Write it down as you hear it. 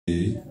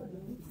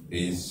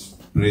is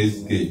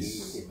praise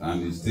gates,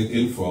 and it's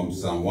taken from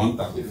Psalm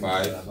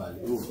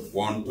 135,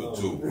 1 to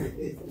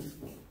 2.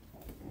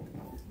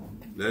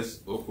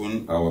 Let's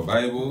open our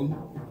Bible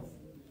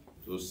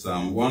to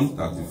Psalm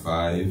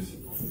 135,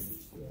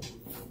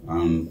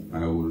 and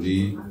I will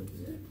read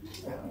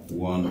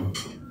 1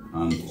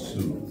 and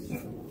 2.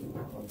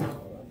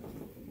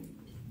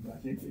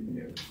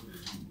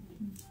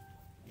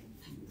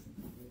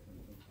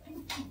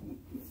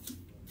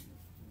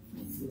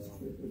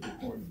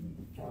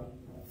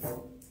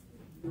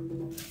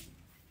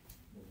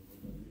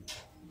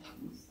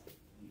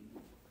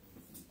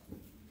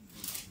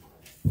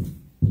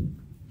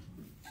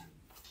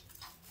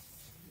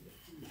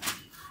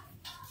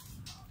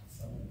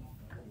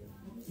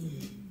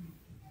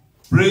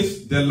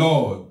 Praise the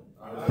Lord.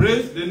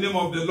 Praise the name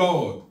of the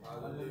Lord.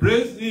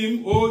 Praise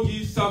him, O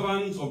ye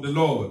servants of the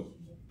Lord.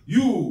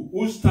 You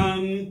who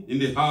stand in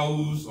the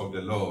house of the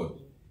Lord,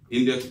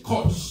 in the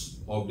courts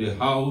of the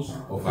house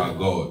of our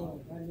God.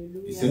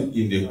 He said,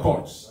 in the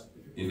courts,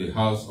 in the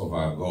house of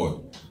our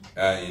God.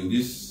 In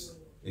this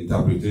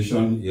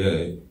interpretation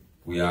here,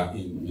 we are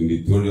in the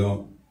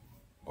auditorium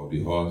of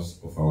the house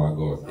of our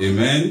God.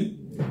 Amen?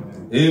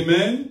 Amen?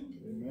 Amen.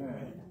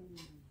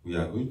 We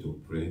are going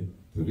to pray.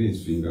 Today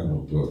is Finger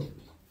of God.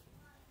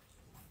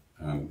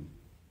 And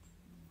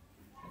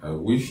I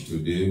wish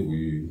today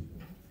we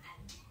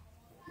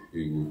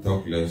will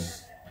talk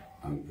less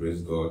and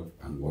praise God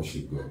and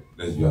worship God.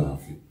 Let's be on our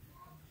feet.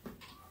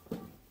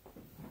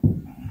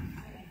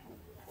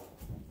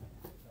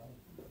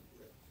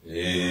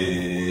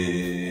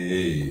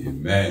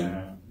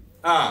 Amen.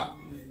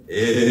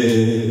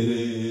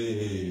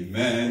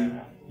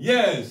 Amen.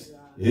 Yes.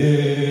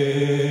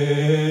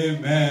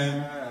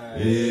 Amen.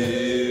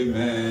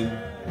 Amen.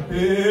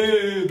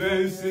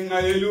 Amen. Sing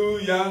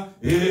hallelujah.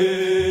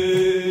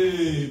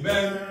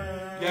 Amen.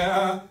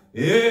 Yeah.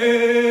 Amen.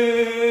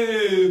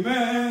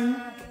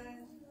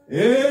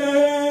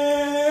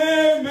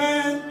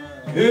 Amen.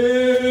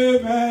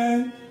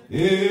 Amen.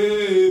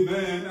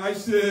 Amen. I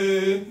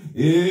say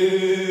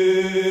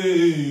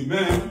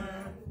amen.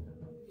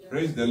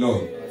 Praise the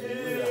Lord.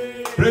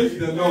 Praise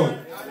the Lord.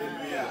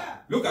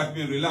 Look at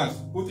me, relax.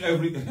 Put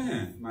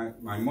everything.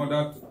 My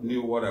mother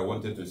knew what I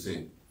wanted to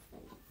say.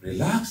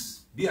 Relax.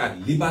 Be at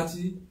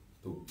liberty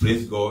to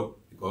praise God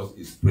because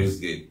it's praise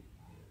game.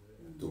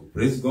 To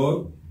praise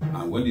God,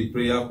 and when the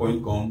prayer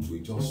point comes,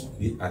 we just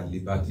be at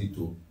liberty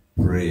to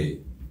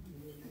pray.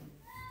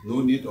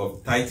 No need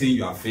of tightening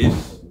your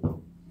face.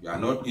 You are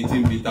not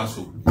eating bitter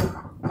soup.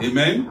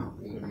 Amen?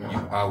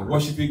 You are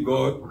worshiping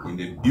God in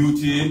the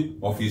beauty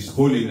of His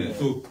holiness.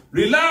 So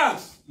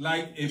relax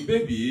like a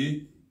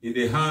baby in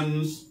the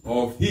hands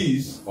of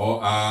his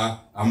or her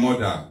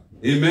mother.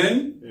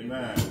 Amen?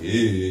 Amen. Amen.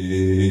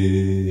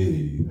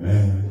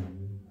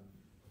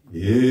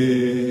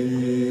 Amen.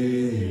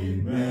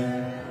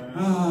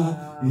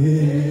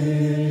 Amen.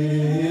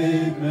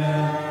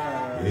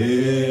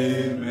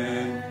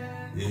 Amen.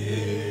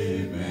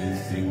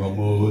 Amen. Sing one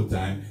more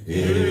time.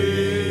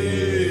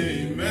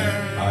 Amen.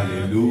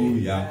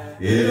 Hallelujah.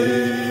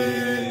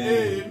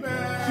 Amen.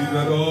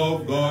 Children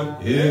of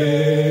God.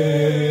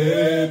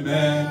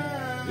 Amen.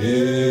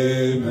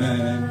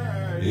 Amen.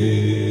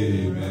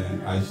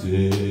 Amen. I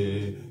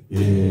say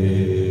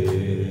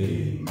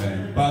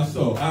amen.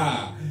 Pastor.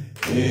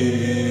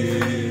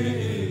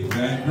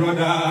 Amen.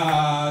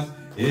 Brothers.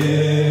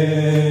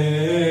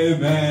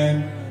 Amen.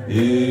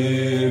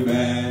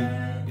 Amen.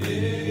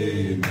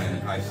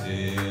 Amen. I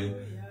say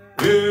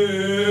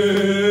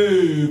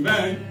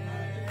amen.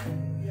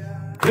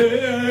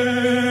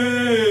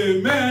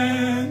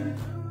 Amen.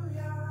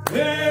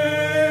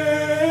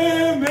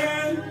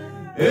 Amen.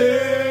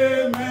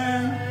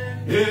 Amen.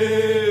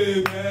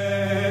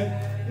 Amen.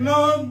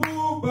 Not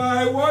moved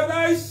by what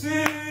I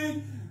see.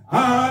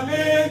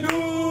 Hallelujah.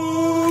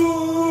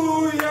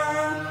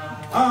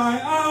 I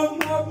am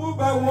not moved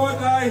by what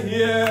I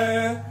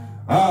hear.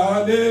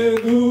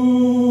 Hallelujah.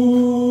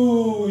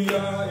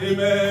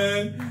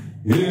 Amen.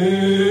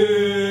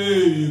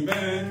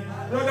 Amen.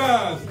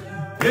 Brothers.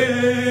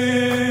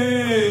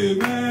 Amen.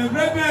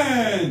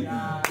 Brethren.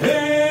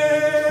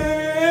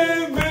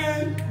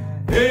 Amen.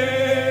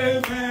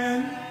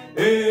 Amen.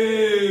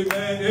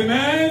 Amen.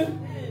 Amen.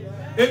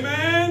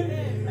 Amen.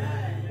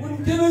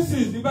 In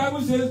Genesis, the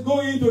Bible says, go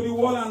into the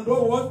world and do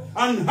what?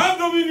 And have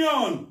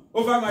dominion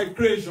over my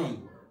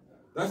creation.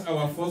 That's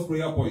our first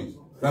prayer point.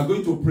 We are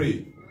going to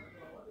pray.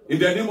 In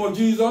the name of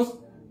Jesus,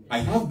 I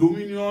have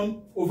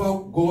dominion over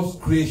God's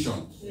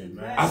creation.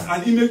 Amen. As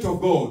an image of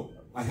God,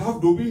 I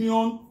have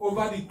dominion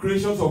over the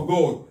creations of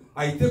God.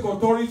 I take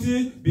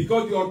authority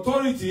because the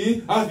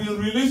authority has been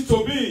released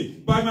to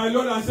me by my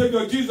Lord and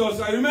Savior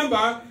Jesus. I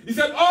remember, He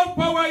said, all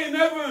power in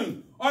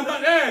heaven, on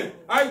the earth,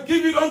 I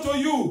give it unto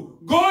you.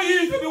 Go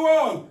ye into the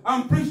world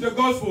and preach the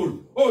gospel.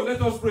 Oh,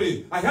 let us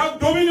pray. I have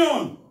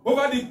dominion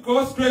over the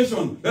God's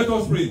creation. Let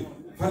us pray.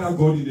 Father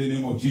God, in the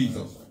name of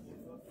Jesus.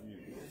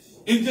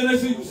 In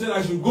Genesis, you said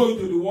I should go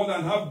into the world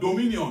and have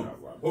dominion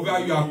over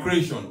your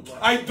creation.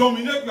 I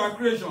dominate your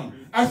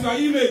creation as your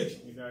image.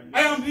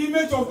 I am the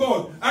image of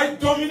God. I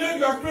dominate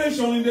your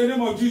creation in the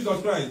name of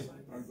Jesus Christ.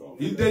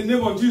 In the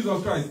name of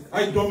Jesus Christ,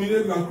 I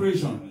dominate your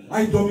creation.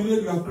 I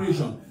dominate your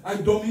creation. I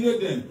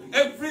dominate them.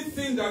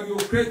 Everything that you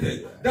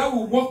created that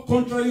will work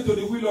contrary to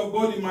the will of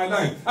God in my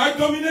life, I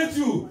dominate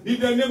you in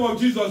the name of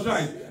Jesus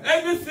Christ.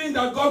 Everything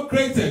that God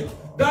created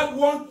that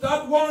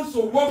wants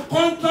to work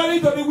contrary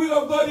to the will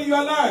of God in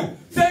your life,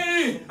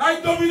 say it. I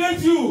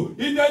dominate you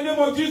in the name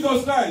of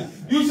Jesus Christ.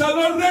 You shall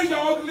not raise your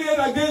ugly head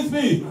against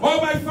me,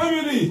 or my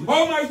family,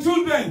 or my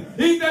children,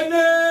 in the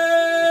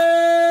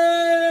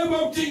name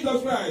of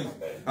Jesus Christ.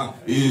 Amen.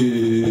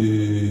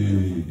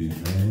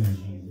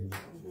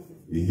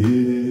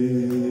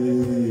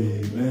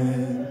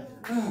 Amen.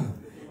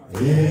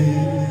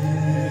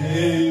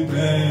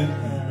 Amen.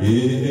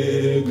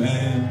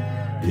 Amen.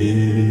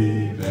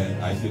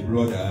 Amen. I say,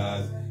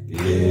 brothers,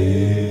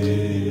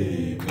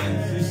 amen.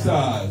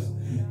 Sisters,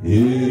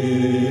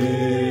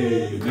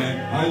 amen.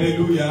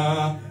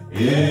 Hallelujah.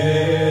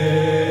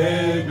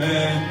 Amen.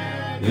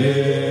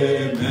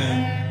 Amen.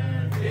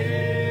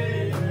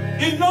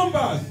 In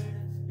Numbers,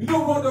 you know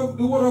what the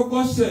word of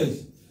God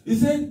says? He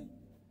said,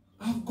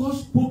 have God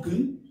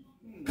spoken?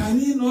 Can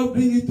he not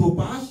bring it to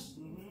pass?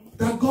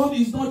 That God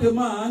is not a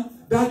man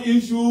that he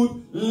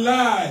should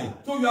lie.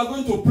 So you are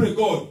going to pray,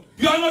 God,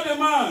 you are not a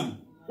man.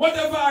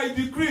 Whatever I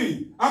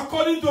decree,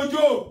 according to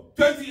Job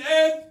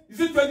 28, is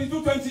it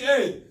 22,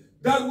 28,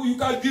 that you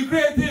can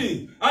decree a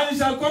thing, and it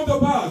shall come to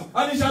pass,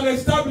 and it shall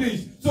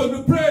establish. So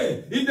we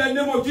pray in the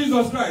name of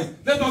Jesus Christ.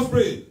 Let us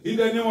pray in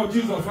the name of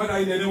Jesus. Father,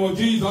 in the name of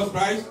Jesus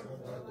Christ,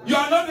 you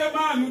are not a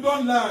man who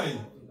don't lie.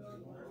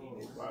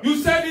 You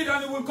said it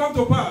and it will come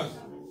to pass.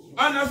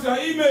 And as your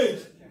image,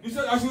 you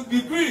said I should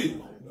decree.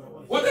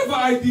 Whatever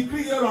I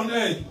decree here on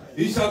earth,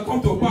 it shall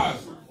come to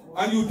pass.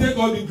 And you take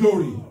all the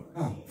glory.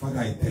 Father,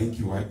 I thank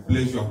you. I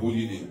bless your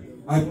holy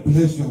name. I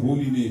bless your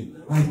holy name.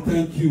 I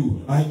thank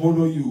you. I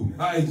honor you.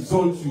 I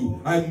exalt you.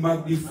 I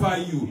magnify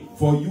you.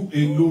 For you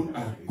alone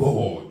are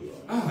God.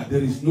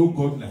 There is no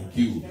God like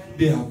you.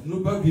 There have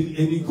never been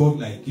any God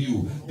like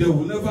you. There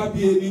will never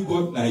be any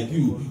God like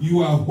you.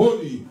 You are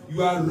holy.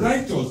 You are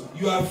righteous.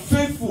 You are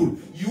faithful.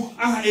 You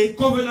are a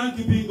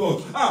covenant-keeping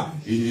God.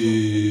 Amen.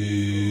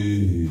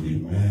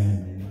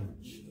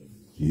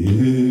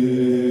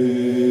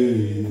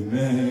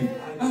 Amen.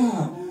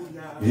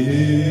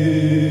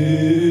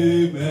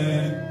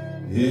 Amen.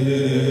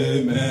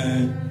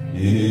 Amen.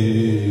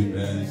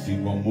 Amen.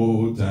 Sing one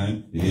more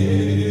time.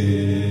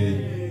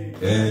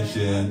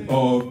 Ancient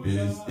of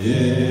this.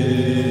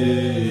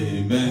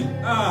 Amen.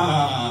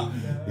 Amen.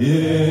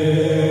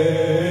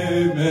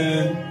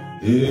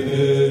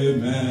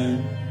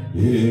 Amen.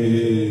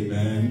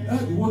 Amen.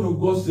 The word of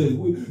God says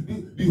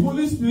the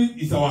Holy Spirit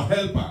is our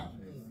helper.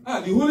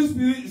 The Holy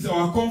Spirit is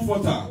our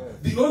comforter.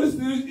 The Holy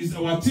Spirit is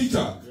our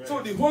teacher.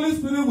 So the Holy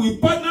Spirit will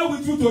partner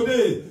with you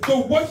today to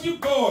worship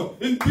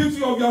God in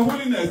beauty of your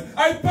holiness.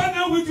 I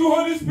partner with you,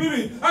 Holy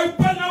Spirit. I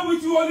partner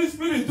with you, Holy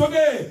Spirit.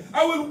 Today,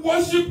 I will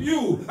worship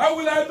you. I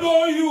will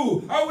adore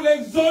you. I will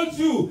exalt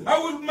you. I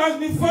will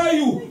magnify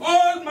you.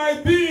 All my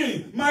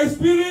being, my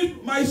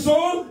spirit, my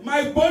soul,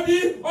 my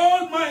body,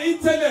 all my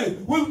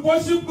intellect will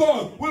worship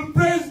God, will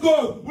praise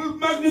God, will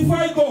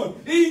magnify God.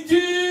 In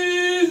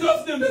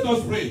Jesus' name, let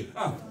us pray.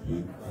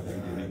 In the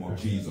name of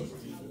Jesus.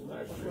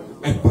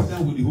 I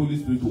partner with the Holy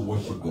Spirit to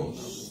worship God.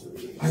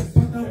 I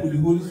partner with the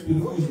Holy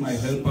Spirit who is my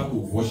helper to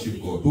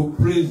worship God, to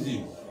praise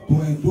Him,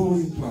 to adore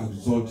Him, to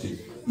exalt Him.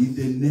 In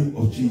the name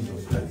of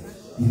Jesus Christ.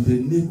 In the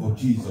name of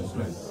Jesus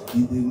Christ.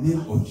 In the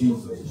name of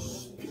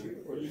Jesus.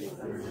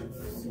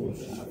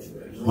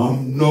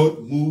 I'm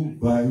not moved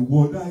by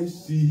what I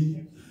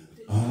see.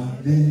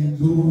 Hallelujah.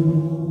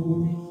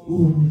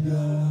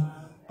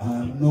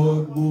 I'm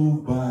not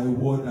moved by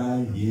what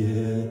I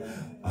hear.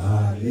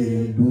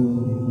 Hallelujah.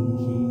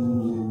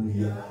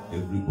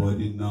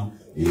 Everybody now.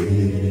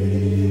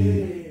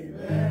 Amen.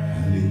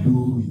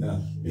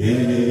 Hallelujah.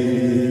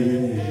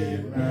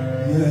 Amen.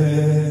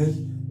 Yes.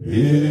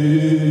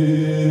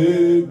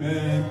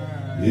 Amen.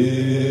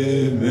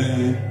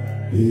 Amen.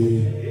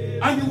 Amen.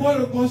 And the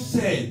word of God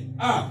said,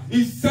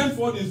 He sent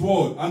forth His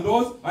word, and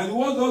us, and the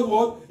word does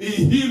what?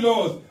 He healed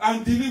us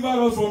and delivered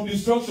us from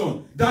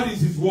destruction. That is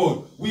His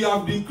word. We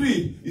have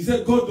decreed. He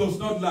said, God does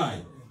not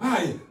lie.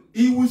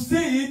 He will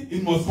say it,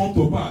 it must come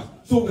to pass.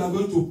 So we are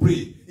going to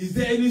pray. Is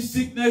there any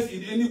sickness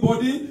in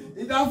anybody,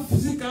 either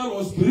physical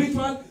or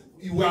spiritual?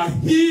 You are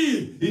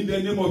healed in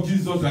the name of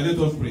Jesus. And let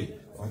us pray.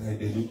 Father,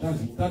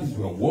 that is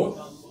your word.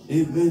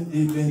 Amen,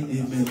 amen,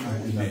 amen,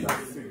 and amen.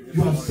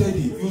 You have said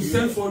it. You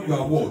sent forth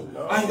your word.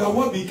 And your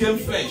word became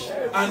flesh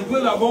and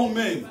dwelt among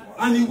men.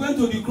 And He went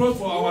to the cross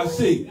for our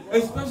sake,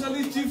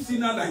 especially chief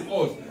sinner like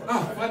us.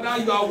 Father,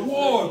 your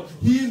word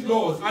healed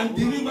us and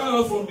delivered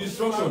us from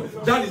destruction.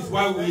 That is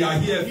why we are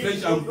here,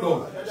 flesh and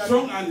blood,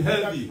 strong and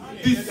healthy.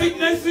 The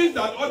sicknesses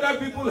that other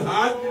people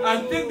had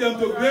and take them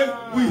to grave,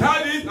 we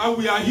had it and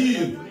we are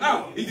healed.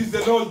 It is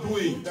the Lord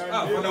doing.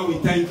 Father, we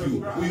thank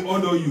you. We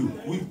honor you.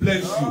 We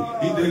bless you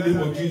in the name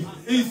of Jesus.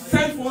 He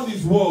sent forth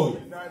His word.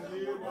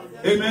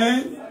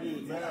 Amen.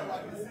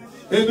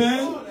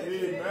 Amen.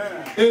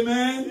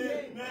 Amen.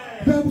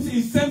 The Bible says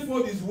he sent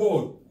forth his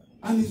word,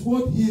 and his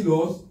word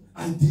healed us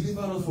and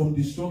delivered us from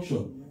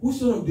destruction. Which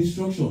sort of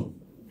destruction?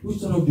 Which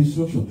sort of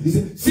destruction? He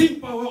said, sin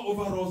power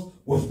over us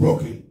was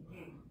broken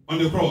on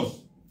the cross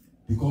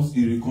because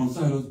he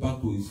reconciled us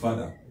back to his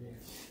Father,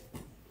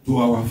 to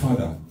our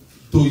Father,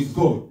 to his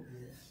God,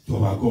 to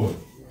our God.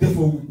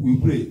 Therefore, we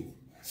pray.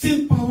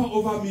 Sin power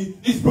over me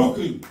is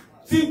broken.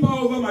 Sin power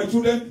over my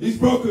children is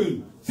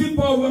broken. Sin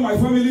power over my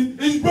family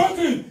is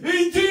broken.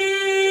 In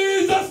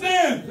Jesus'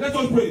 name. Let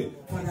us pray.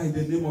 Father, in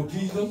the name of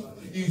Jesus,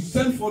 you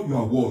sent forth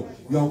your word.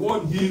 Your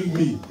word healed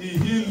me.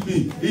 It healed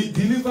me. It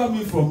delivered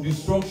me from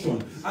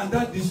destruction. And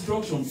that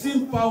destruction,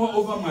 sin power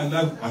over my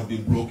life has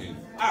been broken.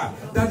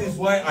 That is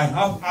why I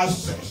have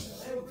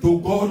access to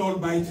God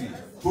Almighty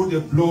through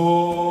the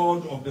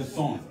blood of the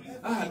Son.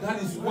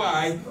 That is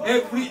why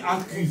every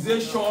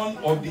accusation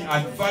of the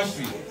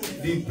adversary,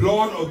 the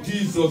blood of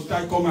Jesus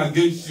shall come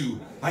against you.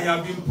 I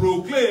have been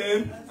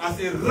proclaimed as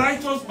a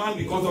righteous man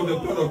because of the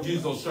blood of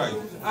Jesus Christ.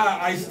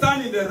 I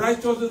stand in the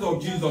righteousness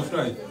of Jesus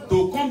Christ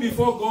to come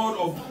before God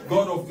of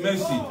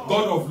mercy,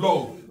 God of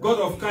love, God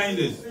of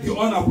kindness, the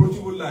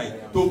unapproachable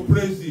light, to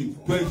praise him,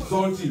 to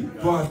exalt him,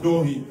 to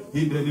adore him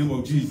in the name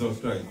of Jesus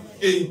Christ.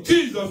 In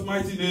Jesus'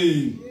 mighty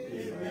name.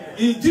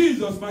 In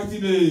Jesus' mighty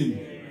name.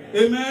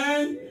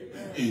 Amen.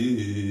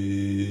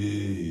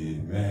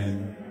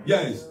 Amen.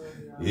 Yes.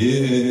 Amen.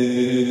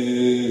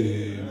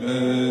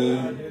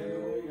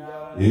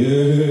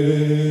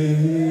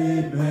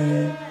 Amen.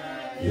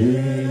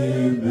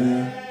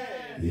 Amen.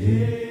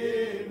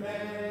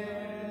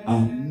 Amen.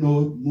 I'm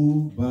not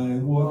moved by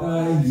what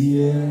I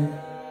hear.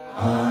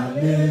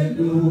 Hallelujah.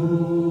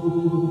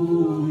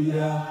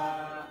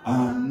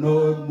 I'm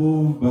not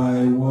moved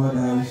by what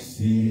I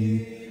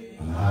see.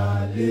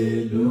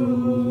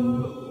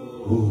 Hallelujah.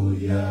 Oh,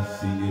 yeah,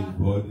 sing it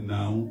broad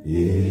now.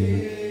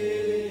 Amen.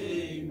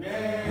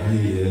 Oh,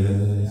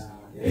 yes.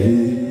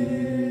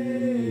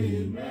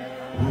 Amen.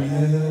 Oh,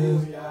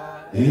 yes.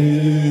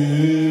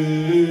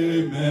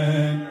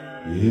 Amen.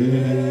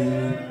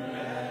 Amen.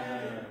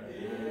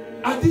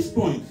 At this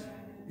point,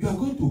 you are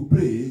going to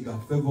pray your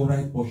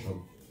favorite portion.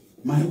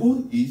 My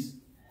own is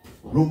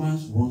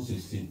Romans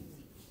 1:16.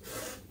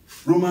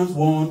 Romans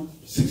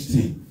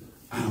 1:16.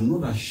 I am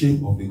not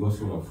ashamed of the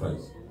gospel of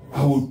Christ.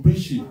 I will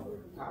preach it.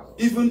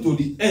 Even to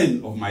the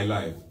end of my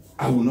life,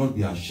 I will not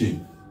be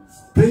ashamed.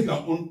 Pray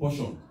your own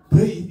portion.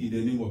 Pray it in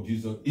the name of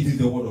Jesus. It is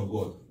the word of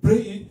God. Pray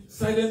it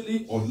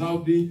silently or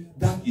loudly.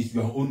 That is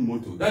your own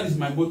motto. That is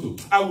my motto.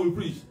 I will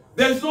preach.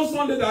 There is no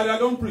Sunday that I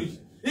don't preach.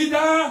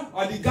 Either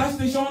at the gas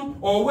station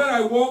or where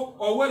I walk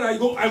or where I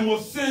go, I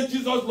must say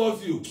Jesus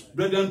loves you.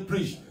 Brethren,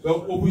 preach.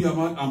 Open your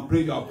mouth and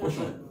pray your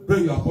portion.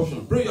 Pray your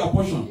portion. Pray your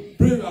portion.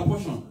 Pray your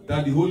portion.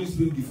 That the Holy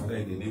Spirit give Father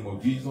in the name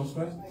of Jesus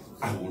Christ.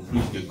 I will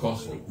preach the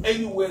gospel.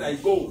 Anywhere I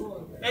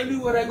go, I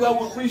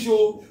will preach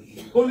you.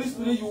 Holy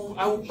Spirit,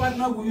 I will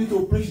partner with you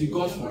to preach the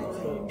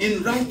gospel.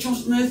 In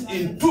righteousness,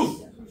 in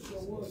truth.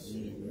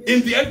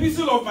 In the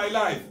epistle of my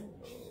life,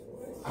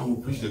 I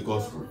will preach the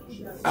gospel.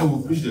 I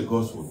will preach the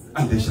gospel.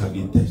 And there shall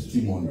be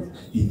testimony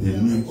in the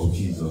name of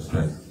Jesus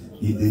Christ.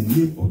 In the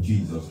name of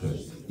Jesus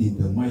Christ. In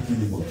the mighty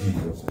name of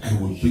Jesus, I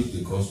will preach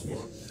the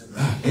gospel.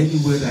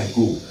 Anywhere I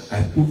go,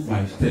 I put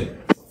my step.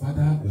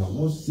 Father, your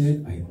word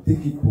said I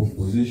take it for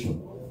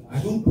possession. I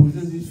don't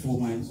possess it for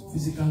my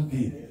physical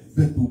gain,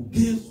 but to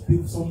gain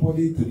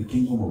somebody to the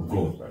kingdom of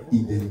God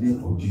in the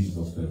name of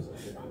Jesus Christ.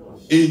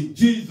 In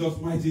Jesus'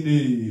 mighty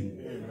name.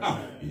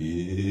 Amen.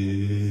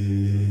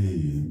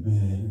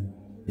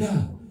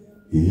 Yeah.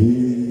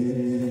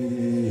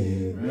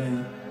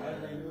 Amen.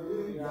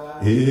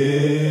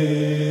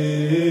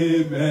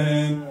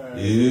 Amen.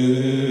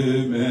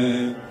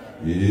 Amen.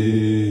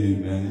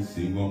 Amen.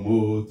 Sing one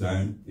more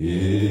time.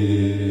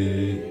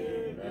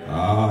 Amen.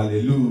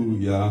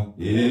 Hallelujah.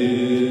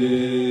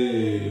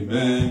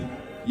 Amen.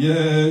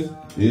 Yes.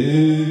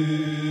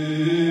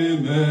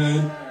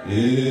 Amen.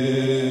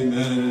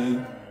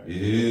 Amen.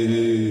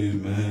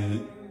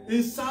 Amen.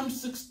 In Psalm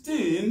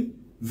 16,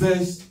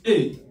 verse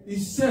 8, he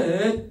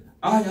said,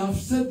 I have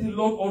set the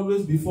Lord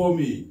always before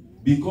me,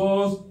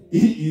 because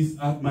he is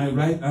at my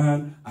right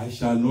hand, I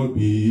shall not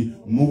be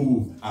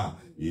moved. Amen.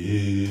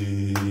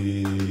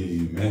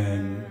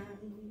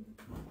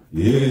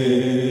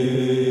 Amen.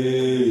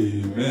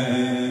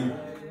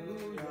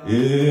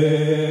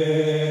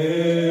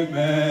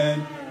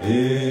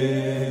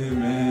 Amen.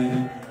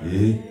 Amen.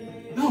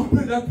 Now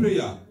pray that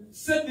prayer.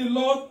 Set the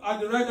Lord at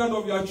the right hand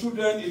of your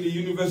children in the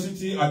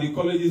university, at the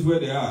colleges where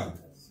they are.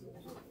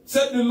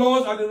 Set the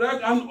Lord at the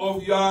right hand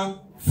of your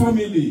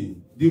family.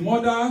 The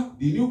mother,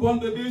 the newborn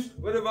babies,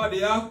 wherever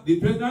they are, the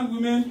pregnant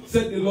women,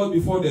 set the Lord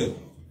before them.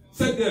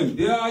 Set them.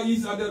 There he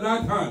is at the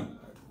right hand.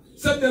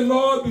 Set the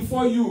Lord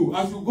before you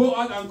as you go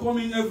out and come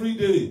in every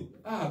day.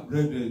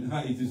 Brethren,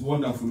 it is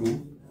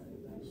wonderful.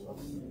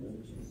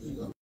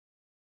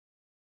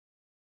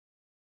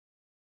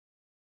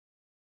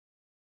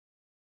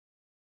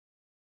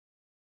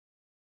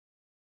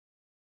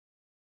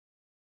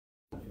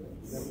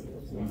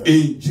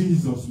 In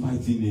Jesus'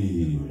 mighty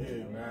name.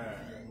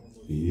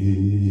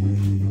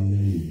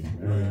 Amen.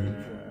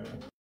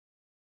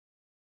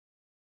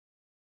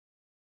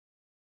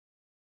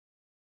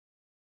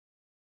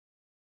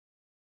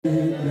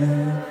 Amen.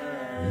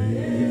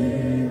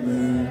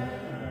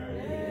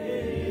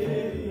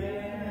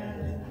 Amen.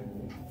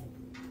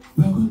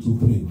 We are going to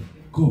pray.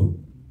 God,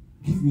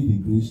 give me the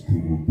grace to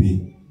obey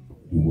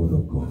the word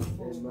of God.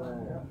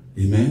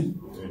 Amen.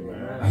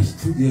 Amen. I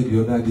stood there the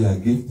other day, I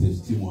gave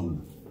testimony,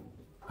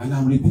 and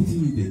I'm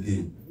repeating it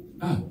again.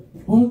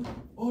 All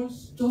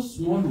just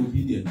small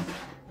obedience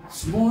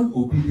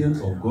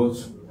of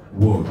God's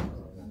word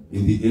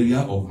in the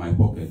area of my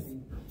pocket.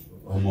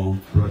 Among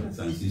brothers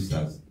and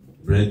sisters,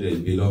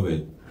 brethren,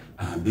 beloved,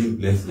 I am being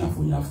blessed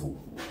nyafo.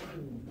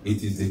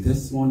 It is a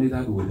testimony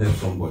that will help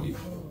somebody,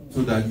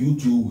 so that you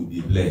too will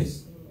be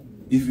blessed.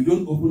 If you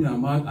don't open your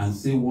mouth and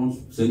say one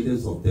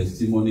sentence of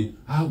testimony,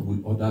 how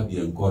will others be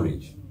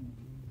encouraged?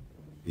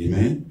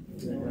 Amen?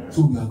 Amen.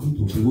 So we are going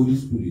to pray, Holy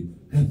Spirit,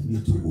 help me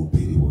to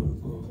obey the word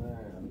of God.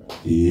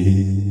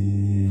 Amen.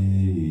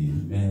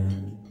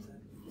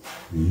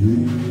 Amen.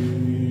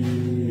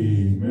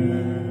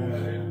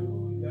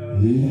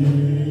 Amen.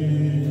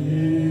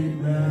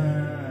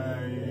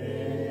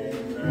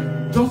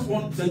 Just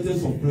one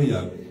sentence of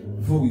prayer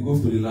before we go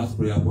to the last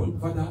prayer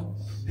point. Father,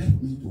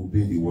 help me to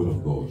obey the word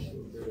of God.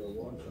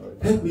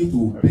 Help me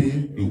to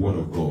obey the word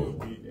of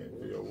God.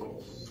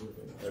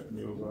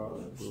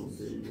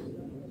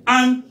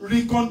 And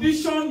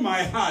recondition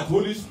my heart,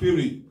 Holy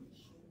Spirit,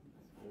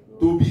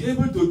 to be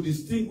able to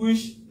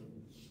distinguish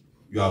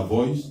your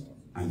voice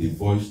and the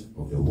voice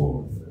of the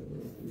world.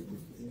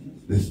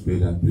 Let's pray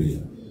that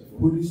prayer.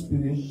 Holy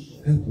Spirit,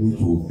 help me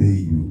to obey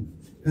you.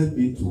 Help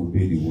me to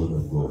obey the word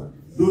of God.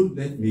 Don't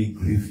let me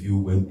grieve you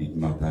when it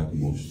matters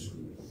most.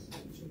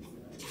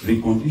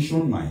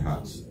 Recondition my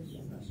heart.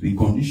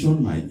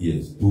 Recondition my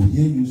ears to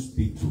hear you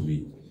speak to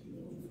me.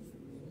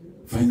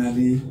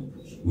 Finally,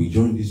 we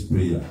join this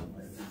prayer.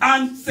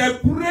 And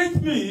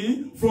separate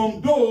me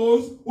from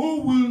those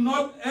who will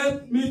not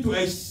help me to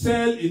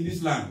excel in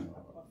this land.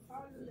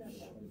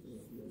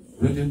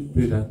 Brethren,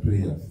 pray that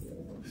prayer.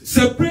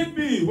 Separate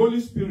me, Holy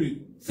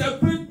Spirit.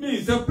 Separate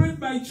me. Separate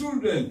my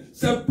children.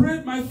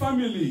 Separate my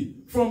family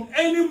from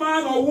any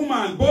man or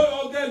woman, boy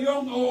or girl,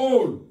 young or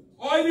old,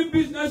 or any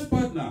business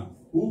partner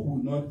who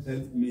will not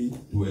help me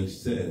to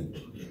excel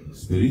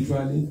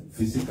spiritually,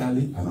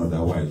 physically, and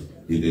otherwise.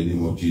 In the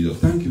name of Jesus.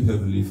 Thank you,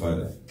 Heavenly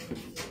Father.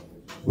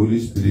 Holy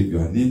Spirit,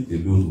 your name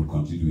alone will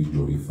continue to be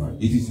glorified.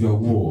 It is your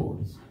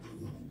word.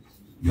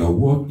 Your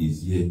word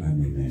is yea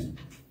and amen.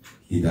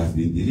 It has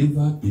been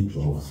delivered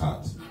into our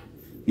heart.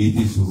 It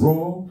is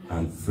raw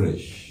and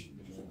fresh.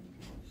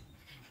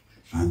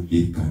 And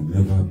it can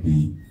never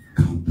be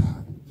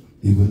countered,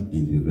 even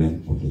in the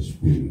realm of the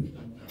Spirit.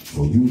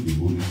 For you, the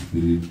Holy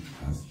Spirit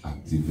has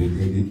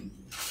activated it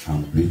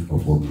and prayed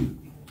upon it.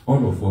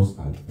 All of us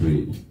have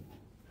prayed.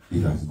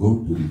 It has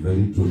gone to the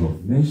very throne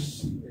of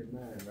mercy.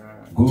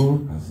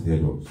 God has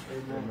heard us.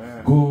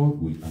 Amen.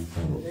 God will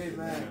answer us.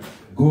 Amen.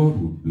 God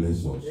will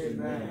bless us.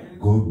 Amen.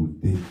 God will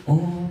take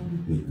all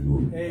the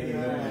glory.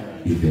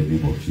 Amen. In the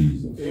name of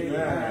Jesus.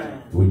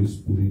 Amen. Holy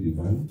Spirit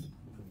divine,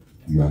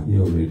 you are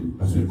here already.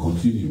 As we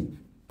continue,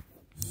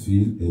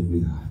 fill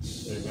every heart.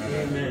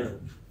 Amen.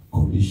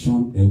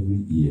 Condition every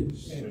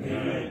ears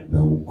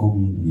that will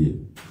come in here.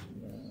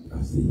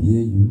 As they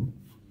hear you,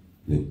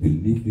 they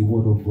believe the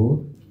word of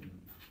God,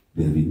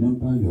 they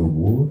remember your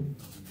word,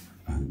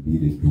 and be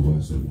the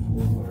doers of your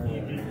word.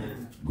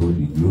 God,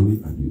 the glory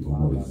and the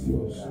honor is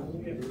yours.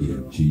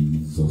 In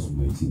Jesus'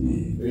 mighty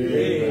name.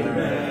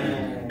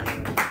 Amen.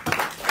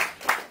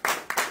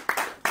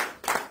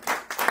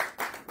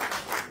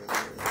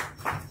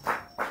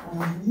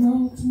 I'm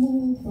not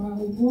moved by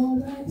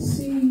what I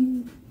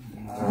see.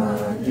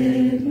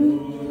 Hallelujah.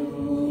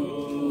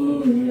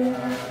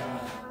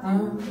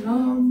 I'm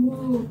not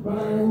moved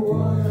by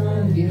what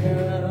I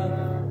hear.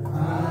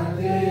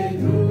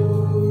 Hallelujah.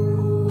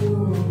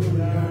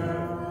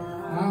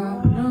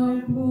 I'm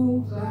not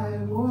moved by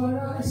what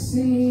I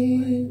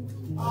see.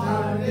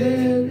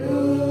 Hallelujah.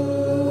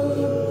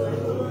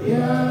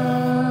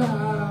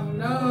 I'm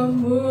not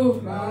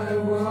moved by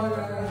what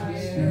I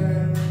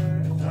hear.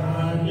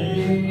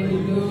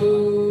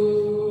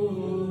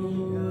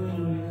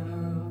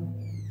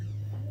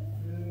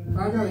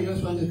 Father, we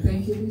just want to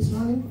thank you this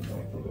morning.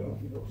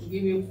 We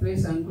give you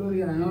praise and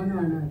glory and honor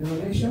and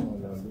adoration.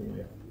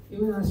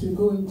 Even as we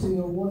go into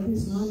your word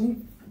this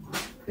morning,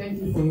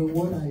 thank you for your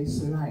word that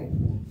is life.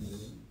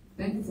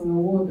 Thank you for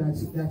your word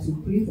that you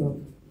breathe up.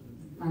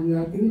 And you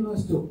are giving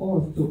us to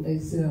all to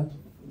excel.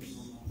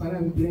 Father,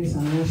 we bless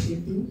and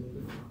worship you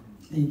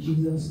in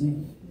Jesus'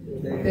 name.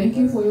 Thank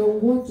you for your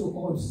word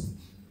to us.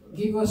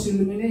 Give us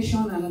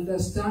illumination and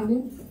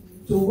understanding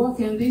to work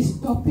in this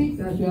topic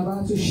that we are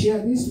about to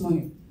share this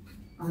morning.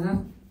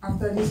 And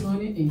after this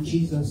morning, in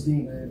Jesus'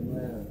 name.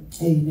 Amen.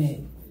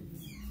 Amen.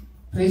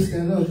 Praise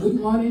the Lord. Good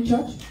morning,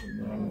 church.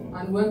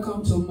 And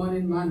welcome to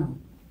Morning Manna.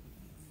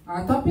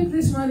 Our topic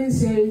this morning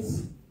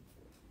says,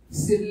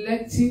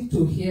 selective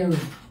to hearing.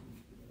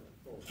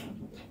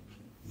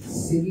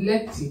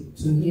 Selective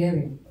to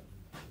hearing.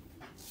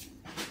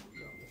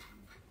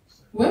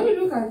 When we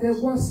look at the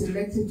word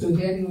selective to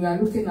hearing, we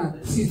are looking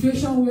at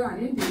situation where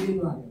an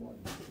individual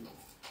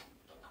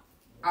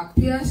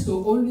appears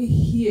to only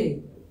hear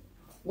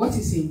what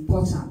is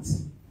important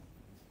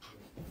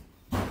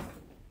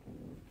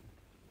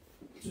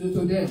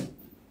to them,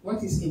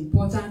 what is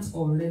important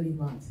or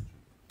relevant.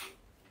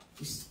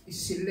 You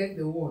select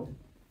the word.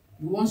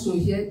 You want to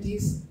hear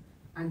this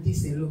and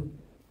this alone.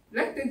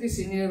 Let's take the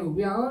scenario.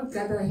 We are all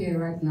gathered here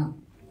right now.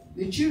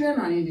 The children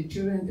are in the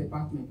children's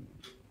department.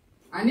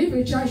 And if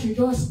a child should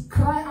just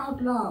cry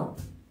out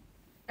loud,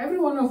 every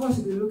one of us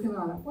will be looking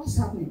around like, what's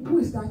happening? Who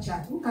is that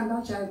child? Who can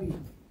that child be?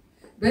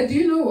 But do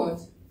you know what?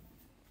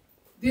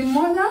 The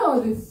mother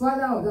or the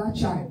father of that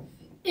child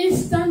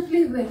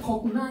instantly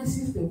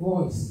recognizes the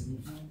voice.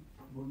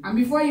 And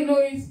before you know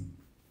it,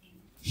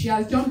 she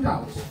has jumped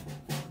out.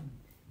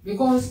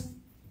 Because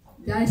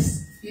it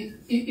has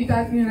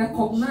been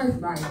recognized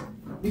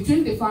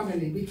between the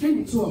family,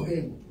 between the two of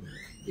them.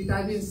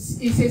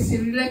 It's a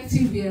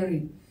selective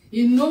hearing.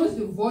 He knows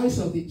the voice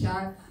of the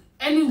child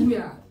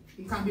anywhere.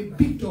 It can be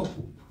picked up.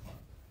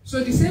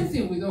 So the same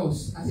thing with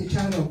us as a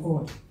child of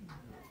God.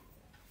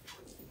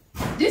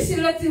 This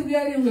selective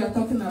hearing we are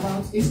talking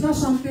about is not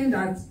something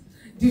that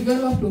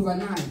developed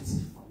overnight.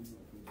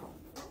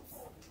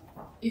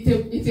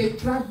 It's a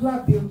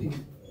gradual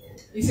building.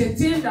 It's a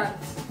thing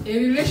that, a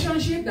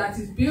relationship that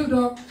is built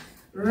up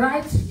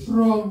right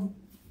from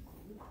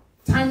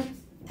time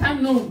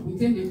known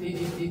within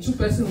the two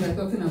persons we are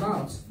talking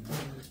about.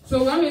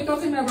 So when we're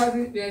talking about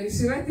the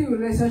selective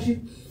relationship,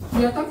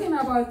 we are talking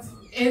about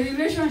a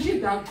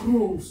relationship that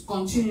grows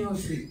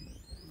continuously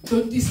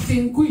to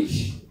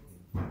distinguish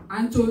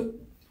and to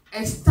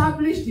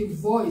establish the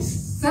voice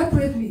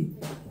separately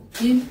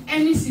in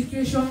any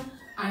situation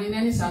and in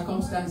any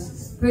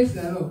circumstances. Praise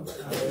the Lord.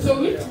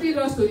 So which leads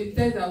us to the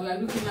text that we are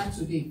looking at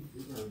today.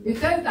 The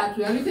text that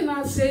we are looking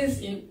at says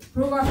in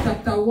Proverbs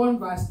chapter 1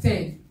 verse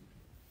 10,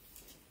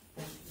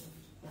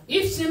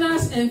 if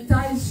sinners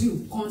entice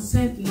you,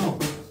 consent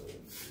not.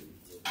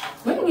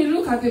 When we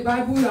look at the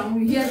Bible and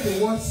we hear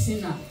the word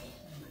sinner,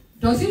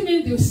 does it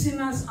mean the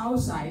sinners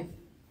outside?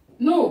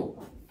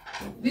 No.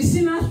 The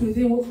sinners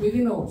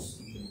within us.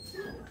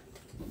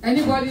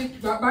 Anybody,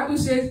 the Bible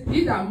says,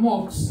 he that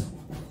mocks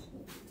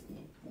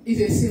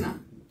is a sinner.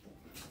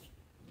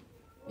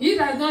 He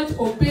that does not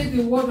obey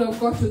the word of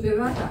God to the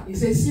latter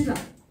is a sinner.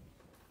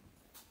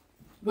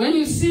 When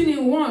you sin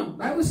in one, the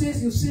Bible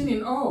says you sin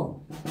in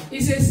all.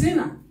 It's a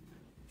sinner.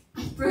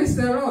 Praise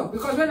the Lord.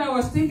 Because when I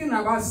was thinking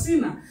about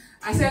sinner,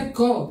 I said,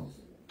 God,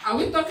 are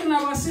we talking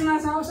about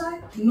sinners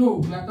outside? No,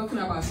 we are talking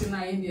about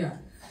sinner in here.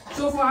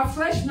 So for our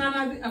fresh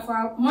manner, for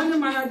our morning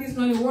manner this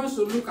morning, we want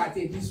to look at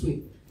it this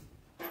way.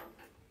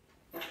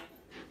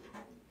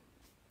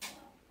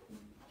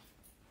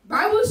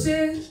 Bible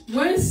says,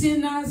 when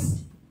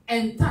sinners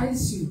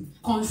entice you,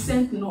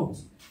 consent not.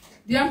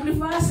 The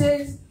Amplifier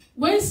says,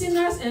 when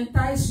sinners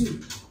entice you,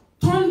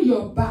 turn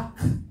your back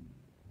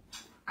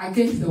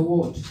against the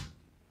word.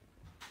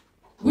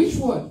 Which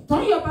word?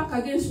 Turn your back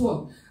against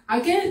what?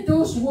 Against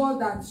those words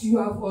that you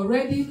have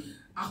already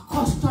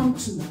accustomed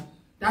to.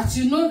 That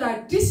you know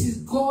that this is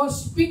God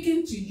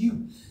speaking to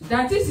you.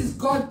 That this is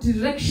God's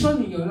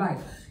direction in your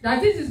life.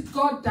 That this is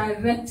God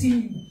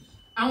directing you.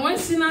 And when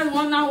sinners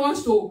now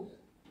wants to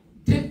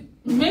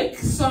make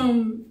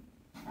some,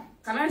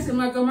 can I say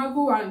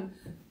magamago, and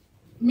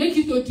make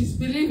you to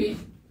disbelieve it,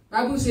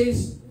 Bible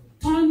says,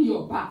 turn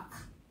your back.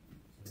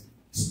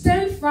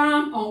 Stand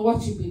firm on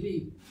what you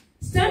believe.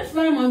 Stand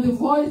firm on the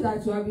voice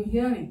that you have been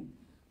hearing.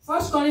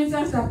 1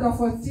 Corinthians chapter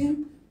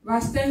 14,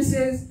 verse 10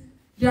 says,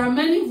 there are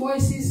many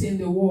voices in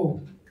the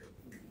world.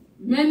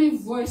 Many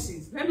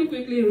voices. Let me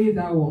quickly read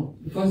that one,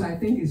 because I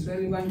think it's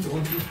relevant to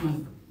us this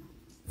morning.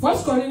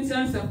 1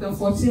 Corinthians chapter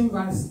 14,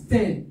 verse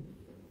 10.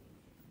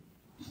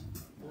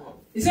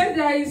 He said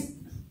there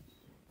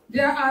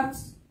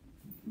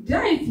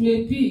it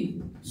may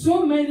be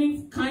so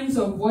many kinds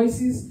of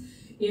voices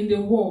in the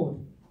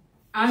world,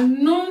 and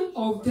none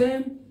of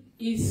them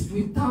is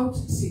without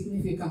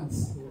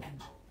significance.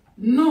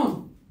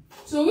 None.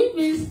 So it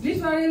means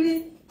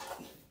literally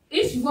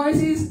each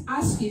voice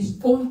has its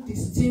own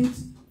distinct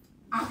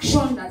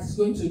action that it's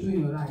going to do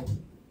in your life.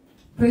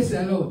 Praise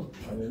the Lord.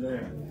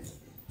 Hallelujah.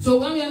 So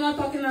when we are not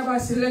talking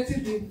about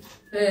selective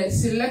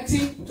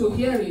to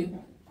hearing,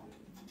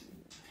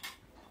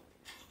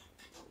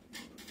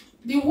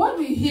 the word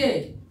we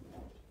hear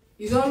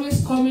is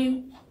always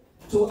coming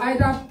to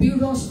either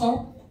build us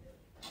up.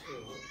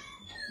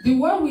 The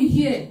word we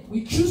hear,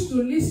 we choose to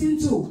listen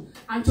to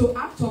and to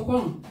act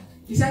upon,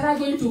 is either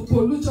going to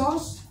pollute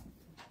us.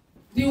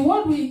 The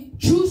word we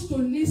choose to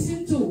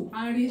listen to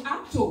and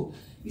react to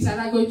is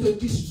either going to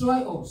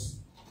destroy us.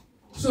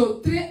 So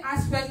three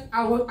aspects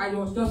I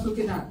was just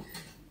looking at.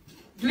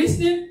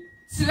 Listening,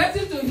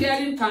 selective to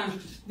hearing can,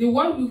 the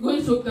word we're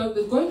going to, what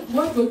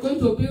we're going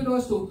to build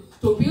us to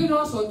build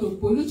us or to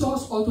pollute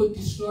us or to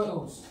destroy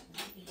us.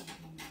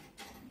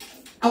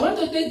 I want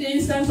to take the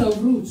instance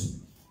of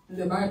Ruth in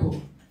the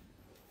Bible.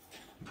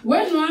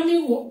 When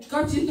Naomi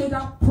got into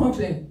that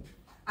problem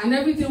and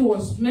everything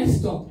was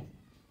messed up,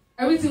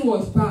 everything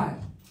was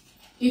bad,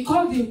 he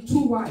called the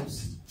two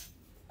wives,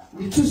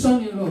 the two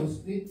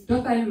son-in-laws, the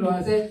daughter-in-law,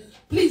 and said,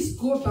 please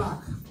go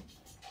back.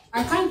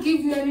 I can't give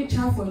you any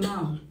child for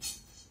now.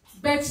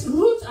 But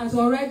Ruth has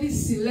already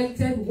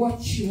selected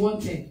what she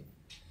wanted.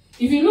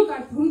 If you look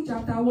at Ruth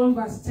chapter 1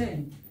 verse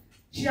 10,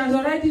 she has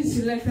already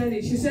selected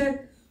it. She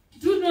said,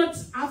 do not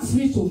ask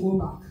me to go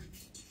back.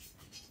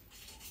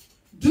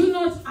 Do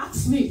not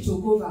ask me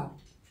to go back.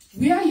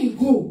 Where you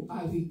go,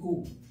 I will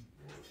go.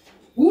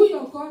 Who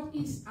your God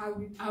is,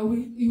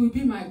 he will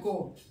be my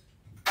God.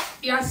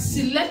 He has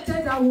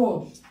selected that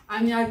word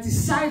and he has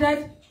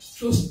decided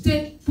to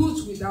stay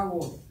put with that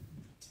word.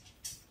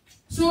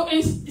 So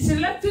in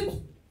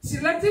selective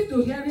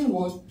to hearing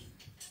word,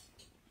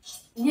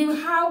 we will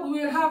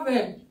have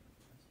a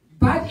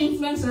bad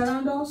influence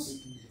around us.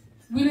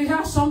 We will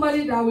have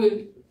somebody that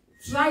will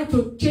try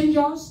to change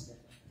us,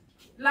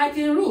 like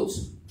in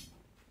Ruth.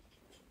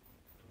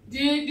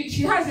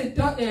 She has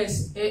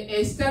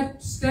a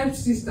step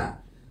sister.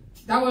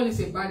 That one is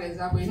a bad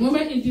example. In the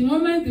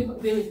moment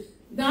the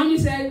Naomi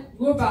said,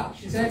 go back,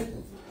 she said,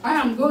 I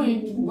am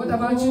going. What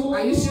about you?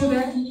 Are you still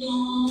there?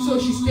 So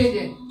she stayed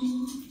there.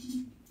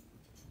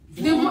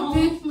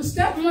 The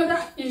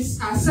stepmother is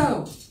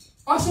herself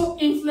also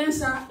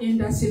influenced her in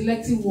the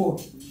selective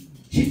word.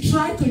 She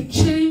tried to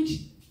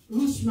change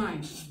Ruth's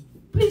mind.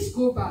 Please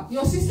go back.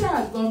 Your sister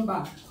has gone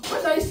back.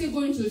 What are you still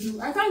going to do?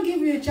 I can't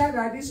give you a child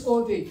at this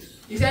old age.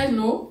 He said,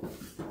 no.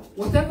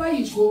 Whatever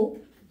you go,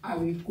 I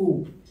will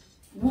go.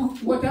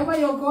 Whatever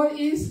your God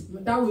is,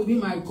 that will be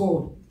my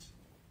God.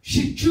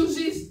 She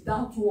chooses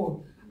that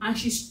word and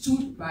she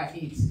stood by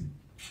it.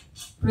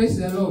 Praise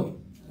the Lord.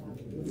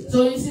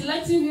 So in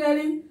selective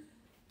hearing,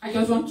 I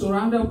just want to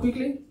round up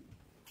quickly.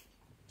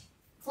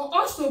 For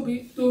us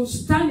to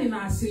stand in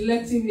our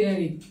selective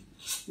hearing,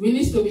 we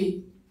need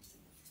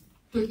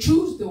to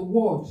choose the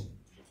word.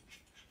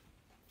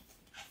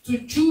 To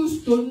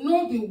choose to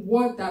know the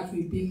word that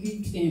we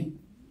believe in.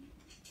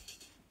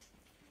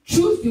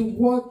 Choose the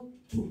word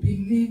to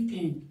believe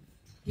in.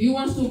 Do you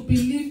want to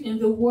believe in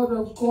the word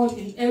of God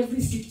in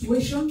every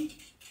situation?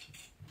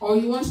 Or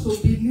you want to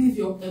believe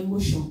your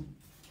emotion?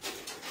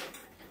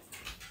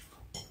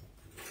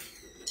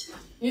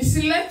 In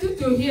selective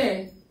to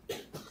hear,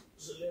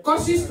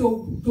 causes to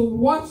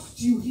what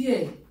you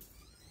hear.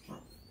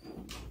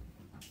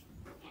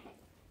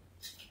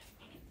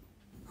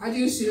 How do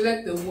you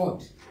select the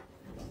word?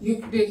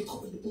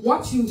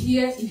 What you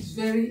hear is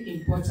very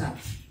important.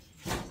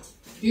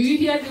 Do you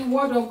hear the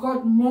word of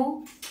God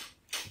more?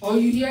 Or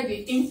you hear the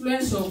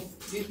influence of,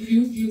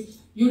 you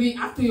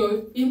react to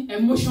your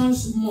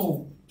emotions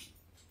more?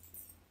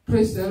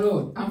 Praise the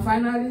Lord. And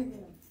finally,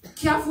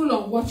 careful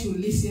on what you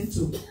listen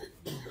to.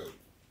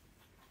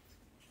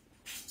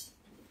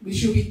 We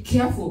should be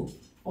careful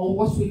on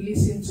what we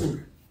listen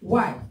to.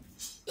 Why?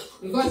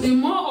 Because the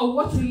more of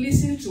what we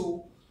listen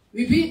to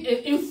will be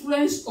an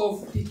influence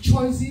of the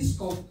choices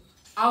of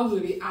how we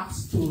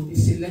react to the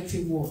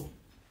selective word.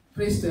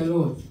 Praise the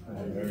Lord.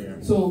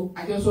 Hallelujah. So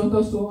I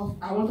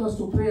want us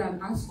to pray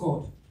and ask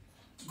God,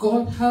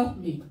 God help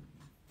me.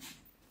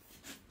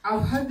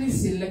 I've heard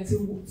this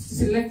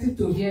selective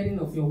to hearing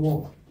of your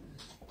word.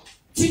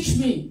 Teach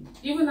me,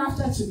 even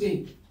after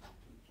today.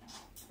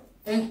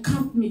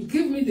 Encamp me,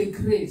 give me the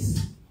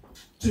grace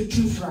to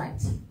choose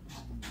right.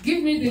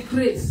 Give me the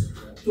grace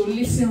to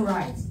listen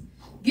right.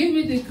 Give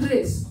me the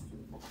grace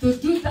to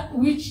do that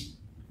which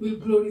will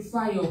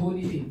glorify your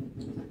holy name,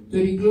 to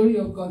the glory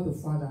of God the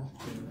Father.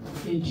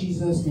 In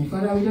Jesus' name.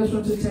 Father, we just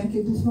want to thank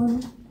you this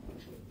morning.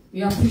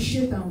 We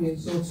appreciate and we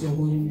exalt your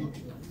holy name.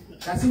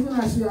 That even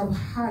as we have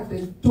heard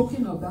the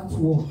token of that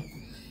word,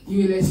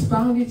 you will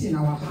expound it in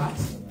our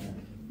hearts.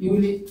 You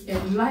will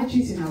enlarge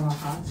it in our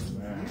hearts.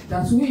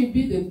 That we will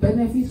be the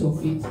benefit of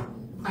it.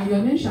 And your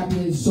name shall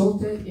be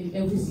exalted in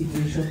every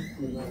situation.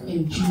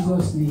 In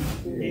Jesus' name.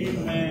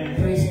 Amen.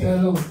 Praise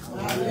the Lord.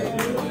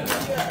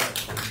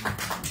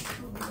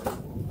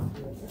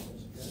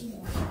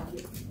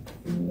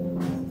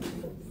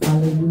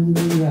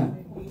 Hallelujah.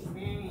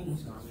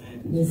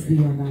 Let's be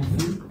on our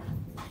feet.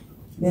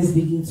 Let's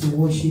begin to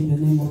worship the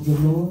name of the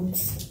Lord.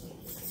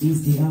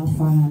 He's the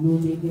Alpha and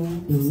Omega,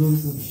 the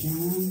Rose of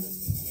Sharon,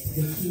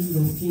 the King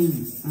of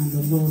Kings, and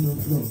the Lord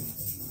of Lords.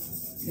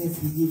 Let's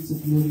begin to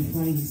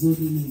glorify his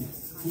holy name.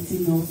 Is he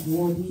not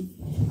worthy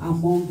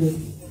among the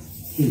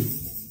faith?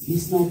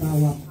 It's not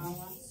our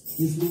power,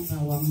 it's not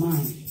our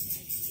mind,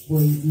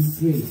 but it is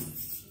grace.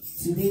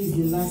 Today is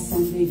the last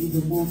Sunday in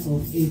the month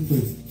of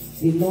April.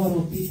 A lot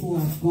of people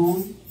have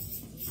gone,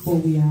 but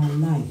we are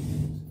alive.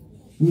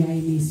 We are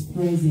in his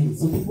presence.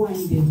 Some people are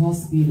in the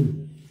hospital.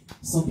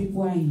 Some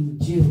people are in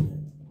jail,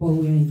 but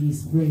we are in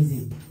his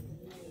presence.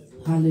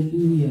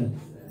 Hallelujah.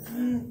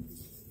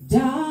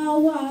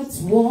 Thou art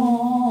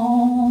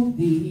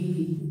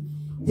worthy.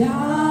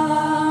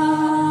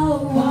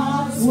 Thou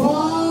art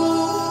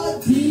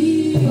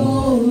worthy, O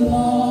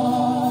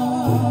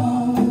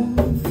Lord,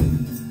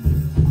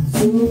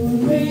 to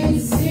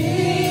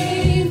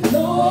receive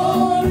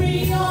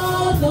glory,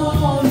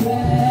 honor,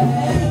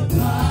 and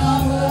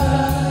power.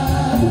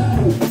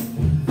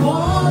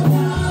 For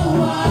thou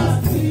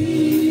art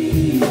free.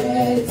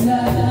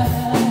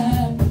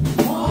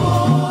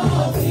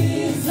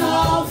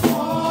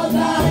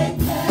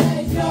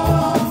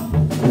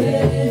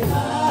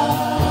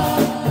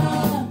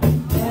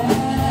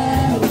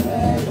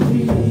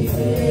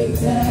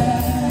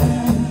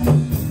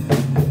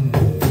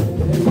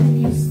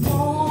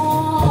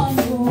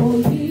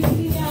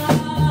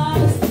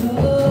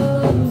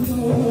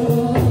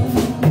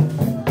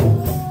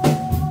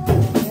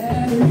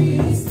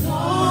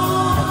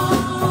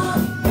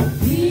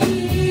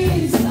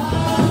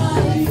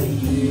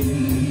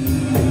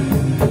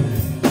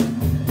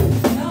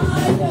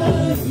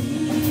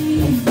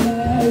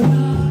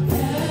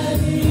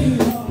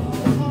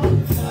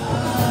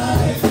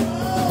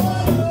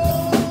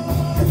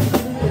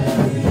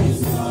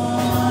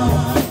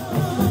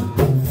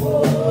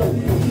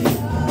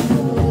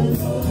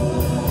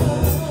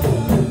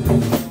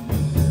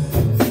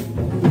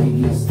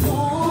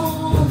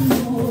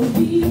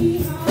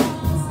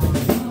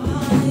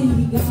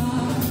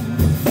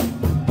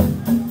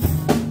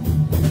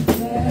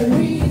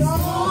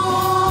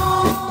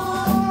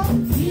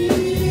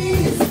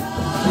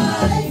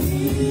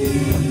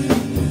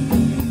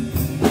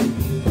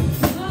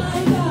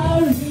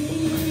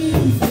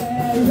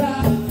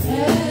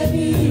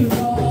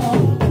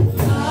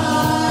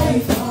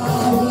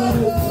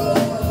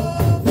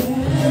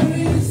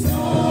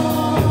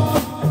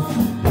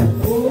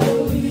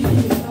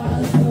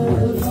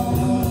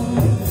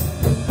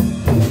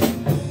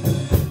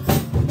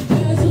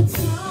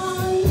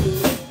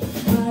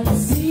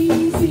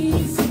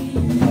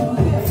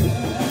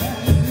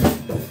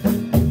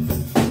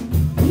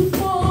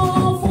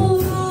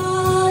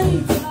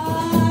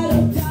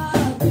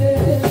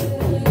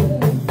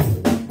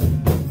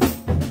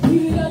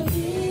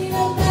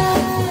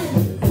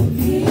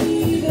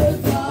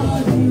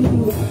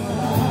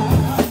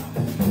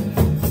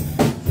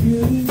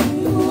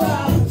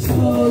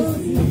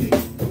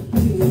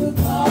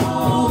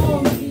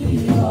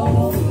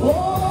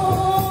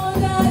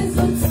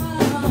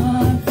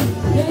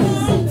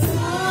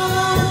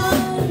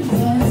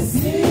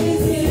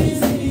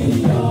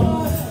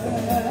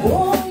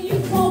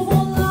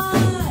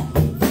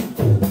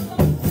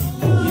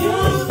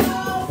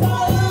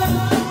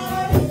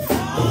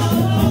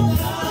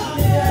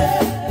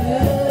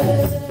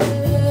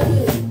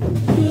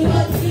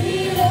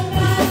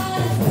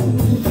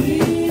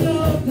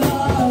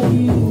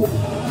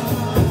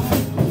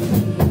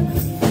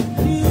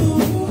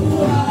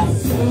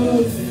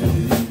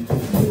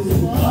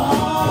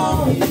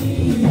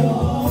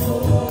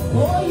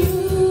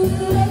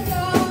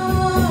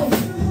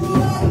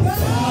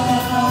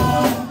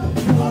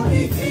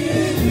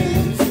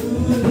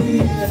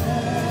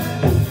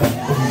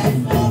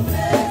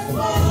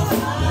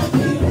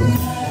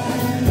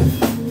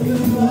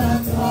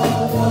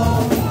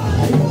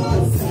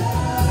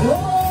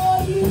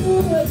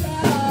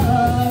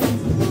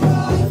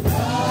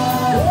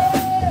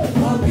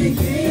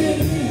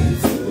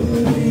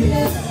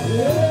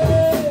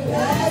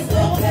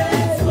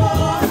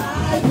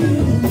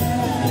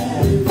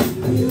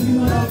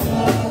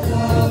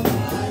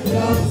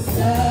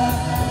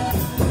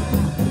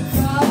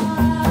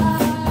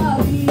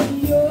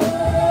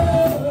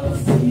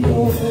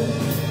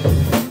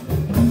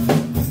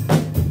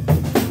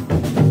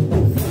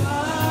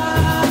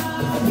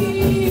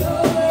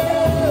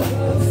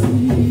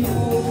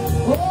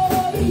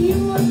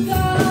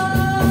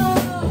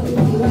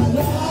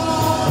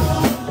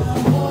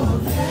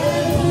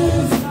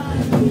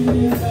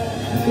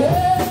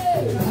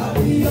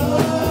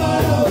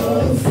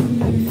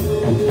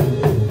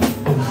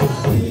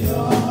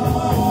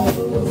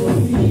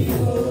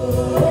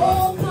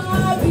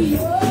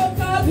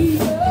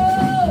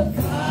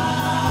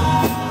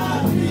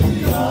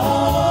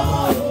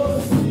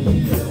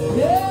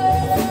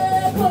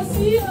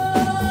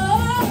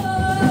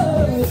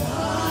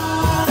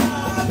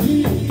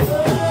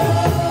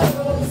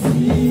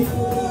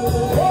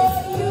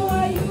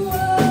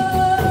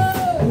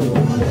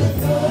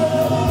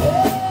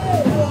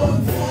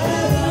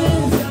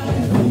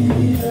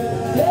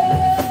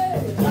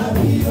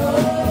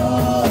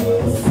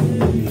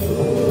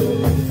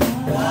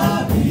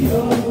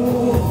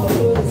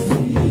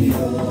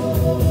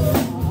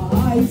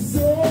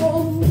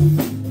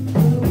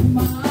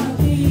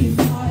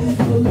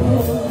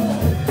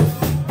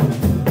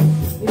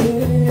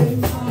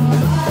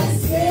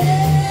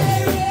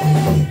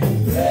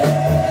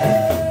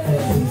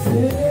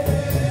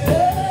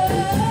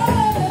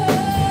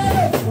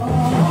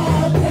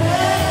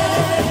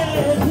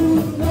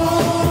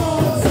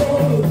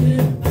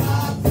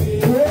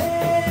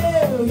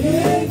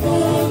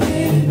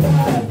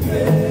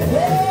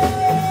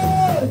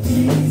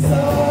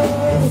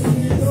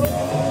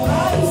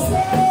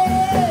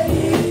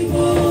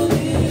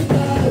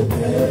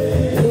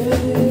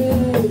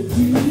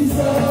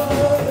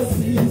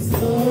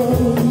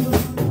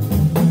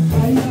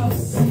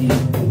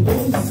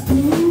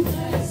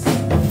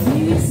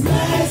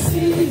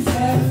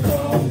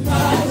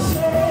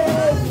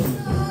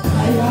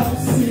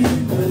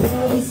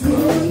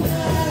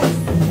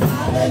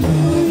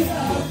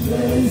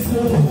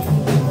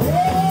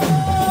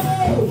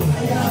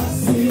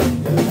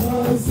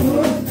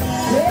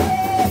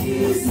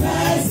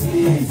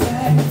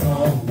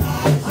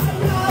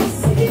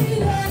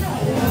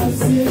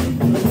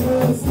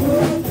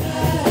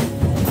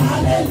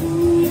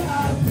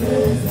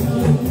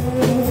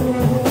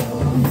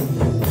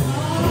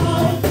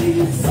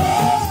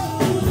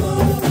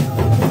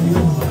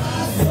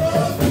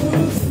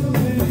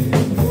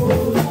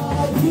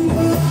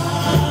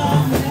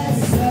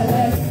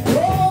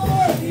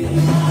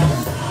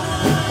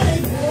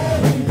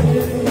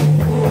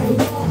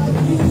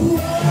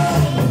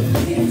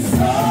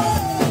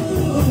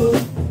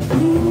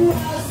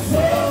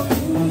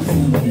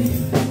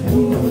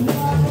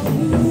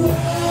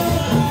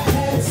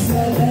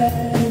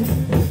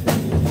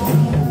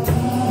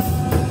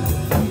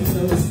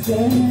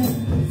 Yeah.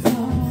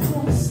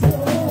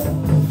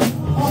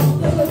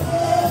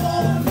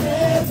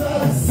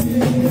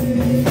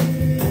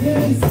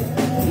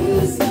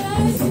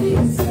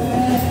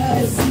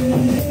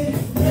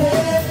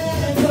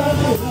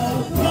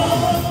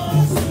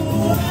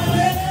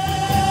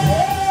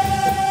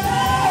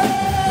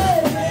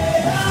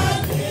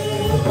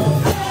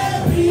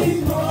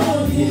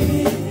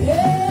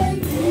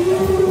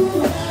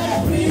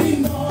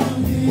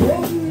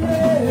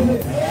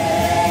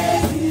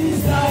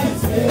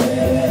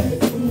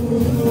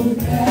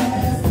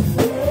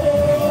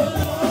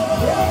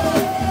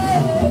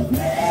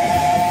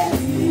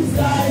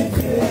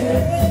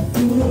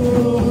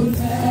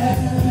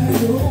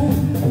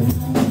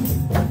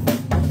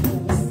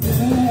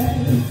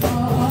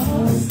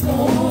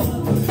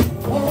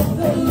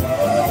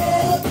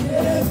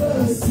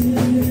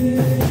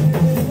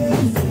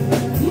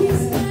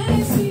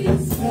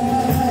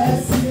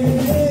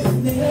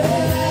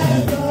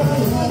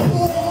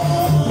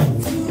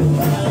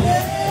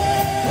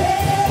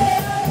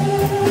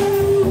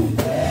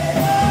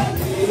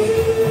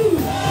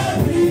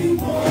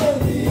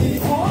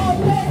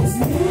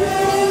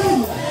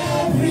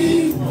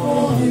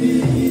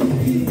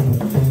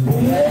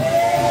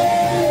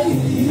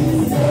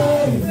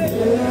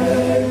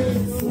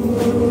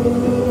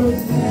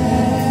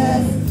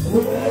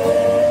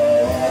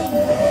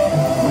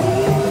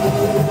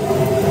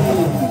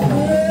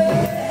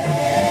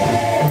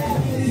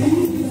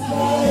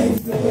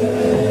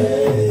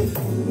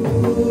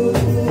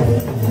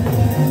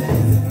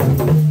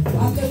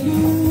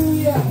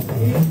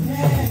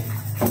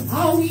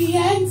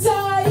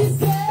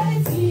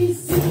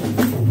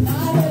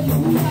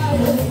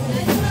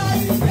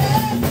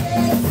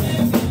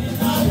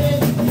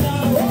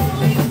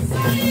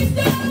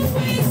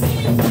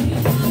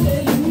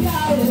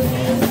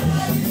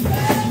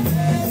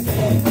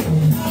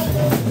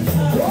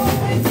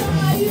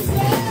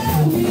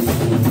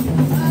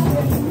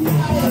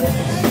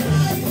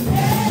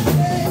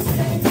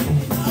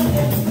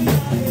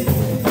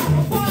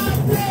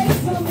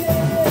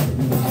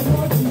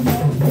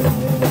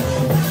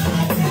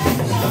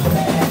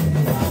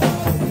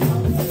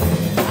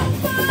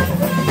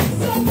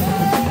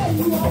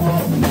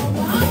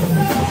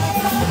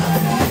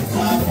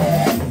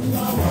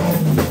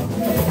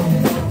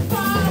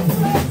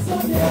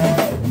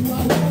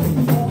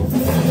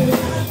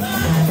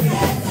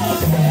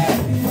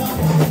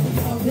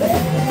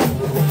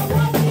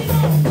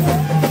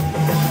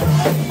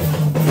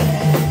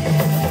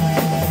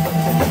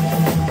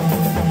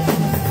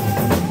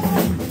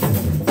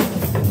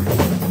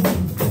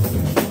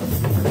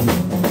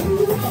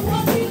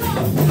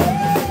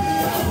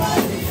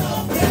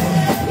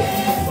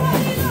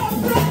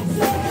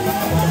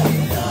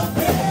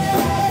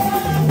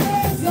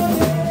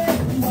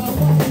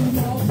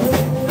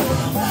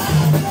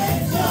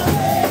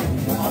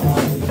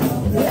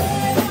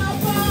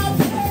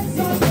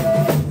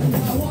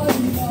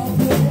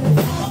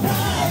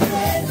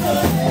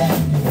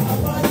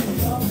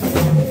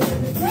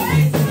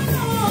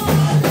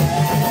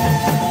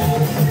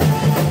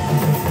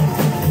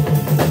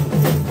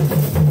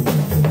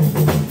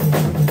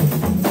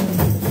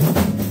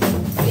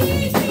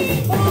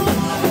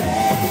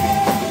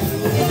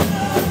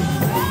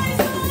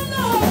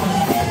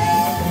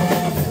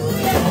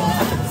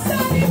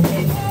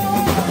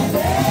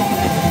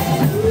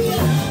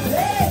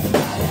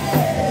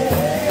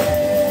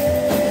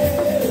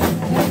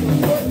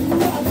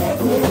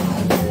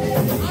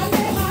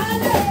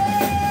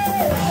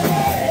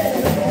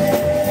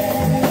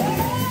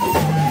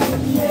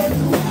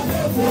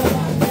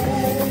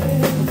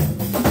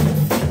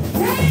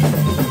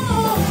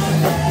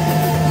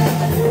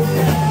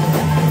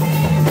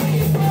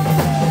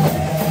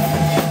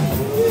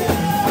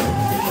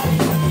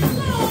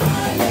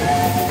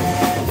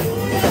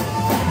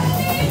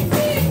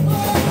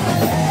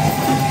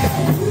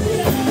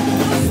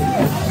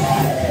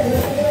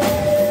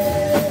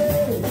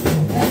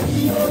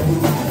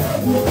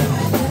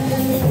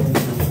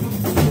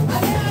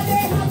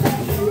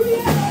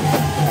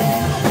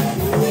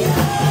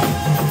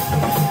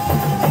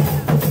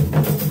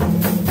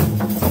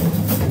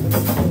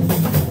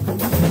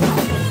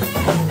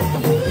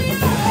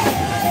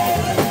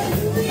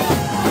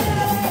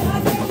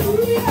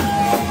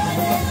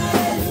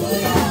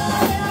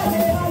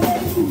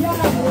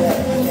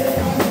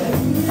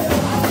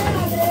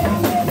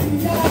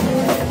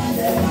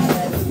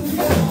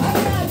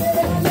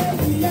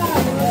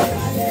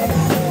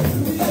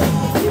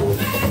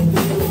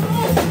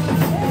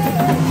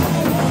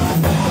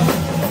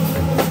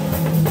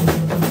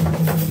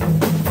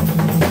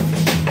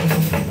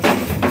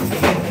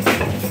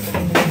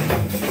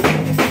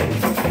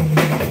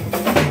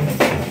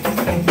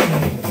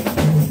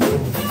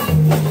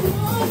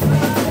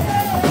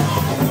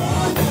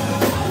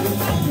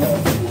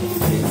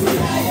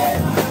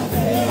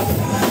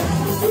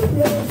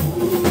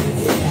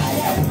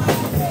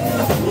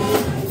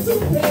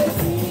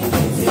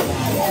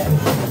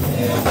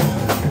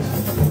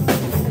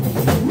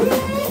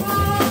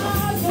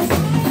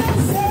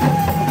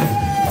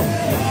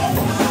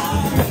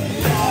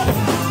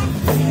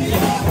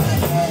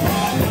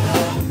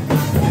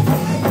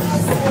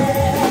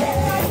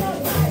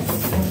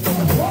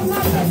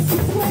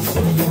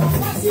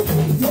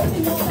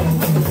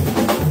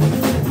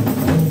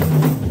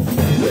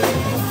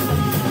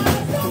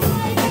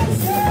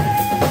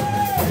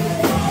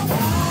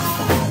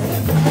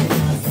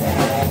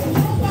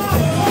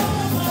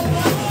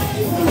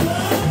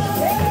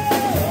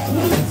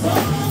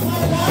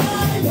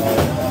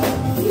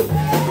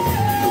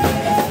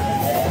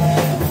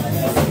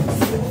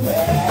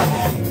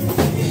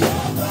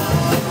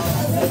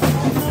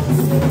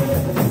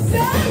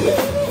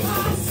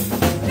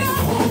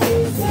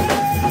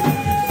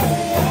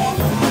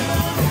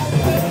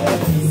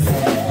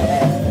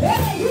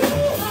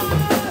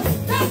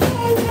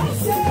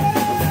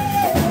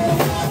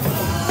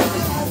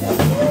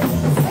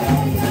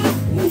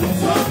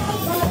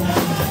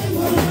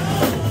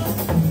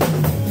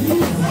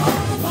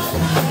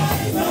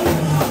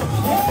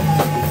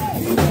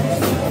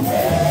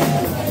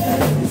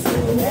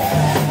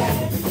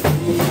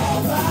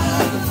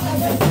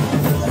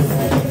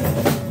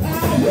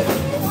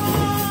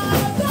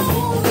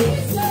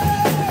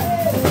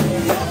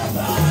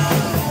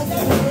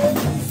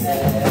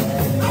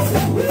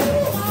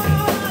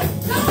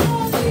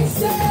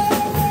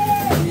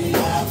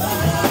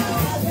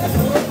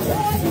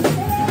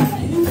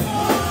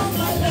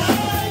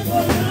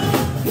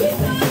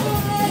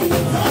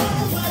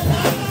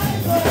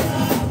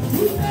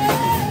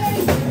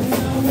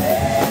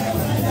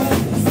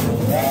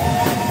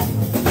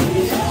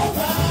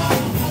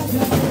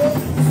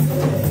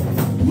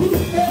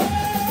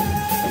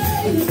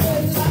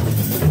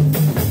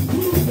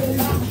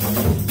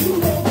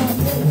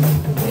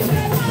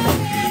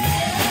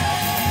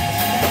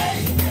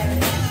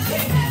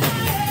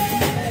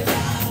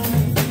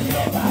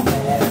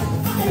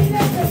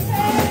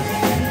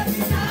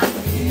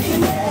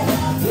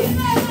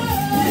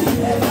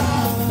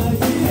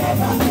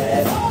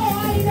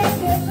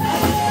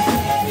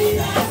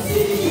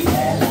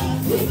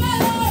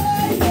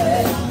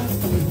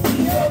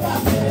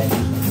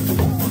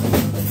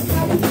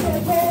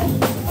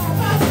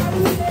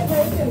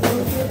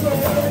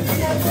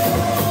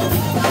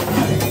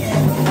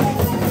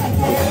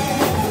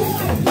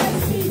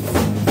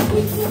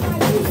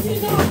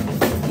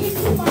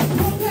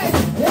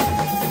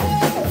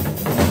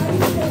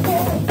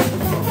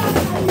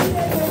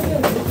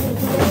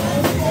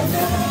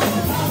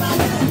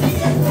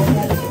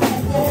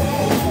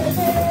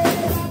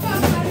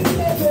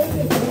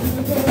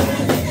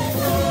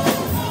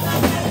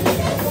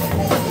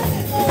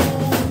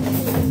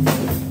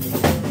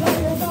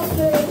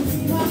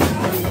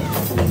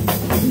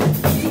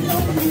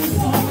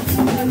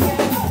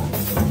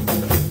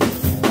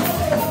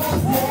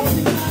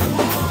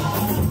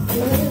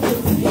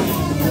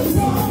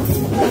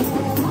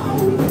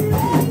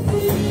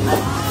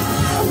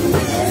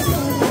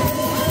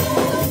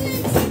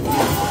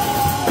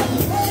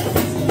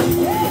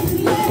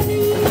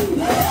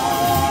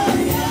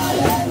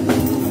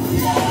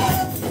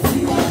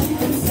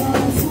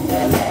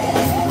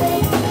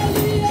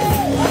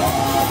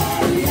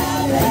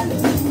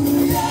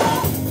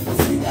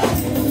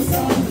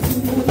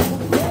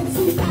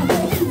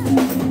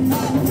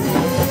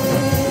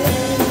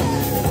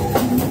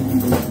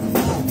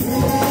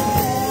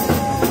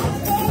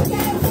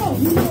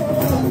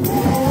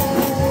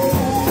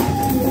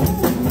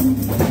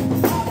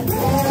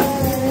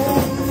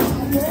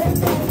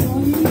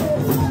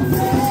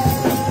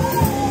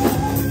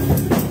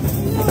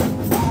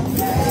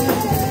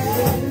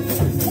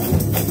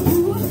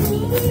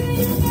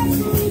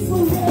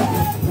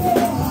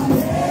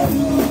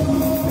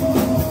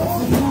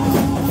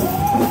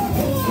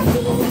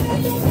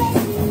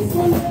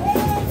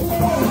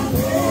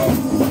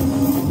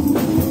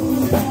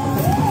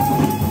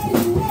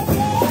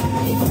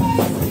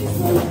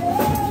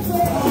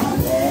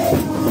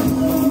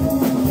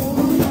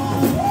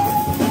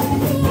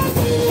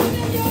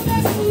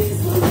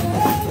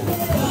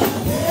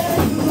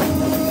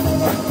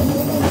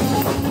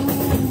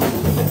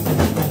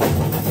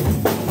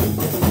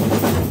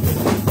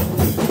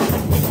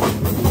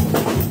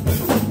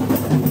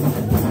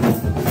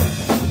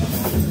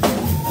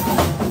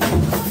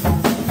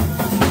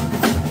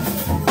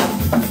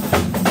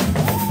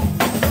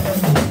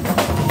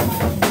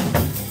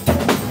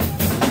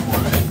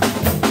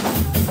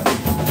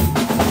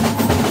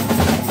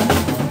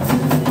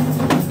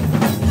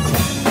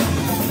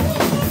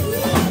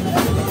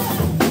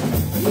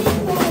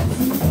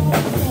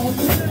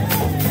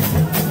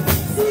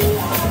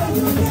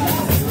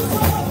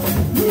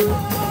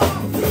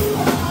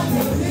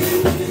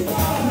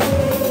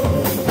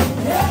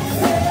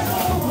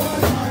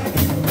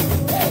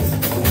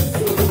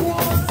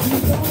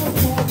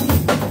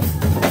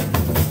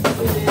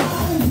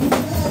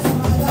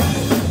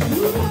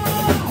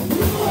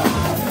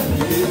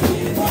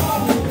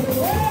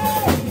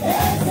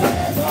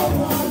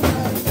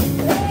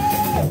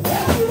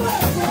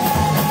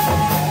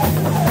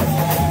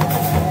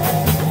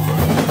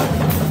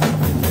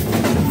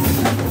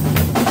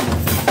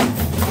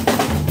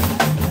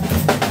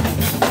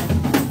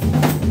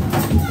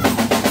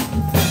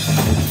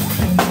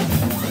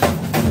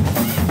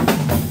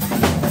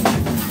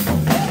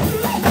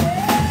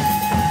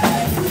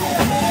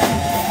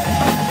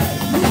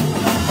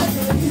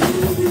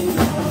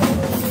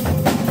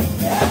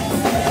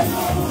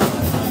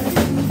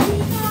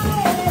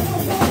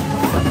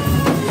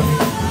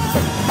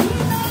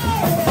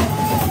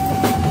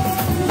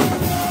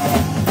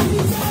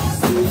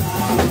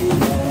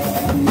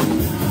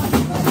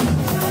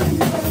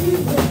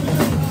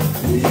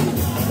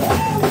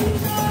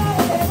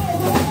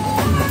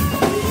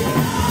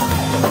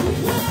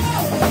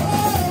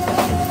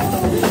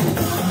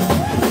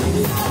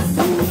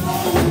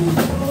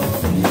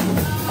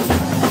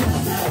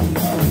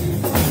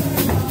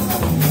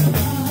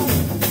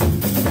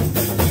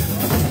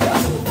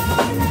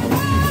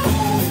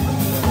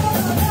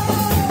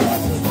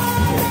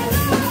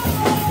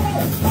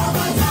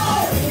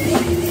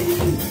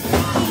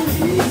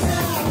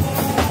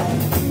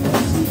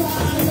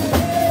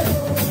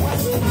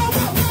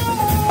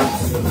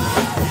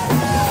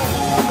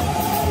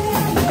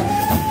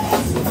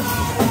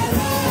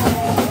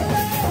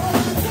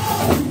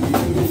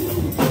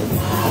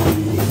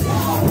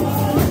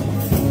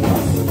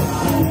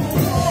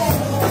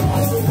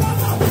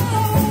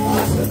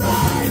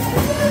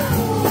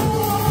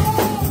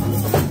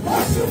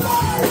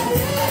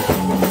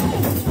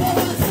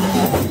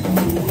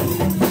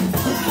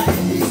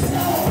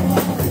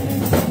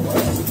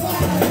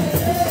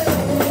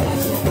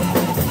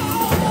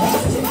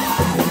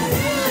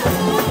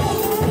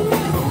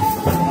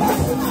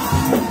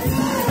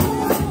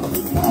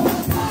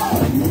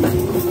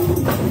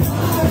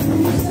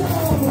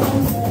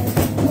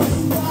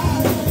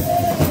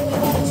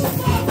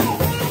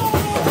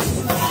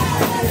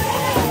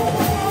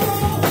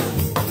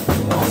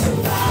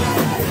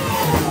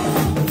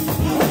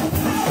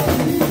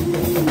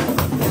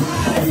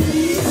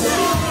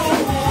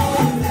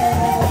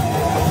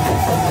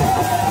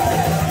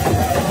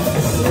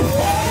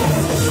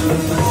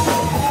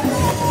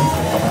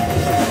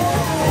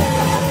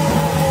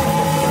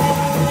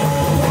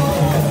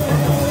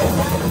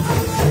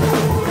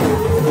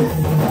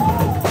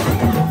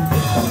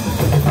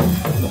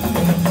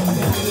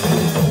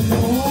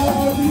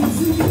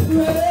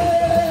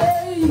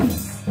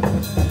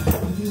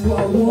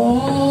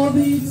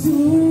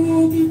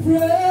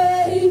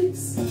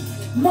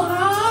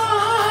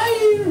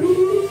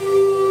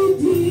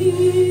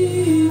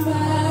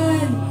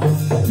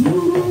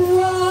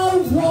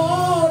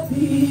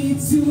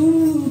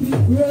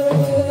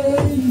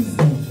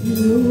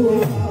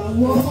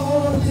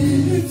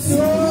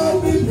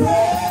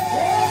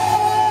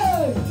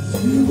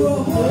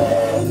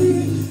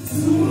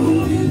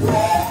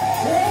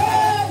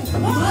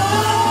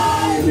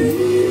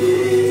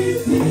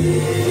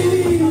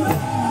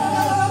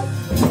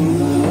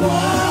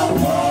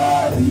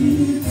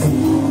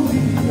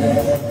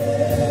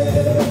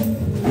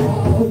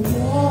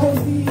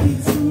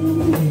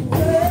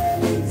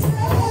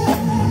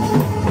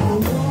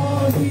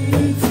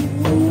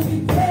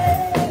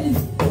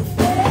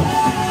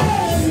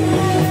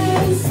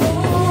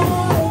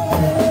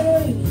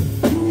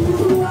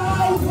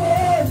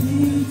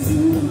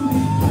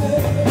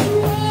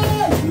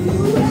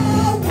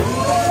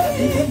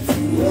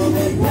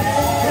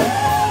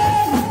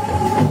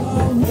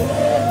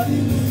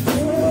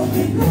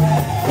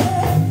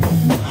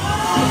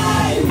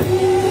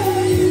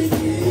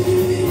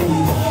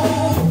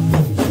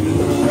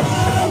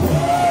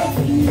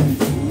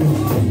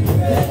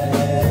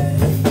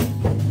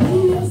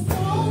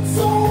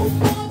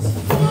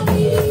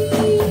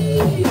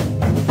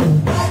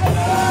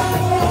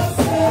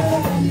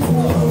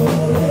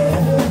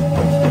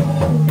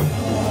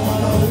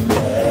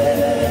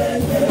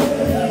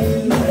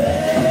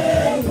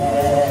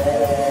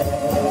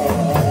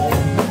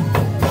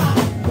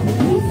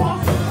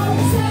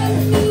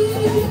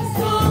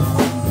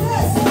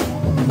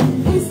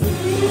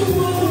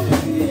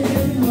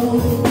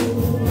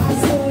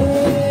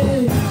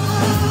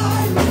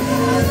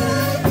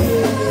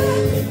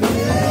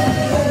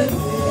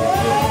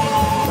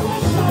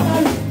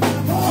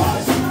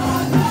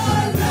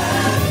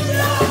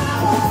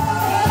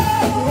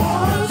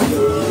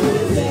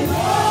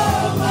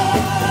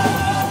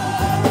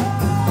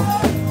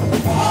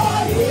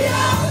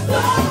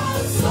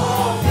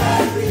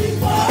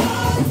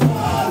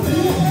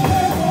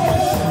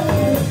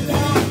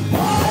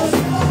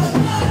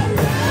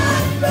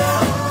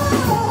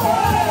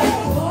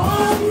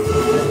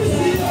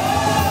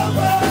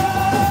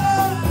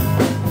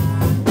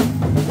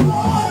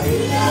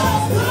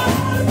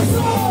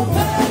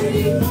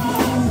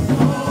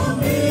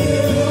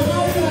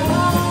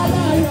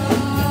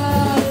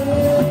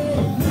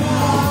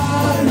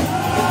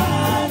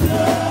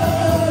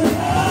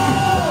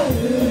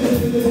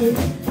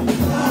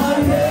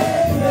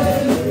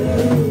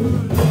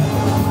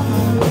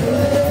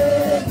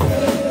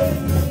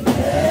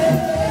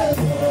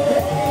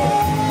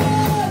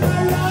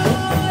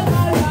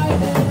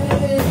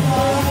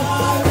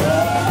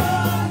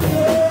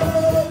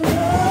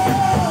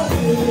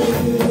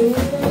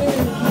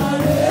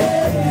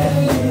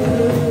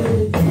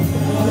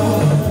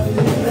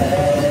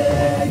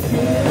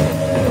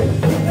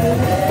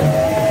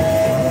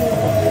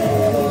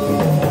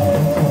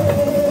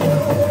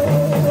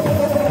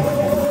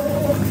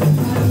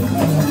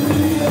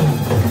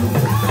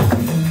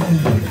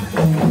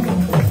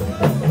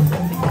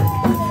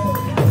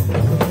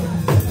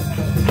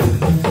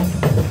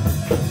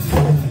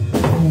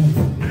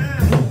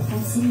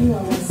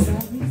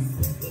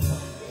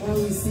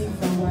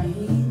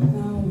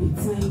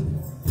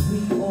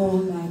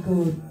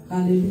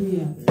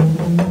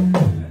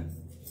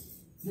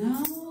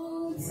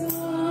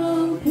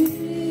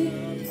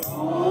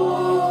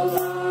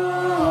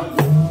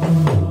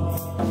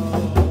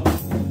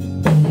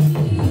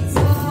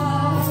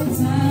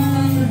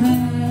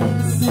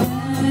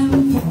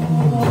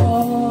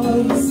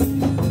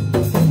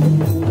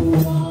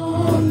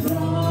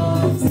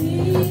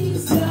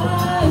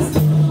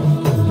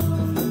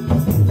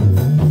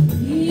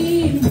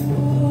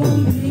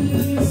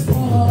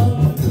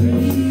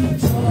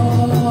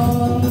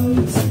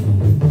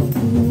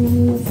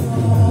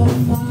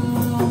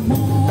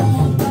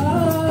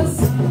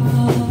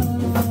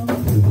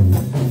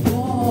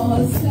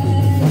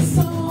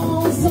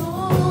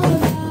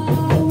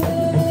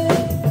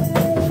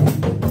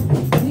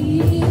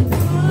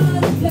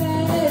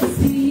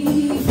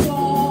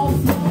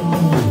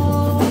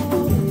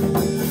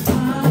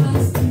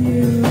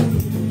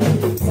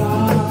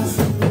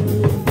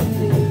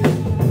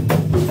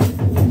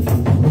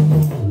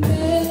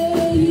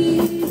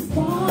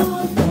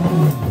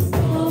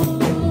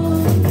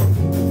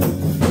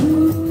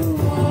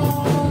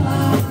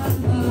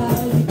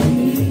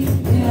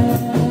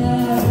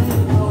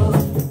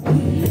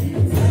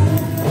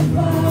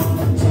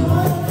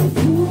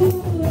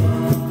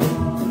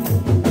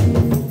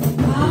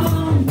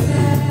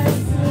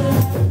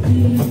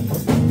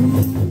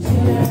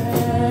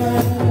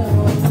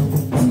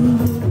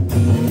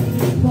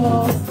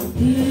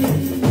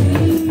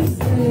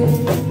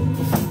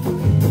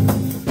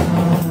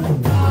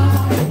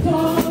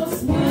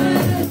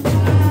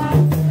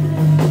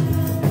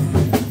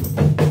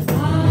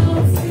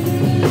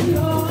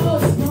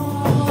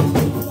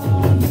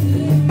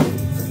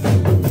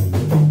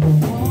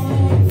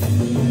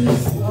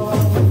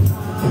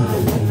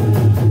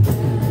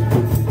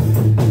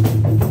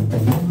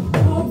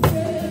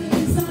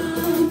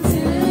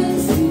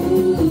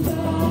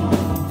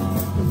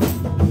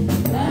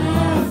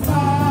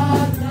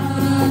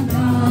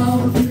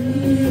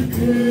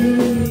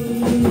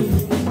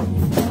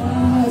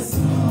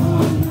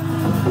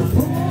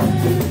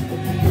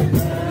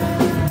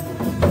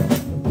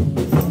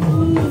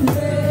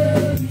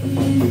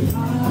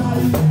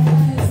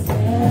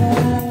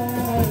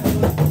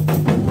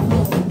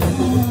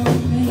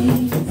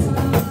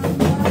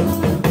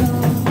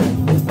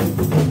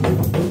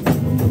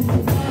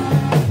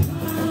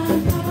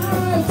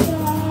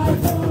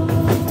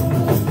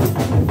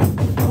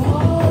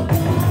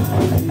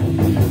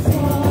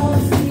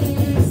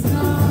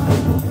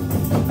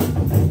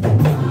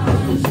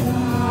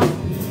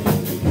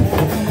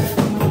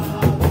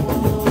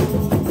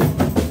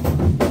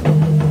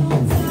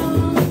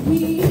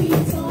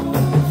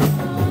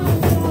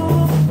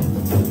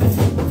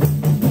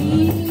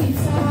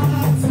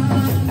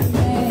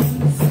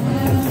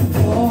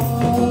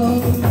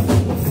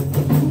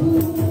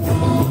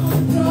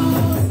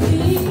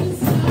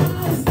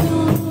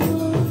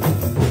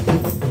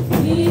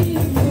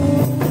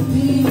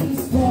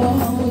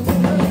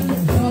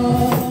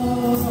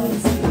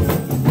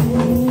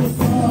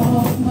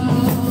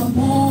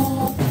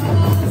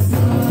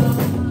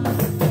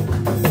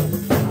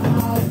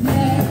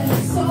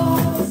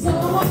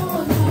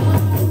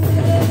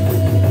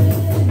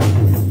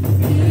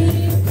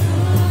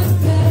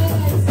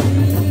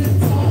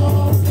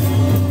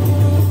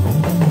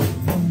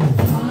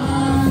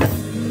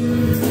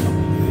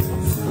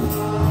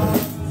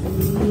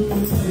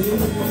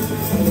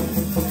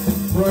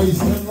 Praise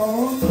the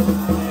Lord.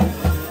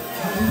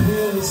 I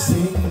will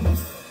sing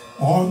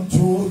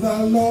unto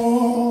the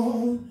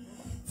Lord,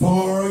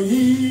 for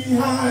he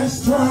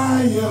has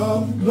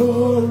triumphed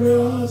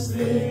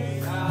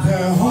gloriously.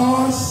 The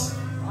horse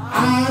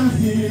and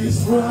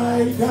his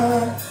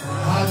rider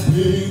have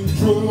been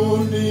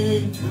thrown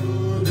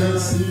into the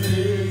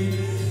sea.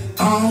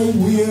 I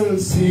will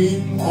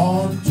sing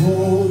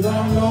unto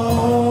the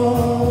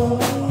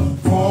Lord,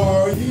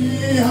 for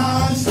he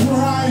has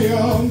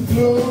triumphed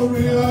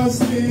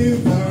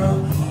gloriously. The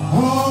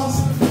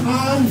horse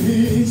and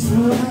his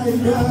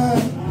rider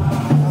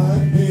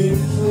have been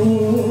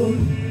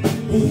thrown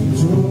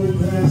into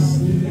the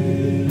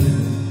sea.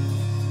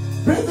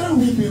 Brethren,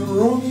 we've been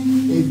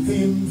running a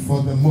theme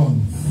for the month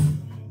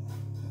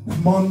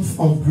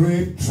of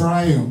great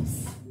triumph.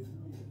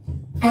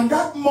 And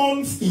that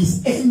month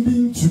is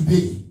ending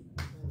today.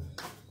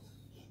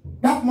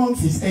 That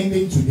month is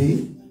ending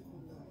today.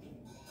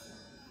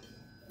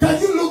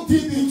 Can you look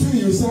deep into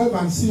yourself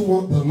and see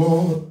what the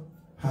Lord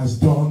has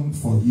done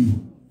for you?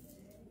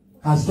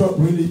 Has God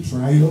really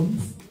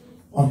triumphed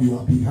on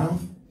your behalf?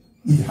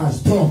 He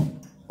has done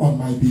on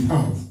my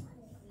behalf.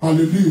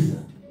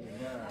 Hallelujah.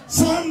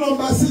 Psalm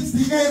number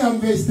 68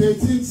 and verse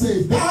 18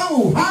 says,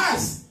 Thou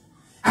hast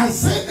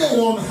ascended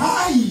on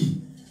high.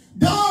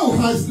 Thou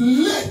hast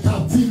led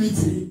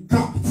captivity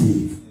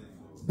captive.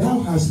 Thou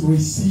hast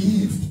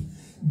received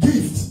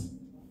gift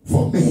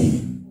for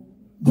men.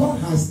 God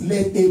has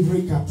led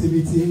every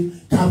captivity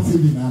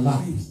captive in our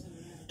lives.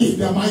 In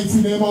the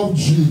mighty name of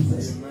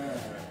Jesus.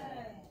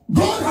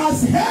 God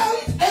has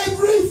held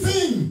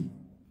everything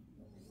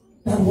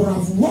that would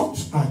have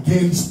worked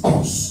against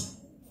us.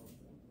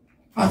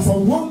 And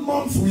for 1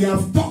 month we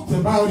have talked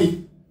about it.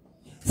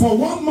 For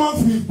 1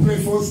 month we've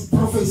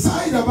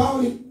prophesied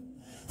about it.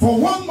 For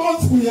 1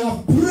 month we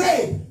have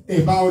prayed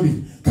about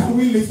it. Can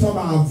we lift up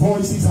our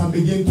voices and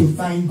begin to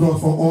thank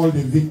God for all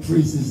the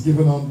victories He's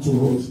given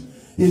unto us?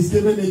 He's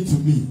given it to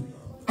me.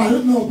 I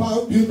don't know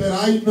about you, but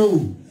I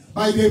know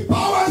by the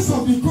powers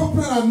of the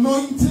corporate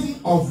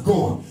anointing of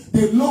God,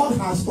 the Lord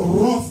has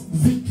wrought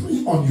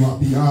victory on your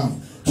behalf.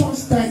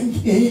 Just thank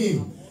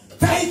Him.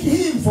 Thank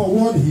Him for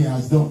what He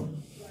has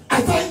done.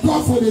 I thank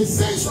God for the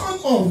session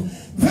of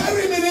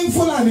very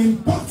meaningful and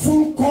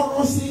impactful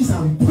choruses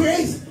and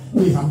praise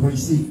we have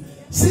received.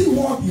 See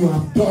what you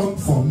have done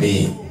for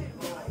me.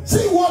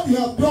 See what you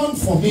have done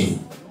for me.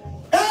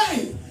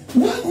 Hey,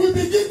 when we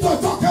begin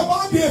to talk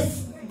about the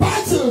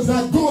battles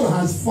that God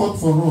has fought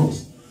for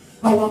us,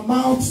 our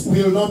mouths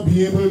will not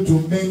be able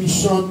to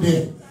mention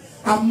them.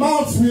 Our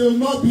mouths will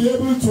not be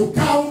able to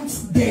count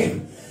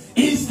them.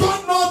 Is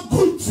God not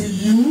good to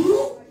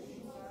you?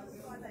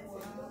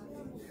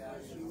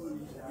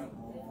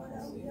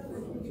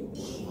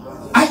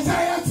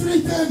 Isaiah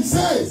 3:10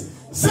 says,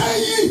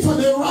 Say ye to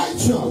the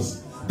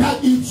righteous,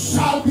 that it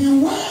shall be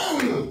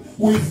well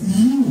with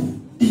you.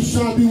 It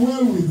shall be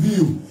well with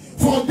you.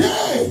 For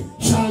they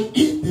shall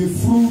eat the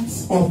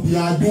fruits of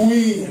their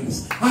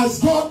doings. Has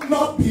God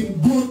not been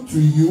good to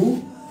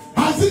you?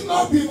 Has it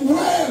not been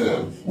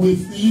well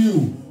with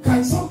you?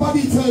 Can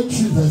somebody tell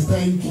Jesus,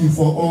 thank you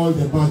for all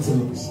the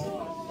battles?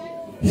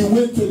 He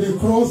went to the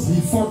cross,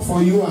 he fought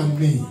for you and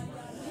me.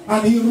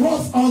 And he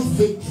wrought us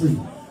victory.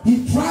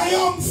 He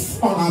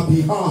triumphed on our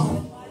behalf.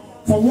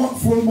 For one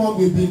full month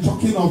we've been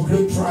talking of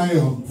great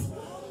triumph.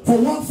 For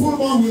one full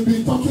month we've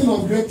been talking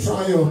of great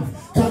triumph.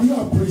 Can you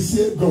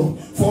appreciate God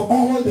for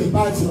all the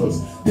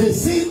battles, the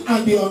seen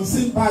and the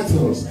unseen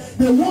battles?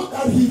 The one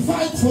that he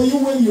fights for you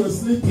when you're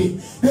sleeping,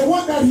 the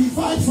one that he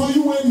fights for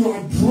you when you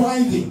are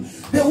driving,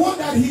 the one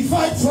that he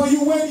fights for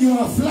you when you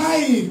are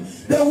flying,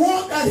 the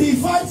one that he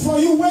fights for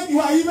you when you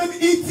are even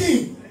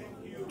eating.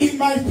 In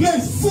my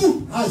place,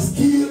 food has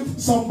killed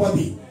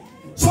somebody.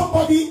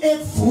 Somebody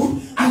ate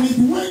food and it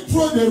went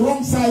through the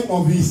wrong side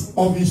of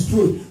his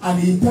throat and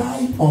he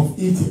died of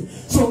eating.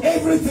 So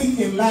everything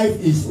in life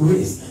is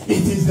risk.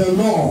 It is the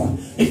Lord.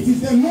 It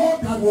is the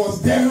Lord that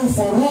was there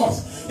for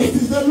us. It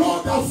is the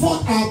Lord that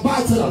fought our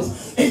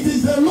battles. It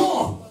is the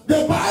Lord.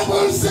 The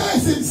Bible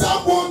says in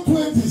Psalm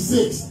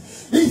 126,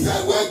 he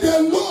said, when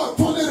the Lord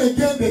turned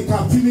again the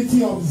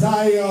captivity of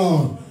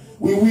Zion,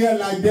 we were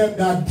like them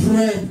that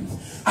dreamt.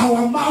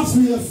 Our mouths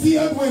were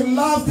filled with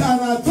laughter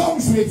and our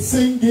tongues with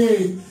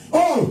singing.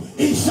 Oh,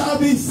 it shall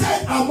be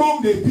said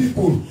among the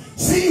people,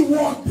 see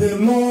what the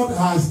Lord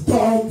has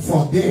done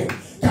for them.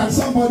 Can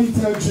somebody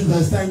tell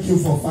Jesus, thank you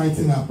for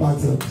fighting our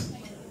battles?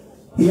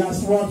 He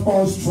has wrought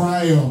us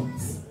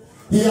triumph.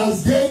 He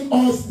has gained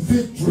us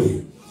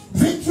victory.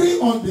 Victory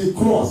on the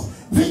cross.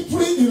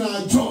 Victory in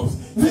our jobs.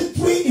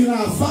 Victory in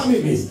our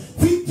families.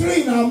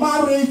 Victory in our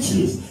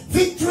marriages.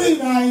 Victory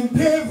in our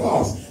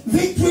endeavors.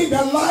 Victory in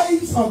the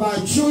lives of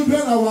our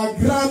children, our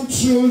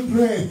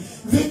grandchildren.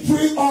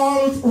 Victory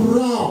all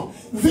around.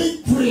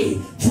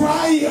 Victory.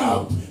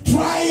 Triumph.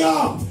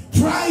 Triumph.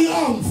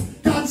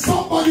 Triumph. Can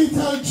somebody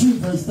tell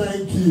Jesus,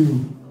 thank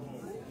you?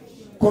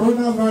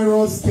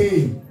 Coronavirus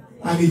came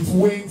and it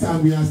went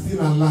and we are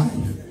still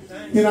alive.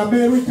 In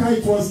America,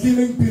 it was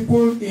killing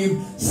people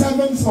in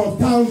sevens of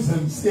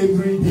thousands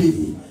every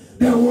day.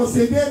 There was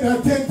a day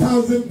that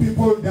 10,000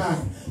 people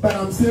died. But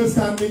I'm still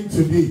standing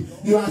today.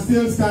 You are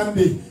still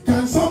standing.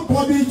 Can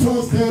somebody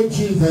just tell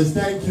Jesus,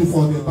 thank you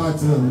for the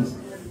battles?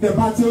 The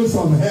battles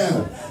of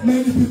hell.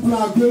 Many people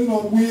are going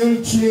on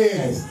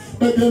wheelchairs.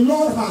 But the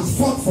Lord has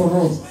fought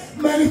for us.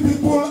 Many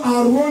people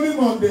are rolling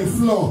on the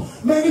floor.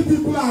 Many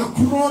people are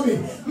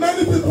crawling.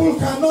 Many people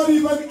cannot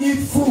even eat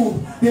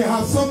food. They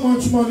have so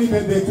much money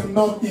that they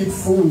cannot eat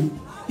food.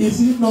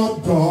 Is it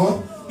not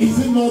God? Is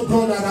it not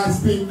God that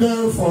has been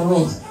there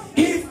for us?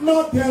 If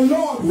not the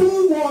Lord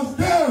who was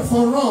there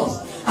for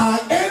us, our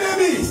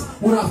enemies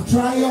would have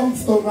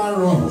triumphed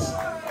over us.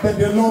 But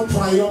the Lord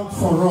triumphed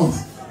for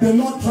us. The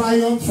Lord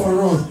triumphed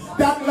for us.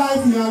 That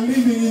life you are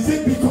living, is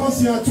it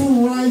because you are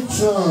too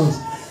righteous?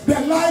 The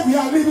life you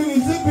are living,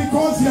 is it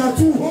because you are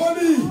too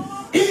holy?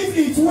 If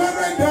it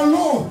weren't the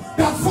Lord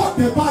that fought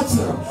the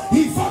battle,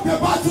 he fought the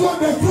battle on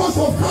the cross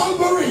of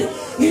Calvary.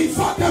 He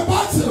fought the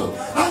battle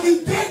and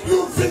he gave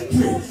you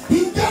victory.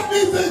 He gave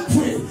me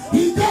victory.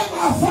 He gave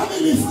our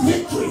families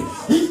victory.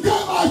 He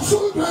gave our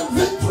children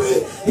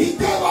victory. He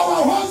gave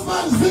our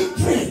husbands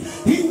victory.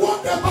 He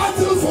won the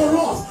battle for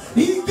us.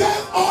 He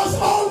gave us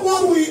all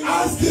what we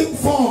asked him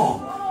for.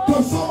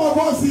 To some of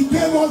us, he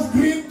gave us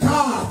green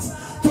cards.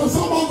 To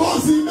some of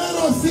us, he made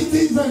us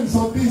citizens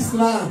of this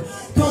land.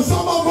 To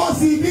some of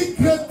us, he did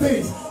great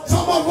things.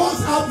 Some of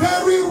us are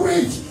very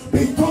rich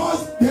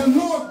because the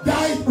Lord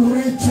died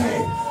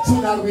wretched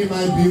so that we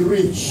might be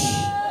rich.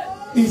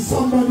 Is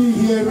somebody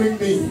hearing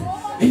me?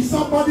 Is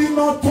somebody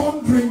not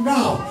thundering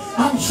now?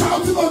 I'm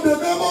shouting on the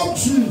name of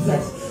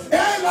Jesus.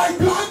 And like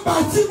blind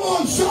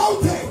Bartimaeus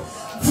shouted,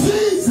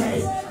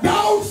 Jesus,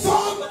 thou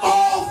son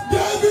of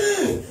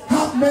David,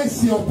 have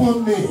mercy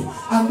upon me.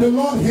 And the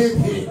Lord heard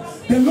him.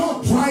 The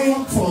Lord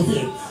triumphed for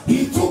him.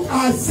 He took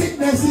our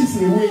sicknesses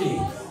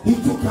away. He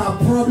took our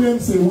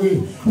problems away.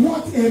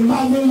 What a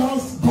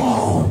marvelous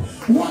God.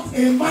 What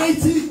a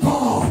mighty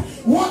God.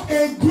 What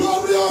a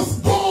glorious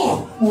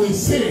God we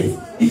save.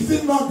 Is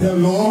it not the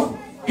Lord?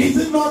 Is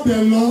it not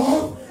the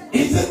Lord?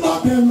 Is it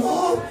not the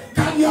Lord?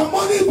 Can your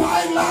money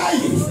buy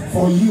life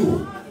for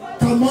you?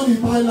 Can money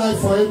buy life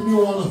for every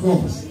one of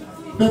us?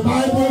 The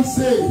Bible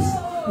says,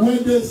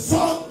 when the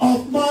Son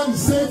of Man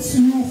sets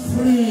you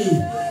free,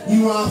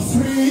 you are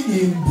free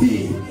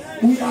indeed.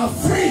 We are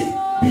free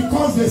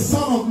because the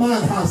Son of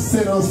Man has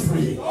set us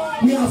free.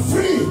 We are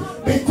free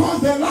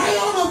because the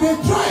Lion of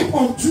the tribe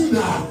of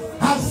Judah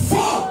has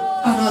fought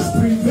and has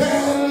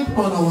prevailed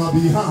on our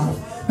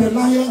behalf. The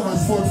Lion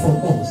has fought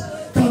for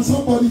us. Can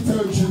somebody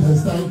tell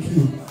Jesus thank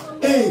you?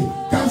 Hey,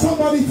 can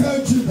somebody tell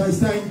Jesus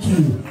thank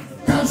you?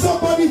 Can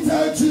somebody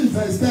tell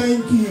Jesus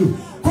thank you?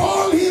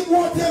 Call him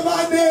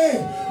whatever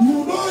name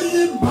you know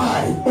him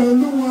by.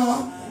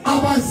 Olua,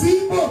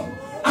 Abasibo,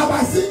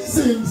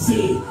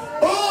 Abasinsinsi.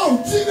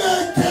 Oh,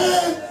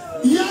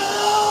 Chineke,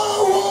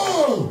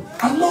 Yahweh.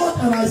 And Lord,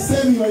 and I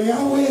say you are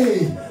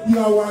Yahweh. You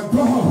are our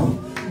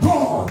God.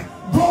 God,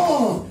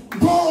 God,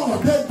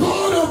 God, the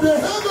God of the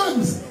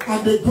heavens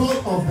and the God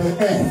of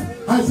the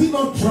earth. Has he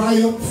not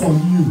triumphed for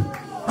you?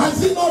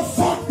 Has he not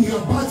fought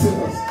your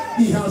battles?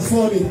 He has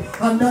fought it.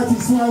 And that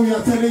is why we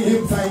are telling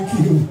him thank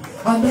you.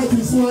 And that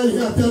is why we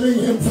are telling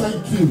him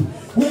thank you.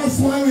 That's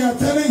why we are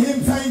telling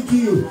him thank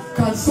you.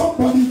 Can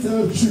somebody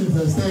tell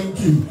Jesus thank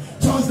you?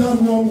 Just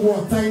that one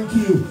word, thank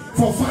you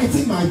for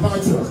fighting my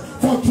battles,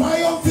 for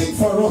triumphing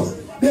for us.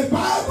 The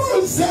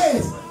Bible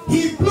says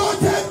he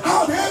blotted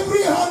out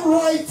every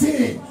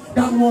handwriting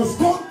that was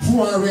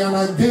contrary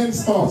and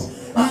against us.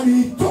 And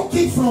he took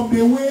it from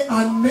the way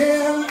and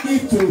nailed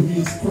it to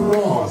his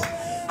cross.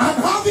 And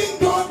having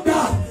done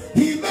that,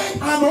 he made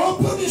an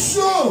open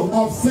show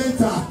of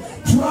Satan,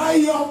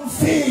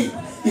 triumphing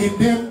in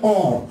them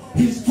all.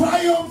 His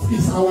triumph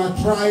is our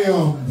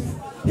triumph.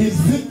 His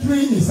victory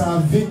is our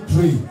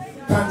victory.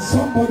 Can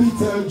somebody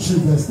tell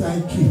Jesus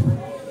thank you?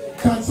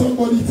 Can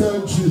somebody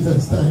tell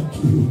Jesus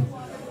thank you?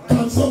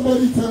 Can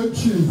somebody tell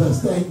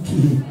Jesus thank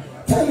you?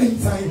 Tell him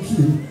thank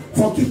you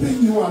for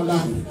keeping you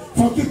alive,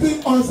 for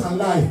keeping us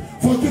alive,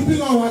 for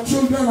keeping our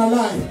children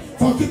alive,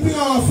 for keeping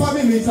our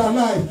families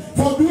alive,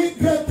 for doing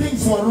great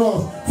things for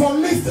us, for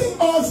lifting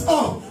us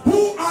up.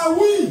 Who are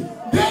we?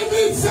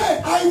 David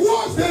said, I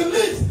was the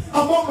least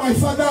among my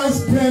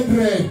father's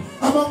brethren,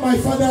 among my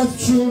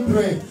father's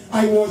children.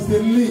 I was the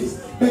least.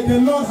 But the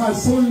Lord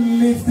has so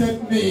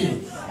lifted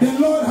me. The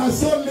Lord has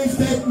so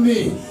lifted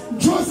me.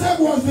 Joseph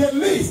was the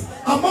least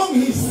among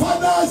his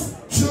father's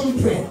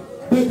children.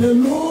 But the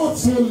Lord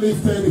so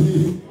lifted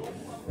him.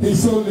 He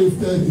so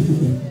lifted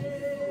him.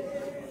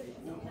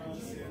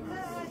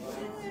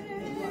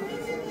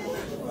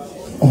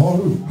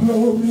 All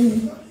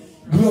glory,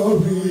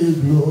 glory,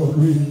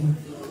 glory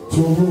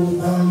to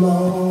the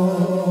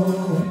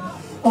Lord.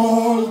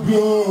 All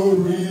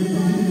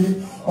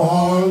glory,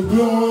 all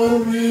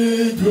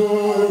glory,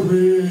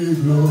 glory,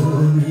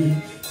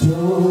 glory to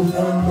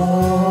the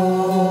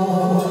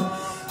Lord.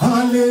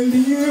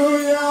 Hallelujah.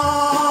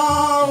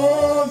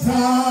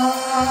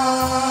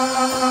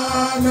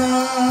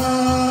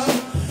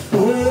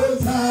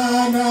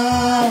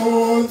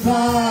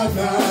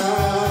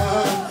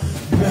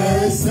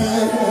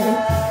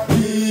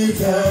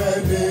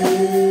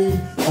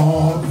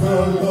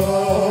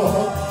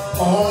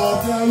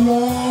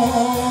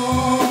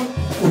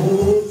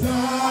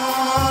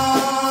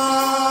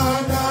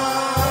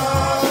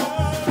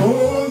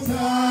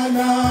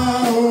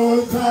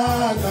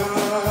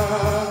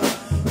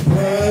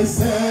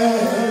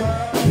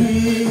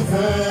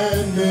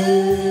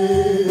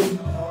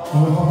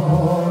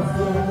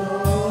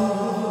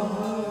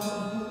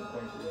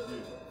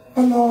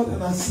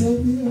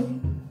 Savior,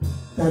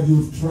 that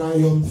you've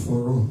triumphed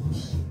for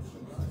us.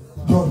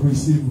 God,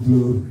 receive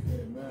glory.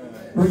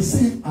 Amen.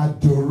 Receive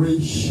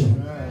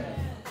adoration. Amen.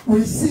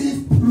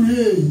 Receive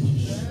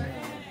praise.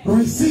 Amen.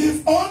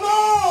 Receive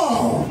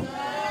honor.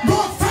 Amen.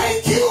 God,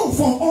 thank you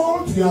for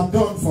all you have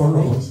done for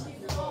us.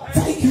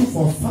 Thank you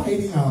for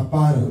fighting our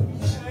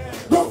battles.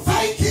 God,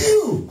 thank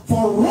you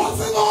for wrought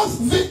us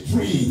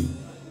victory.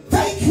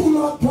 Thank you,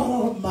 Lord God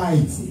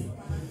Almighty.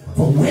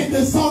 For when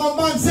the Son of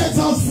Man sets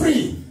us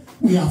free,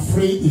 we are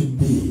free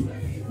indeed.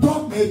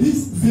 God, may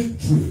this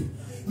victory,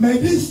 may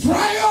this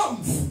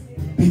triumph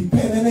be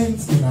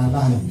permanent in our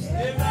lives.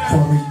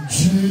 For in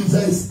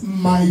Jesus'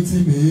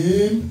 mighty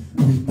name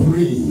we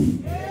pray.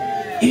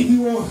 If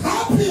you are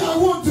happy, I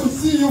want to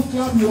see you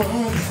clap your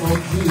hands for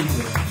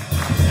Jesus.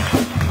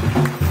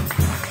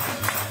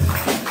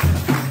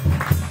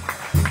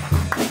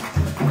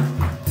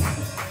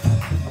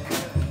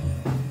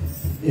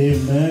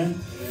 Amen.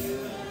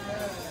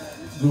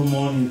 Good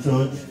morning,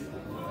 church.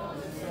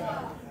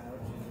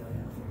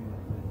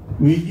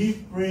 We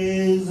give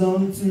praise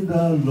unto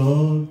the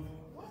Lord,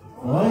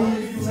 for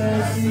his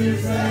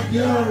mercies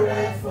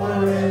endure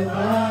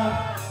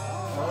forever.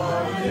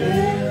 All the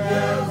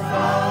angels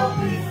bow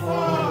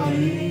before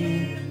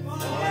him.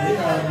 They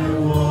are the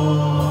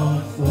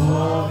works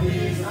of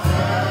his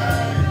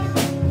hands.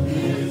 He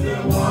is the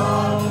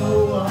one who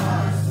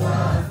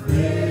answers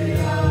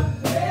prayer.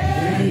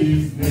 May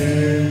his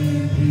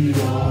name be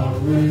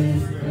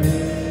always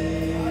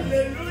praised.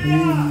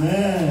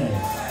 Amen.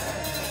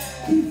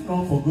 If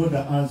not for God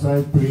that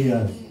answered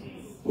prayers,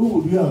 who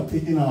would we have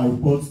taken our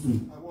reports to?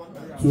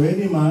 To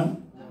any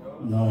man?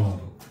 No.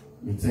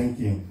 We thank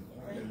him.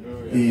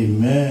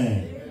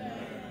 Amen.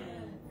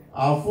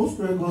 Our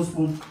Foursquare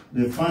Gospel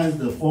defines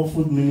the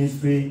fourfold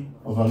ministry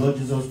of our Lord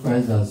Jesus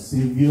Christ as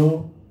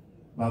Savior,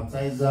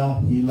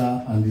 Baptizer,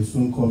 Healer, and the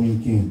soon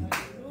coming King.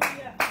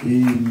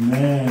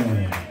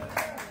 Amen.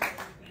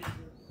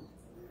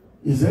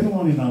 Is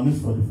anyone in our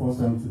midst for the first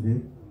time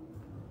today?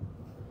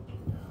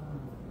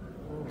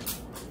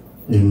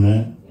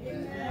 Amen.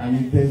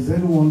 And if there is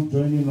anyone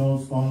joining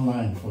us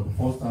online for the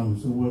first time,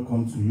 we say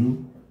welcome to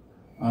you.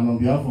 And on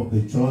behalf of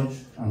the church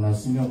and our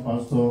senior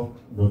pastor,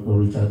 Dr.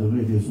 Richard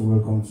Olede, so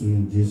welcome to you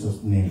in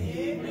Jesus' name.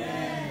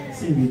 Amen.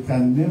 See, we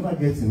can never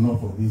get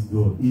enough of this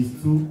God. He's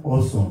too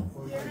awesome.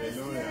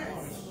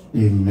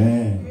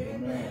 Amen.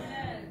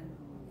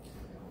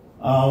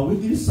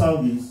 With this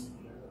service,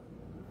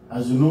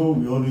 as you know,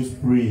 we always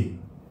pray.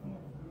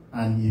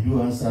 And He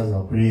do answers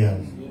our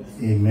prayers.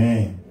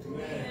 Amen.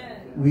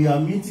 We are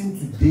meeting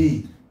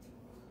today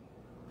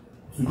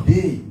to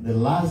today, the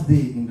last day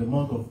in the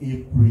month of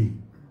April.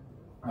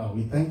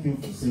 We thank Him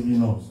for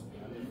saving us.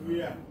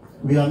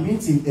 We are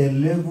meeting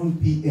 11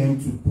 p.m.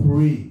 to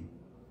pray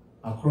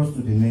across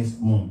to the next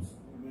month.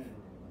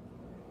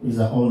 It's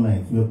all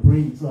night. We are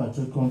praying through our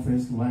church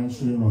conference line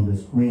showing on the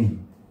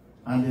screen.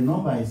 And the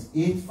number is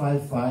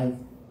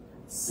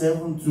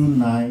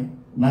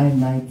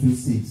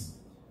 855-729-9926.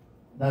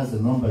 That's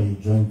the number you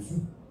join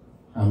to.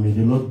 And may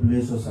the Lord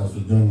bless us as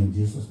we join in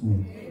Jesus'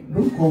 name.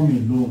 Don't come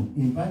alone.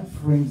 Invite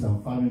friends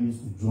and families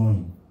to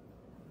join.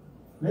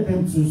 Let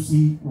them to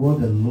see what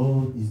the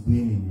Lord is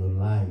doing in your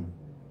life.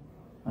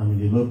 And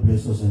may the Lord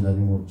bless us in the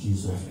name of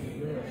Jesus.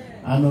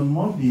 And on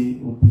Monday,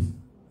 we'll be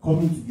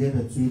coming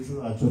together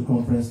through our church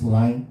conference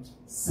line,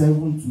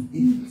 7 to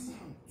 8,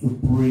 to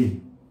pray.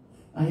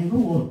 And you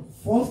know what?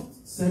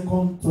 First,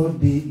 second, third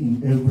day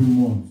in every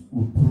month,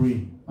 we'll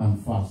pray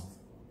and fast.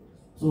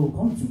 So we'll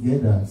come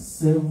together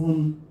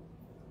 7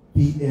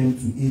 p.m.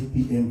 to 8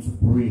 p.m. to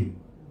pray.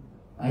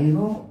 And you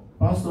know,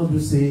 Pastor will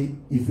say,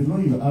 if you know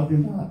you're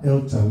having a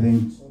health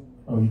challenge,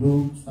 or you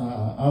don't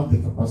have the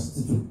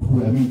capacity to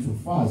pray, to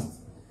fast,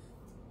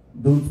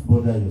 don't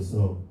bother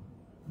yourself.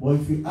 But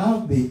if you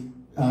have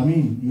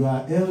you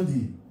are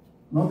healthy,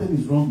 nothing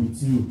is wrong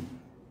with you,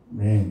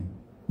 man,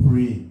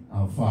 pray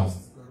and fast.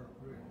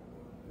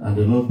 And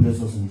the Lord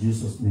bless us in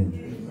Jesus' name.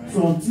 Amen.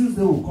 So on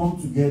Tuesday, we'll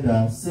come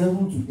together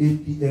 7 to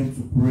 8 p.m.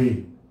 to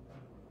pray.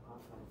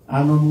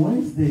 And on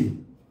Wednesday,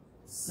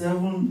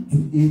 7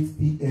 to 8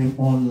 p.m.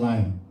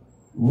 online.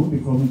 We won't be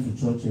coming to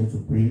church here to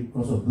pray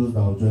because of those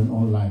that will join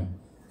online.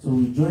 So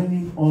we're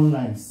joining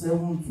online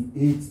 7 to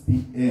 8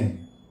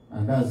 p.m.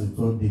 And that's the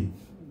third day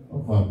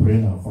of our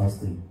praying and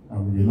fasting.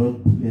 And may the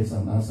Lord bless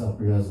and answer our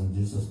prayers in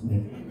Jesus'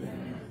 name.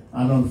 Amen.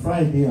 And on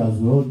Friday, as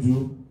we all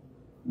do,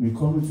 we're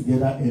coming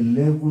together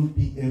 11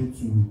 p.m.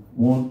 to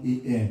 1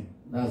 a.m.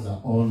 That's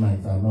our all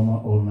night, our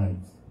normal all night.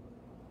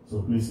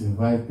 So please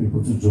invite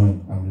people to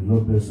join, and the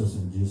Lord bless us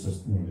in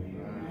Jesus' name.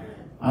 Amen.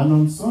 And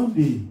on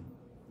Sunday,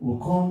 we'll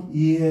come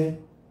here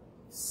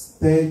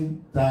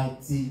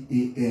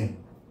 10:30 a.m.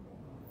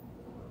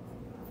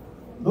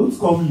 Don't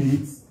come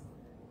late.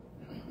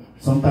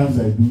 Sometimes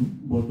I do,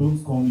 but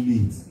don't come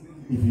late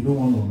if you don't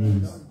want to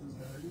miss.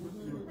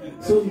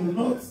 So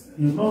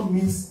you'll not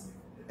miss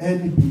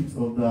any bit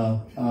of the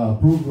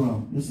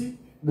program. You see,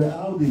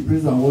 how the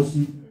praise and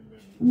worship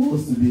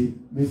was today,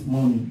 this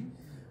morning,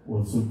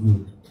 was so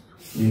good.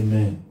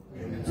 Amen.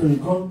 So you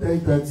come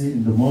 10:30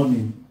 in the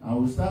morning, and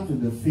we'll start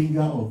with the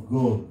finger of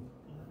God.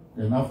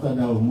 Then after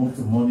that, we'll move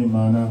to morning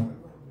manna,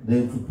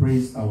 then to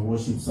praise and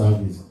worship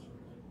service.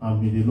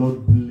 And may the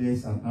Lord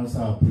bless and answer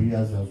our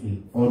prayers as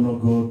we honor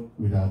God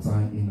with our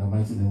time in the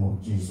mighty name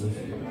of Jesus.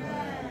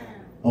 Amen.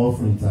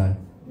 Offering time.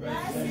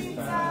 Blessing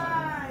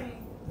time.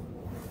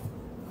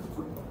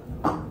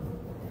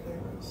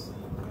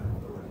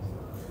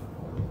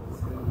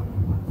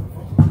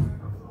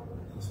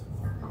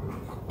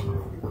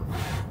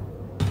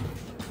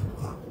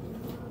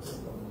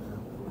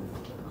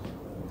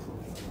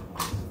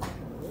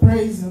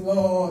 Praise the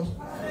Lord.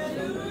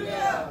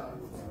 Hallelujah.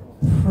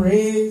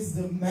 Praise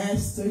the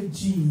Master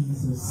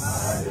Jesus.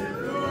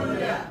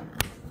 Hallelujah.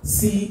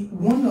 See,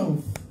 one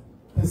of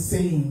the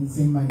sayings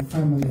in my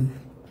family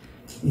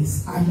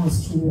is, I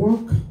must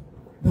work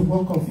the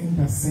work of him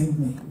that sent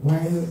me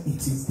while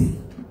it is day.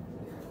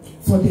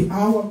 For the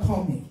hour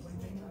coming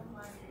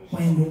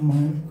when no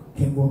man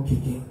can walk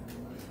again.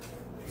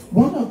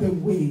 One of the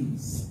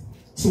ways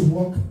to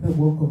work the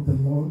work of the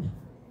Lord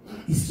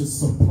is to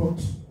support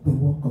the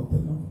work of the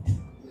Lord.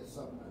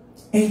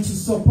 And to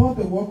support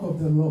the work of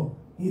the Lord,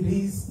 it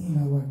is in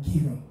our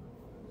giving.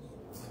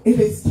 It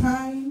is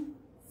time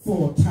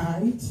for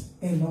tithe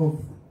and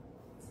offering.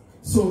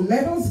 So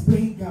let us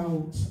bring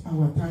out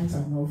our tithe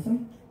and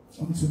offering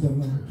unto the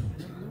Lord.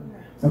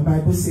 The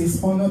Bible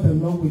says, honor the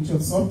Lord with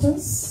your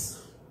substance.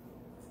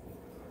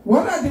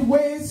 What are the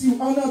ways you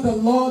honor the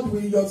Lord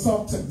with your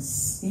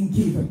substance? In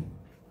giving.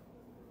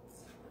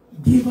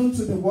 Given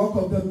to the work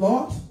of the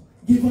Lord,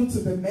 given to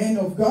the men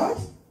of God,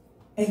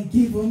 and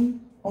given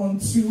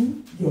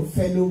unto your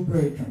fellow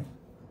brethren.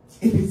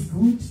 It is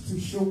good to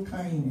show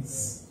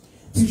kindness,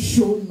 to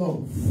show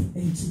love,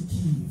 and to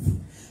give.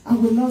 I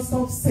will not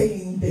stop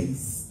saying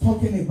this,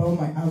 talking about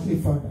my earthly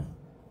father.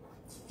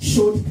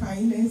 Showed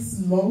kindness,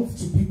 love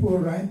to people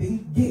around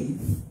him, gave,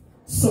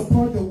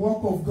 support the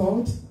work of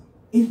God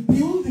in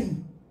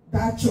building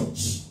that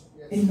church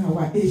in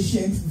our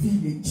ancient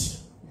village.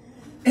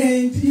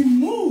 And he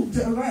moved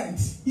around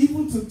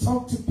even to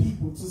talk to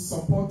people to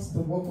support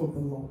the work of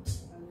the Lord.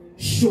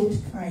 Showed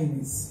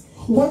kindness.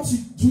 What you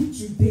do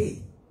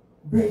today,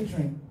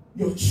 brethren,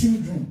 your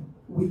children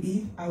will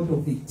eat out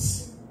of it.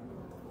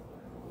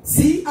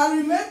 See, I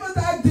remember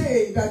that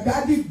day that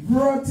Daddy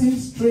brought in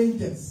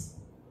strangers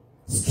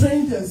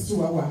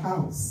to our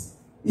house.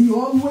 He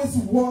always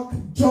walk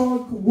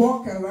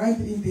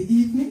around in the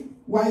evening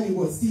while he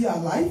was still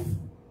alive.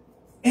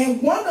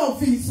 And one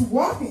of his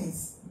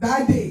walkings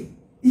that day,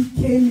 he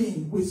came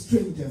in with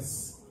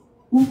strangers.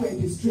 Who were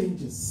the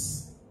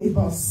strangers?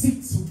 About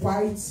 6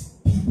 white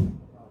people.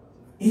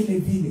 in a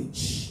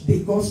village. They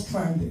got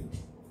stranded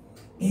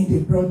and they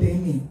brought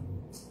them in.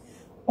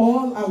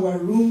 All our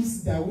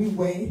rooms that we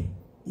were,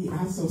 he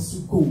asked us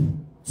to go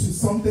to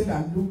something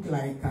that looked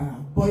like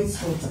boys'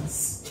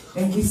 quarters,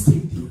 and we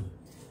stayed there.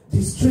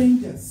 The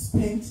strangers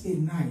spent a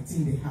night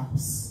in the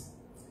house,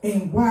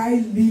 and while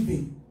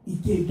leaving, he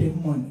gave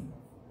them money.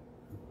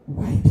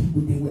 Why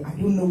people they were? I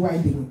don't know why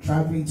they were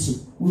traveling to.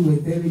 We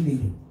were very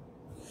little.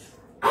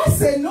 I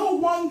say, no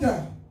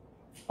wonder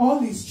all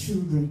his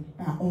children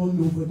are all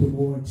over the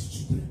world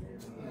today.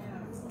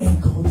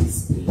 And God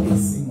is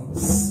blessing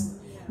us.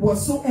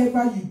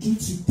 Whatsoever you do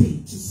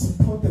today to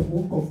support the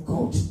work of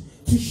God,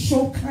 to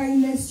show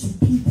kindness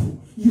to people,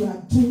 you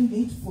are doing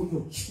it for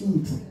your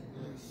children.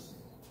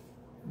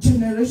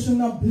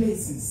 Generational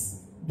blessings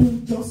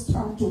don't just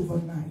start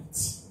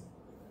overnight.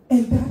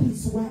 And that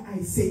is why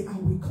I say I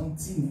will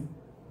continue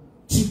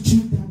to do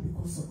that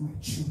because of my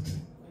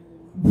children.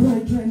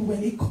 Brethren,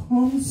 when it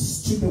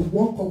comes to the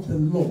work of the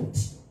Lord,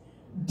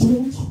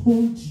 don't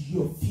hold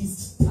your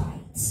fist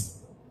tight.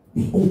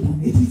 Be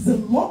open. It is the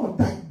Lord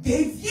that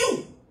gave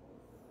you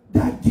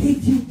that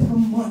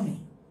money.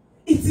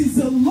 It is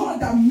the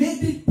Lord that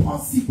made it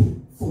possible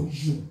for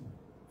you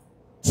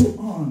to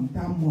earn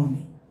that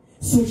money.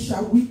 So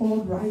shall we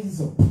all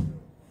rise up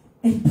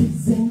and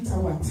present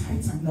our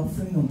tithe and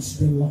offering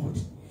unto the Lord?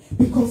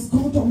 Because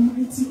God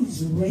Almighty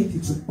is ready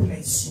to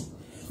bless you.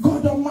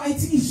 God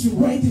Almighty is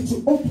ready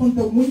to open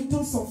the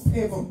windows of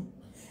heaven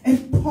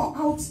and pour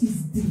out his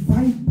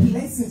divine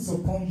blessings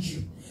upon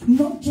you.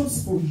 Not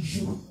just for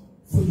you,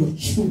 for your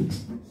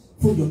children,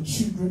 for your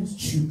children's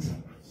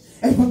children.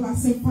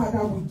 Everlasting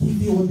Father, we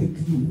give you all the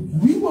glory.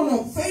 We want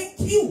to thank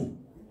you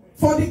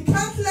for the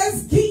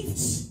countless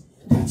gifts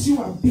that you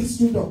have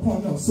bestowed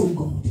upon us, oh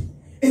God.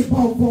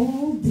 Above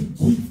all, the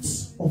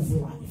gifts of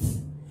life.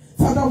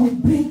 Father, we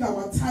bring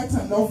our tithe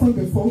and offering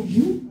before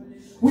you.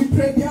 We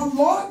pray, dear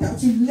Lord,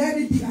 that you let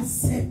it be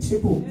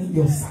acceptable in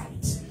your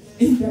sight.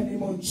 In the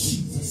name of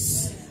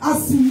Jesus.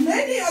 As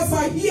many as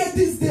are here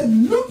this day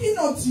looking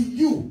unto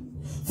you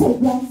for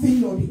one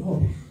thing or the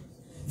other.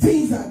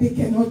 Things that they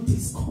cannot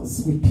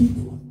discuss with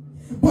people.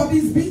 But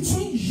it's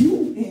between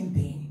you and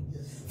them.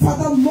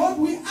 Father, Lord,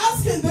 we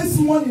ask in this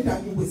morning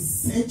that you will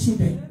say to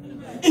them,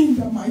 in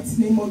the mighty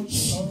name of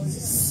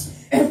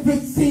Jesus,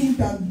 everything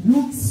that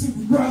looks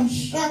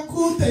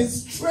ramshackled and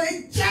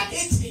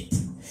straight-jacketed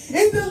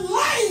in the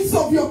lives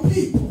of your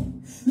people,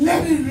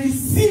 let it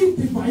receive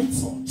divine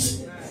touch.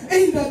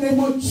 In the name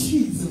of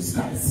Jesus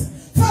Christ.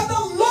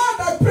 Father, Lord,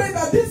 I pray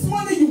that this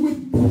morning you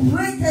will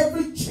break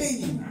every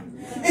chain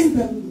in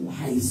the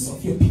lives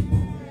of your people.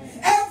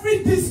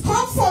 Every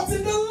discomfort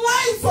in the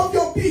lives of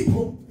your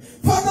people.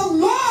 Father,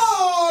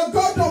 Lord,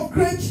 God of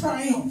great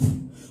triumph,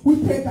 we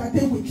pray that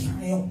they will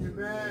triumph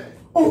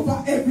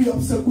over every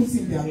obstacle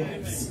in their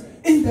lives.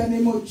 In the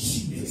name of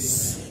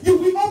Jesus. You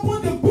will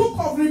open the book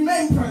of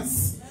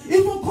remembrance,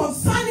 even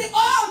concerning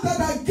all that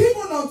are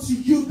given unto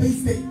you this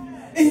day.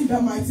 In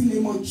the mighty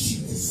name of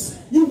Jesus.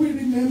 You will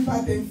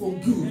remember them for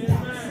good.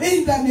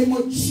 In the name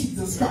of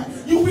Jesus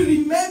Christ. You will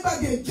remember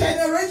their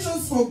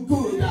generations for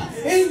good.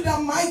 In the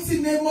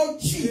mighty name of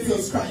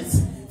Jesus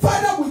Christ.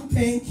 Father, we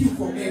thank you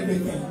for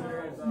everything.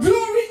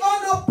 Glory,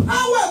 honor,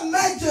 power, and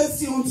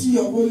majesty unto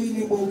your holy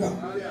name, O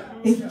God.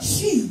 In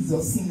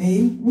Jesus'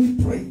 name we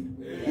pray.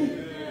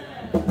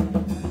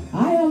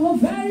 I have a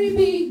very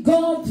big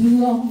God,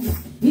 Lord.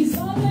 He's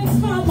always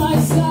by my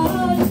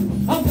side.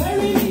 A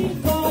very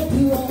big God,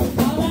 Lord.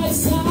 By my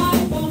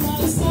side, by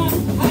my side.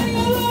 I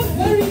have a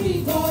very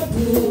big God,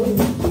 Lord.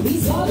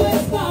 He's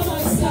always by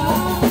my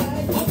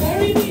side. A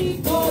very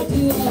big God,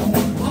 Lord.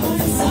 By my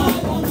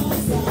side, by my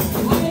side.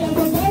 I have a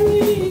very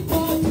big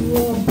God,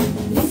 Lord.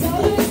 He's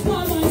always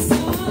by my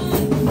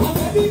side. A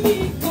very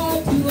big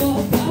God,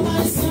 Lord. By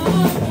my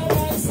side, by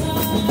my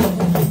side.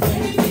 A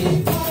very big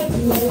God,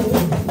 Lord.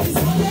 He's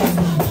always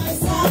by my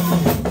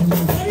side. A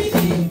very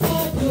big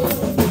God,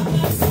 Lord.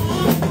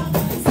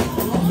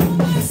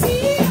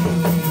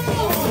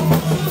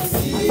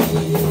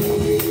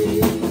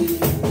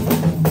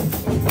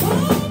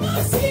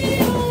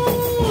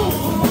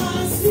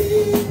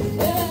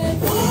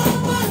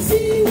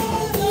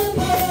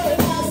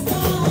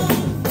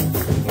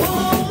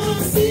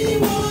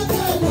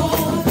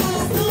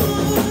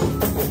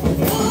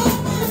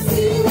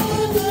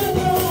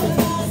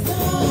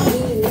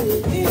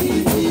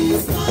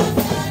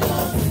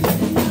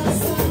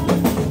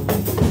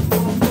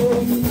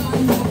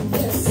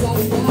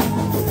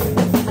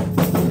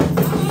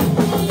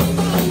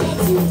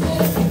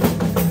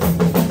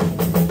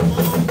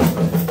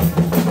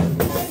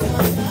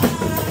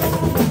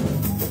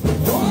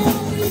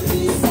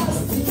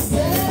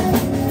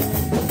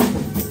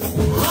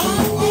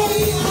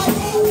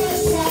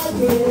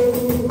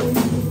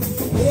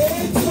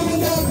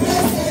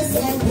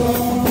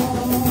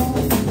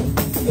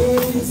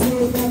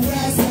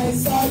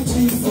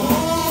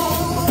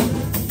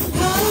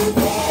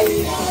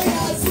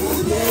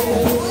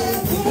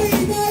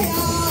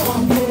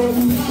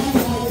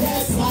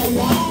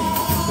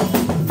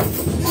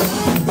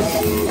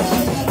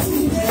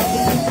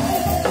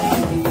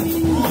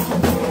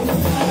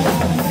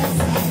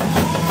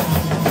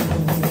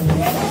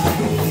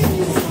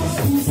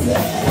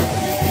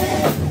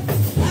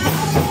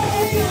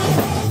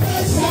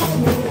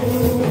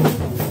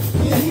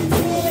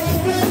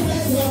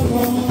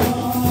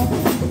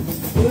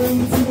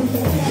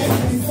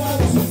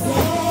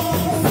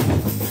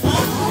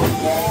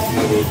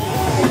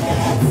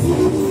 The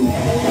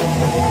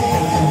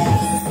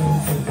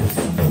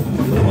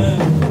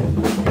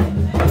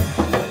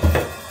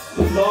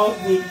Lord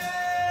will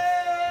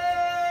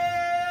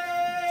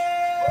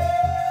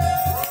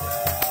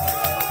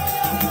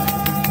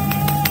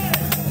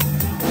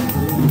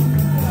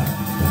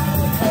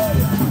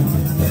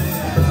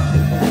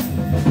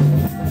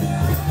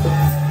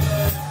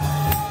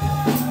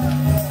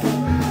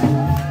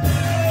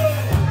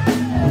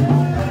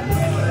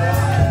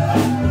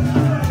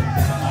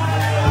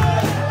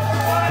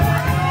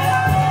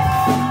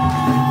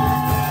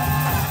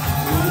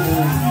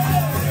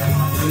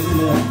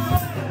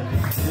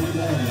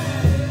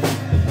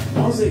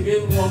once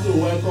again we want to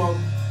welcome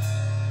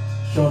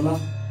Shola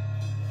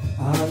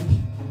and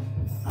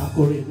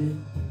Akorede.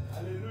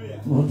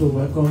 We want to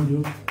welcome you.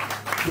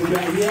 You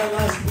were here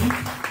last week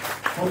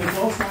for the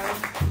first time.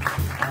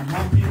 I'm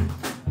happy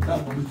that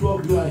the two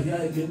of you are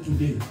here again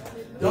today.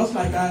 Just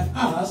like I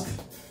asked,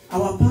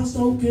 our pastor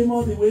who came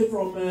all the way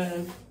from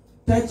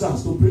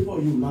Texas to pray for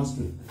you last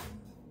week.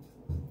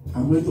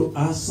 I'm going to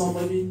ask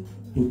somebody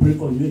to pray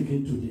for you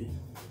again today.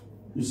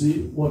 You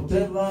see,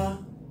 whatever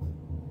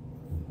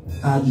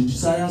are the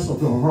desires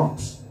of your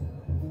heart,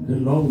 the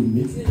Lord will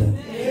meet them.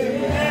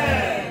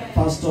 Amen.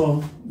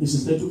 Pastor,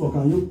 Mrs. Tetuko,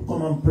 can you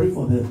come and pray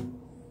for them?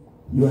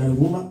 You are a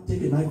woman,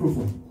 take a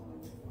microphone.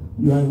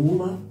 You are a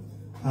woman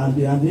and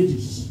they are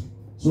ladies,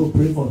 so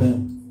pray for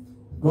them.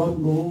 God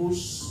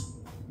knows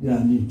their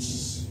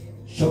needs.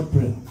 Short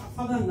prayer.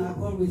 Father and our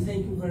God, we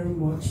thank you very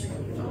much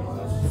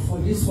for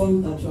this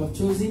one that you have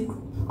chosen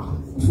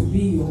to be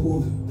your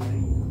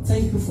own.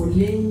 Thank you for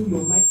laying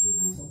your mighty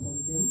hands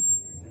upon them,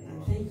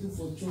 and thank you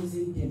for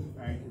choosing them.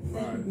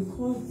 Thank you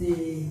because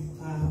they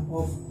are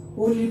of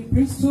holy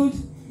priesthood,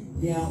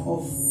 they are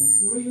of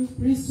royal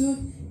priesthood,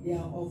 they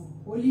are of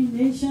holy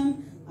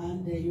nation,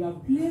 and you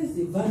have placed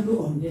the value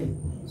on them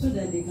so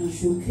that they can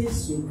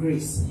showcase your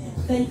grace.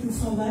 Thank you,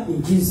 Father,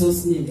 in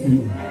Jesus'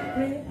 name. I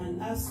pray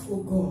and ask, oh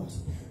God,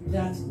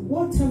 that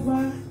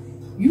whatever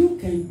you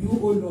can do,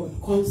 oh Lord,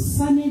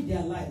 concerning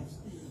their lives,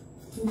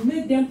 to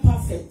make them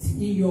perfect in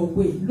your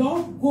way,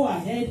 Lord, go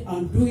ahead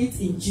and do it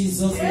in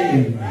Jesus'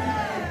 name.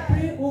 I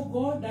pray, oh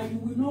God, that you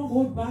will not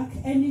hold back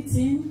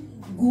anything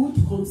good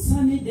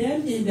concerning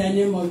them in the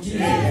name of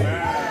Jesus.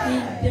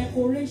 In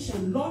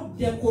decoration, Lord,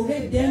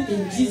 decorate them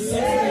in Jesus'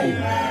 name.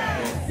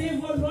 In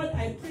favor, Lord,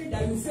 I pray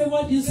that you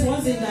favor these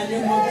ones in the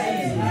name of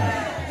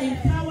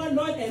Jesus. Empower,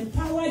 Lord,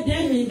 empower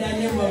them in the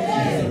name of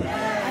Jesus.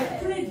 I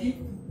pray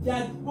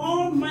that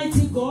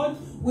Almighty God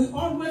will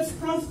always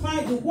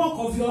prosper the work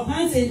of your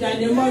hands in the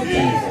name of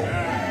Jesus.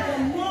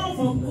 The love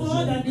of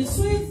God and the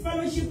sweet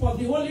fellowship of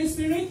the Holy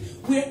Spirit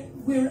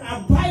will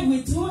abide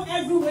with you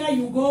everywhere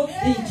you go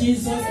in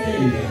Jesus'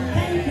 name.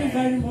 Thank you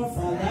very much,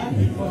 Father.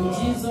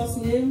 For Jesus'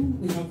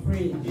 name we have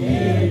prayed.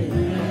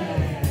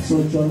 Amen.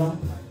 So, Jola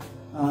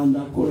and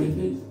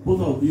Akorede,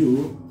 both of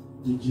you,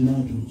 the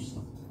Gina Jews,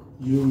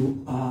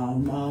 you are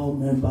now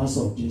members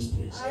of this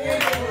place.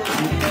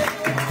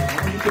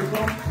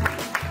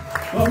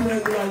 Come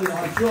regularly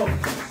at church.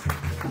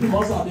 You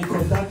must have been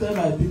contacted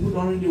by people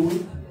during the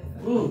week.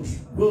 Good,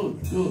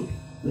 good, good.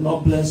 The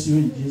Lord bless you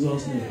in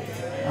Jesus' name.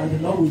 And the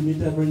Lord will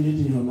meet every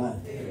need in your life.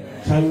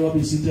 Shall we all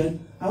be seated?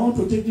 I want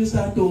to take this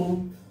time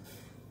to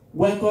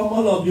welcome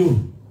all of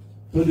you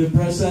to the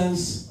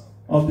presence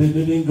of the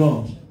living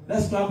God.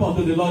 Let's clap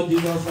unto the Lord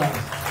Jesus Christ.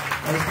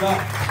 Let's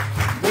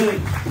clap.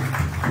 Good,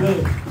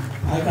 good.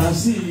 I can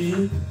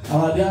see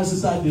our dear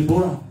sister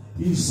Deborah.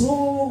 He's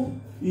so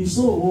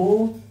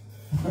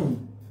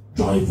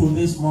joyful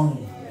this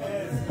morning.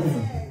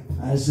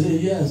 I say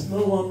yes,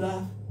 no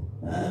wonder.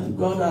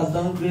 God has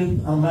done great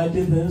and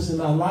mighty things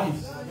in our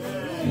lives.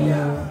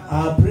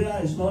 Our prayer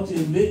is not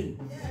in vain.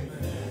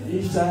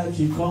 Each time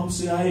she comes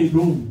here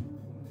alone,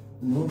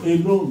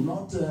 alone,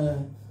 not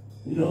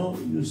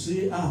you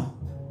see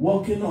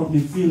walking on the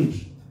field.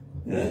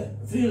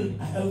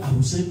 I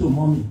will say to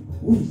mommy,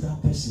 who is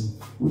that person?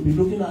 We'll be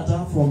looking at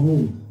her from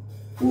home.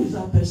 Who is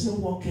that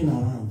person walking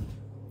around?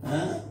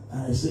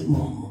 I say,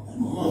 Mama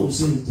will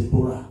say, it's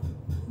Deborah.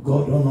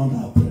 God honored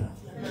our prayer.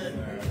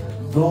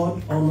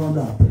 God honored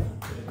our prayer.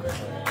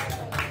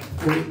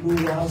 Who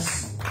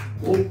was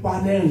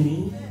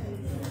opening,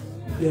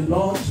 the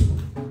Lord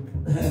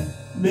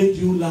made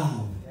you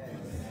laugh.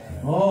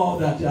 All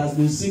that he has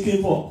been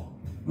seeking for,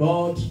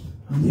 God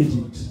made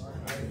it.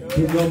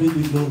 To God be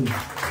the glory.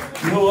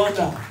 No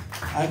wonder.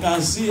 I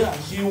can see her.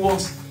 She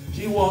was.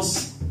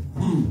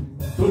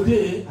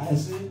 Today, I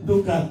say,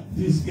 look at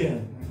this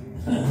girl.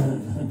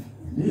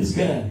 This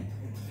girl.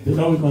 The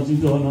Lord will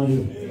continue to honor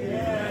you.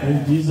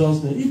 In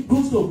Jesus' name. It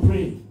goes to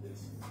pray.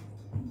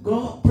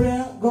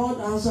 God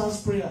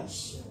answers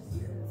prayers.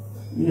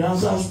 He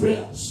answers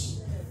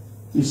prayers.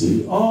 You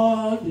see,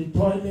 all the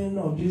toiling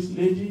of this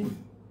lady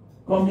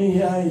coming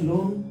here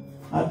alone,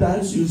 at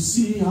times you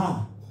see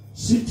her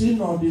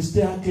sitting on the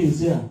staircase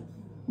here.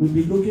 We'll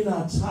be looking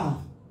at her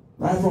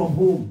right from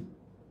home.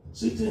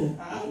 Sitting.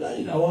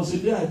 I was a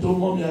day I told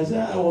mommy, I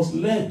said I was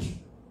led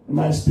in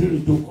my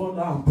spirit to call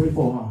her and pray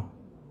for her.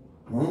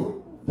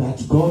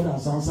 That God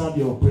has answered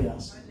your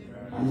prayers.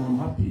 And I'm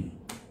happy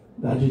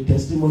that the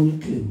testimony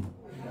came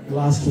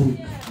last week.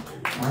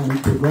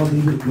 And to God be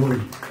the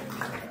glory.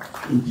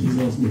 In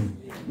Jesus' name.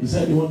 He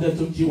said she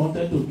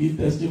wanted to give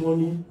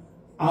testimony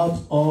out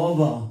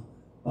of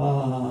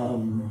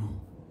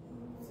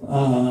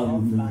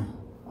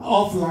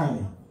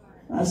offline.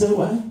 I said,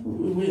 well,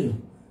 we will.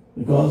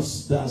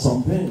 Because there are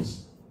some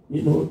things,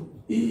 you know,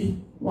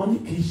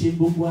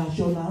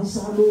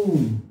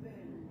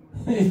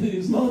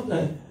 it's not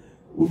that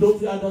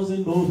Udofia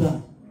doesn't know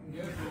that.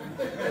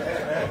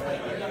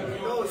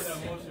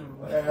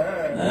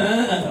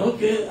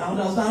 Okay, I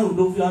understand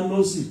Udofia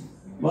knows it,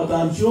 but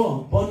I'm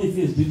sure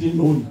Boniface didn't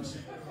know it.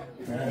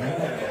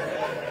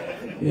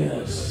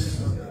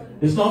 Yes.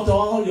 It's not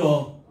all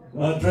your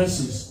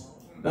dresses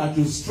that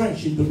you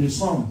stretch into the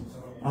sun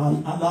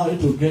and allow it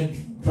to get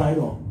dried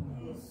up.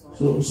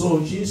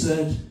 So she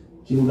said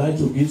she would like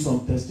to give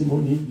some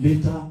testimony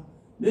later.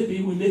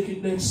 Maybe we'll make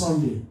it next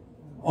Sunday.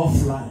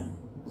 Offline.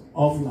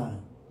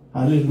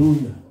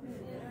 Hallelujah.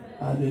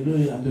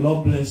 Hallelujah. And the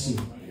Lord bless you.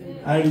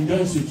 I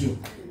rejoice with you.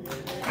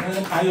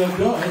 And I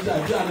enjoy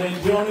an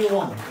enduring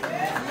one.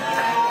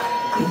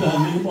 In the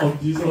name of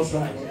Jesus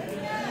Christ.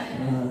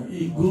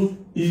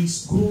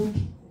 It's good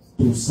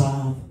to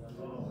serve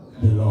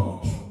the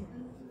Lord.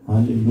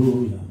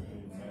 Hallelujah.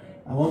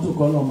 I want to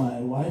call on my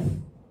wife.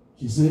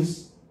 She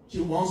says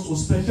she wants to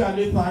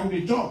specially thank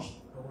the church.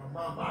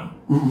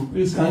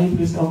 Please, can you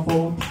please come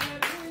forward?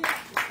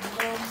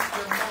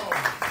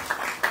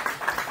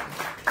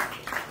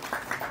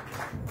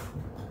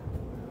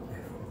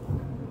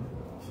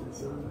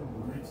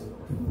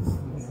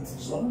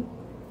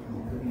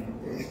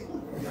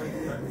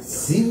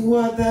 See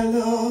what the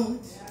Lord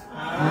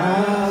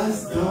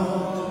has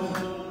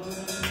done.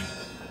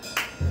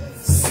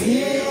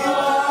 See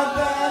what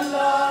the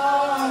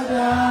Lord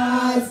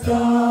has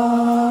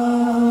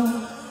done.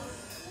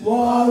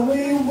 What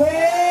we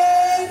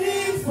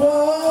waiting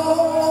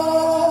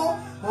for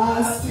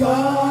has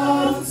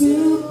come to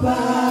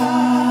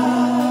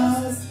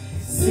pass.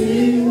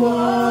 See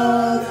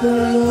what the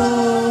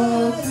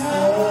Lord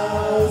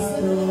has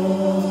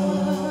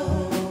done.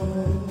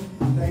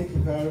 Thank you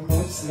very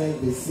much. Let's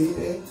be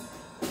seated.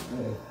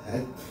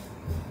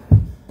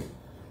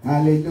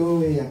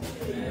 Hallelujah.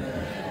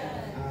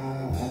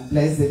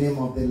 Bless the name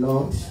of the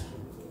Lord.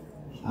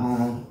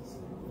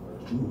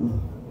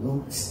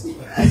 So you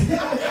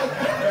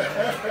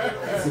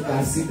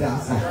can sit down,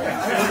 sir.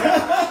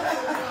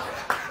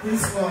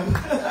 This one.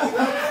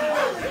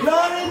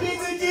 Glory be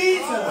to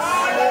Jesus.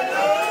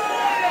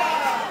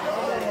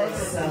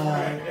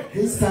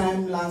 This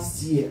time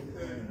last year,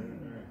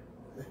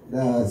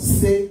 the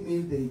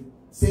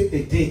Save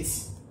the Date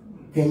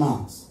came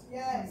out.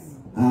 Yes.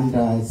 And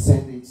I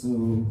sent it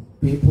to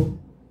people.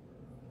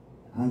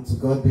 And to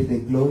God be the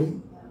glory.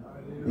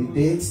 The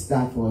date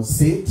that was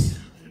saved,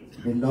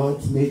 the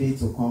Lord made it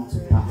to come to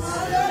pass.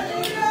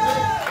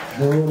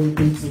 Glory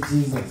be to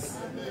Jesus.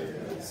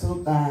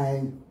 So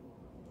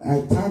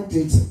I tagged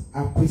it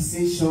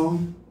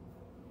appreciation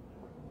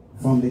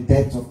from the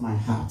depth of my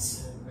heart.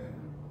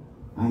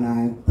 And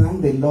I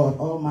thank the Lord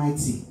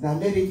Almighty that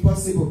made it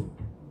possible.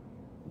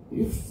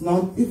 If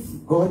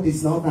God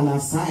is not on our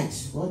side,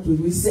 what will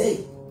we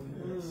say?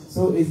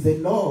 So it's the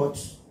Lord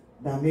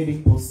that made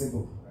it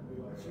possible.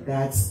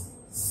 That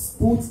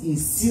put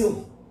his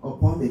seal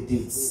upon the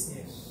dates.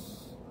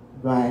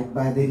 By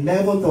the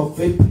 11th of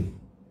April,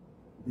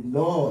 the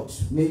Lord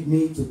made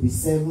me to be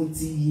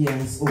 70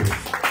 years old.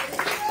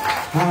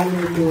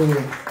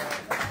 Hallelujah.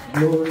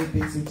 Glory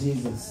be to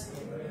Jesus.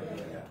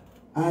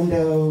 And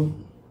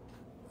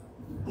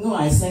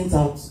I sent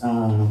out,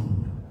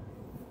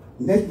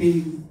 let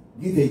me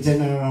give a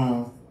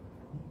general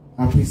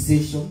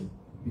appreciation,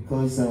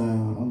 because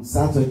on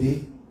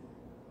Saturday,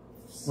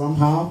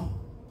 somehow,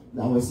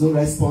 there was no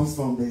response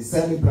from the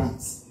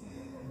celebrants.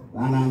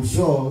 And I'm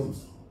sure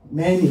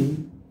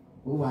many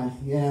who are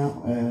here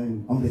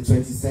on the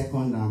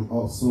 22nd and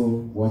also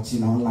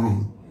watching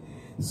online.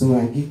 So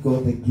I give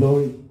God the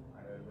glory.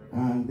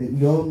 And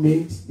we all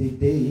made the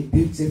day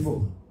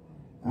beautiful.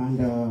 And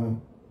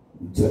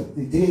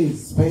the day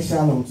is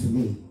special unto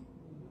me.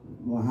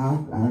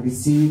 I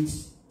received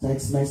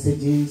text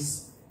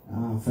messages,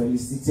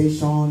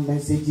 felicitation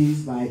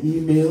messages by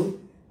email.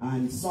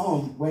 And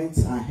some went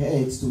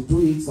ahead to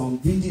do it on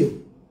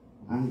video,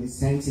 and they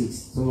sent it.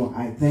 So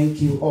I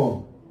thank you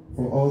all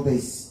for all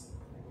this.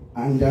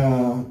 And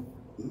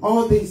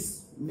all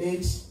this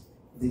made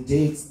the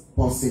date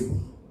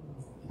possible.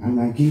 And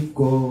I give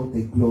God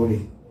the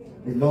glory.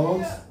 The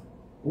Lord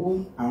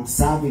whom I'm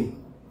serving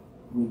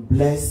will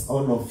bless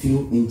all of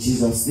you in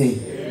Jesus' name.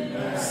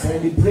 Amen.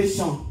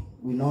 Celebration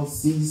will not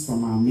cease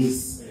from our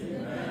midst.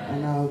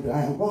 Amen. And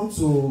I want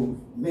to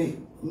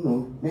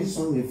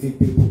mention a few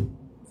people.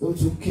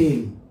 Those who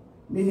came,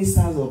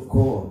 ministers of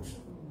God.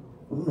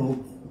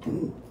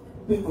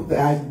 People,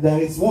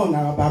 there is one,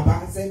 our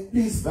Baba said,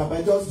 please,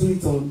 Baba, just do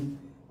it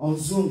on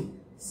Zoom.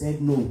 Said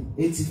no,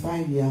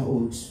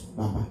 85-year-old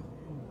Baba.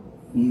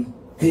 He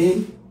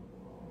came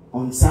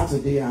on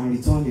Saturday and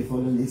returned the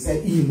following day. He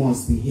said he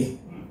must be here.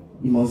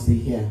 he must be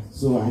here.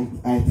 So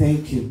I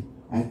thank you.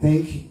 I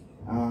thank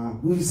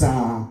who is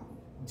our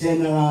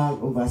General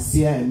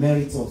Overseer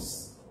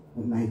Emeritus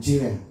of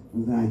Nigeria,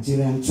 of the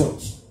Nigerian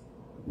Church.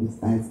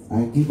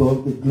 I give all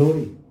the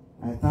glory.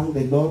 I thank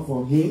the Lord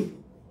for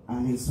him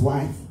and his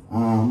wife,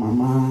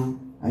 Mama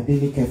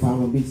Adenike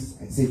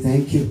Farobis. I say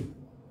thank you.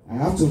 I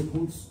have to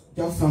put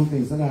just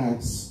something so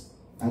that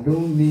I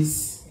don't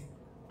miss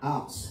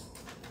out.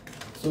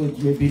 So it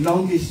may be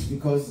longish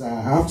because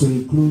I have to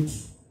include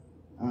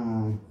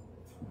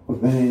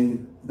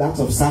that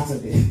of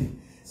Saturday.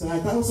 So I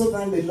also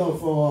thank the Lord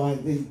for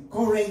the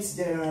current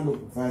General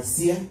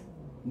Overseer.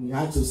 We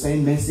had to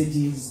send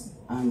messages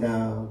and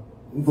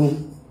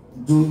even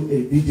do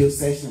a video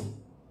session,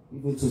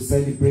 even to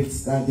celebrate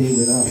that day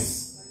with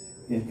us.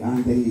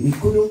 And he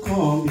couldn't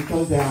come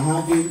because they are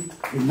having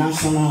a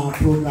national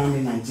program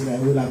in Nigeria.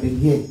 He will have been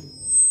here.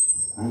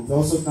 And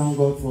also thank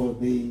God for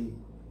the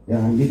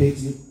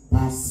immediately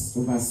past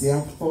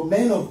overseer, for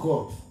men of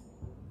God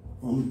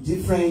from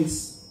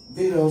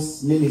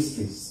various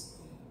ministries.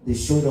 They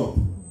showed up.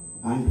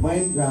 And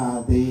when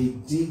they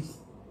did,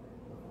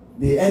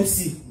 the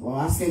MC were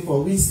asking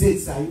for which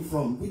states are you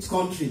from, which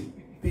country,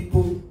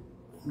 people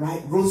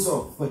rose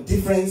up for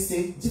different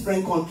states,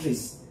 different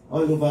countries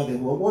all over the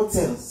world. What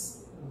else?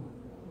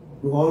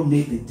 We all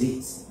made the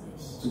date.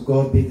 To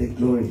God be the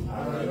glory.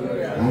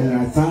 Hallelujah. And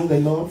I thank the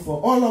Lord for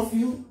all of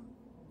you,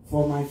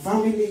 for my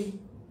family,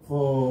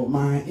 for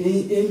my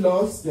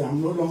in-laws.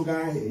 I'm no longer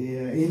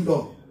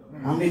in-law.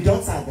 I'm a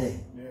daughter there.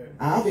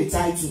 I have a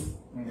title,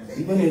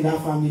 even in that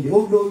family.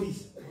 Oh glory,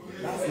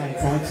 that's my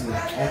title.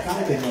 I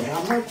thank the Lord.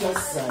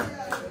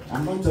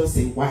 I'm not just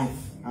a wife.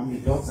 I'm a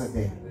daughter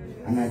there,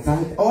 and I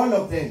thank all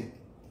of them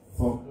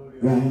for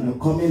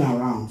coming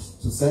around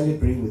to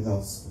celebrate with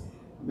us.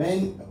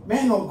 Men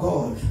of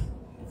God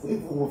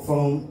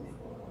from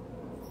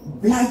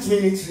black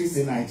militaries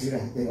in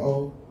Nigeria, they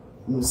all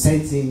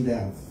sent in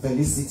their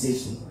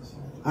felicitation.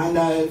 And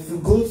if you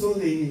go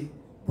through the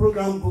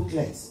program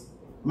booklet,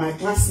 my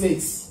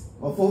classmates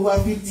of over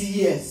 50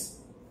 years,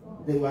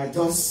 they were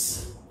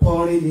just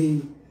pouring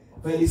in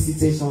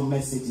felicitation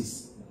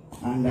messages.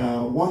 And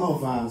one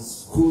of our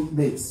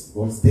schoolmates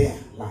was there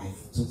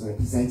live to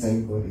represent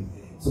everybody.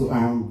 So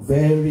I'm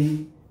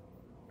very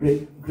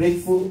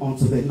grateful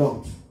unto the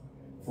Lord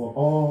for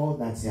all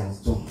that he has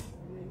done.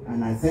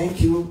 And I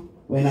thank you.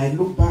 When I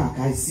look back,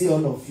 I see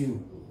all of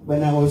you.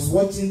 When I was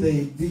watching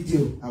the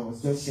video, I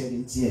was just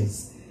shedding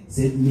tears. He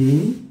said,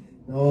 me?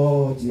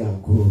 Lord, you are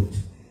good.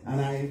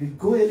 And I will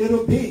go a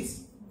little bit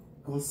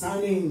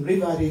concerning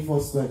Riverdale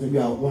Foursquare. You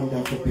are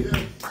wonderful people.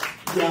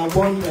 You are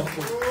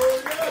wonderful.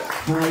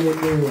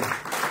 Hallelujah.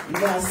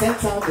 You are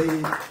set out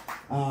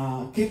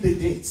the, keep the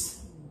date.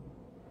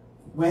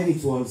 When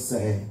it was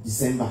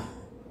December,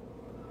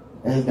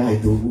 Elder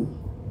Idowu,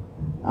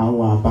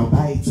 our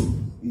Baba Ito,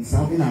 is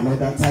having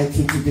another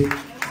title today.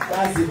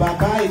 That's the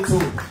Baba Ito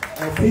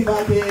of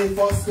Riverdale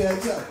Foursquare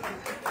Church.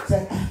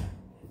 Said,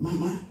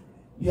 Mama,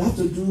 you have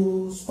to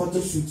do photo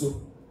shoot.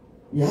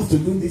 You have to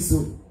do this.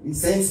 He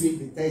sends me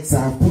the text.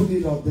 I pulled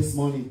it up this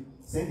morning.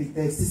 Send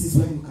the text. This is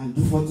when you can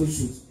do photo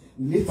shoot.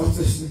 You need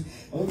photo shoot.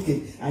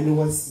 Okay. And it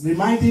was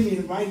reminding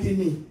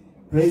me.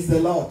 Praise the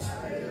Lord.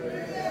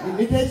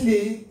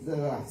 Immediately,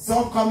 the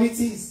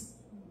subcommittees,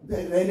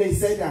 then they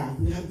said,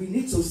 we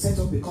need to set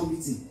up a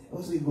committee.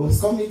 Also, it was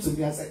coming to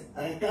me. I said,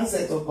 I can't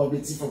set up a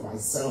committee for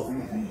myself.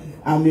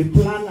 I'm a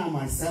planner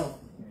myself,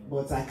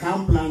 but I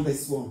can't plan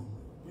this one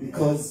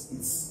because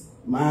it's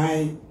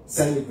my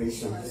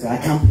celebration, so I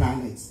can't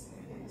plan it.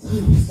 So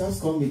it was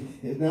just coming.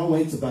 And then I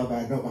went to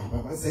Baba.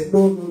 Baba said,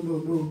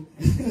 no.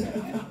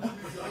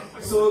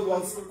 So it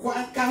was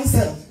quite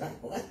cancelled.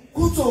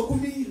 Go to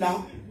Okuni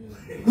now.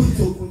 Go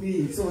to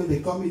Okuni. So the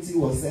committee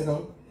was set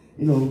up.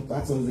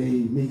 That was a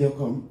major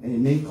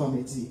main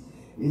committee,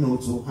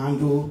 to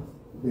handle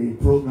the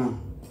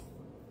program.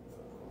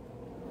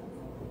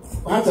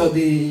 Part of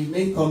the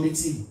main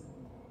committee,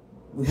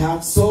 we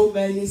have so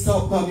many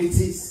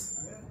subcommittees,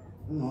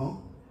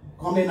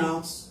 coming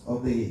out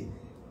of the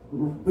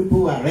people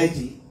who are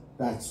ready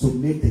to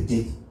make the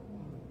date.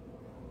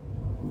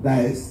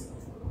 There is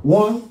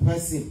one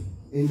person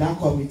in that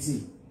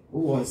committee who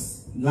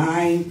was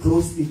lying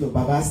closely to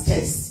Baba's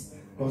chest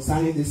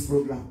concerning this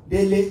program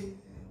daily.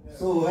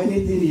 So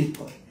anything,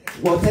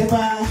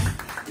 whatever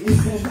he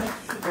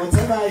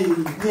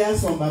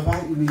hears from Baba,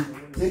 he will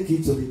take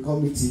it to the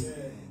committee.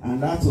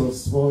 And that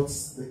was what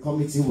the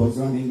committee was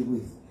running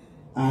with.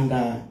 And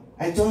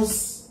I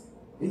just,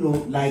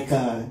 like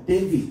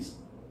David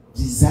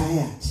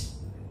desired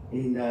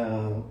in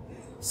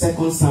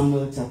 2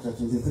 Samuel chapter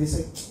 23,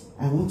 said,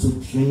 I want to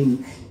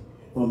drink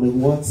from the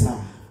water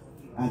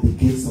at the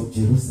gates of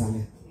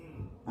Jerusalem.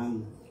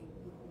 And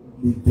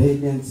the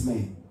valiant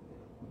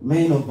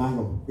men of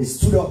valor, they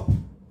stood up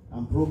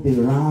and broke the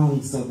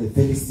ranks of the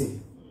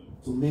Philistines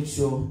to make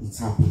sure it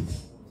happened.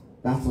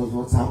 That was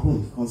what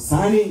happened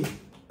concerning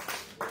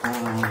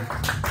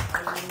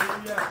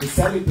the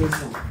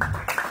celebration.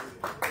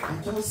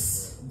 I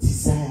just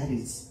desired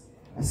it.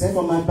 I said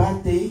for my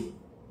birthday,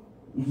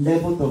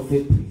 11th of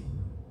April,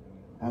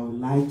 I would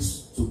like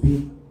to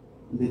be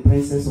in the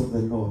presence of the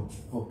Lord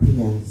for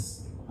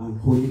prayers and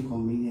Holy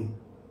Communion.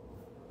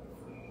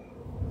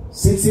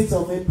 16th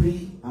of April,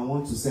 I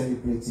want to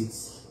celebrate it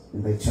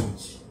in the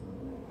church.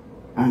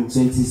 And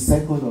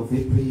 22nd of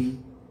April,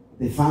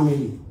 the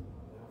family.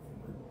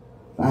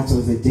 That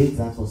was the date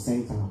that was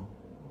sent out.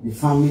 The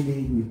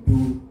family will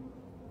do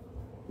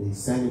the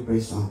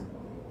celebration.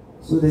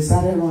 So they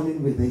started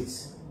running with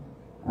it.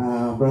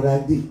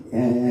 Brother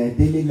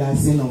Daily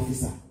License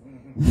Officer.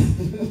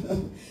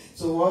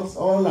 So what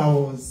all I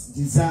was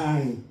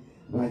desiring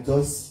were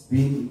just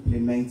being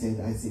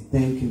implemented. I said,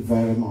 thank you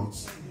very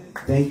much.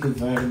 Thank you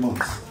very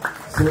much.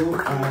 So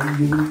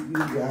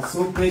you are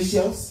so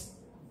precious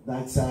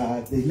that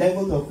the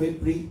 11th of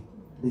April,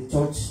 the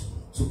church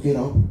took it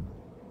up.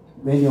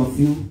 Many of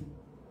you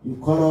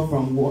call up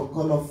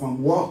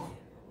from work,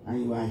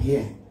 and you are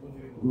here.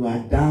 You are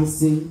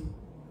dancing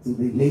to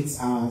the late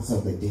hours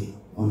of the day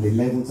on the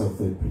 11th of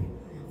April.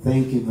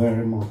 Thank you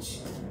very much.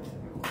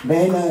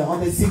 Then on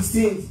the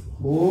 16th,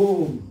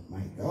 oh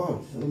my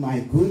God, oh my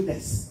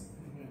goodness,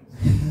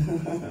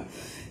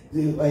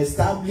 to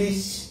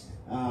establish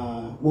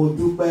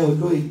Modupe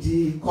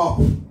Oloidi Cup.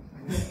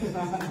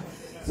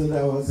 So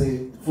there was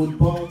a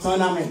football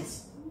tournament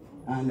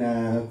and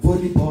a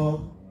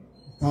volleyball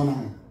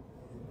tournament,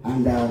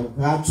 and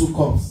we had 2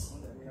 cups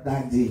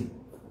that day.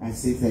 I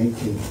say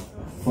thank you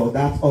for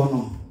that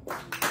honor.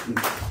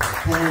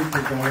 Thank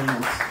you very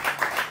much.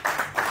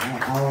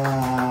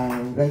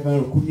 Our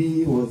Reverend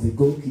Kumi was the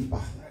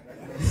goalkeeper.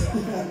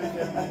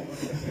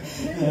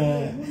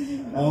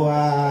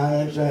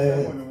 Our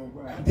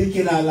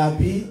Deacon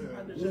Alabi,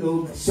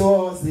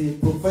 show us the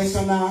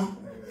professional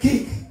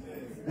kick.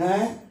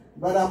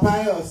 Brother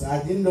Pius,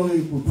 I didn't know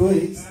he could do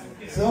it.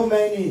 So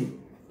many.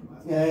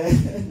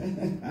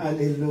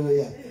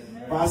 Hallelujah.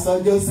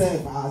 Pastor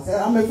Joseph, I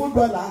said, I'm a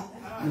footballer.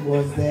 He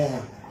was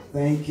there.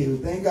 Thank you.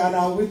 Thank God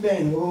our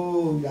women.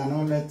 Oh, you are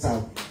not left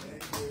out.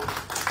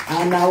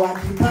 And our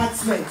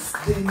departments,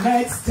 the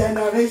next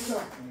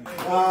generation.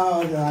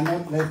 Oh, they are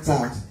not left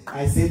out.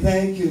 I say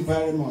thank you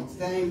very much.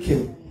 Thank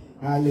you.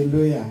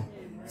 Hallelujah.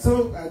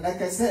 So,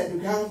 like I said,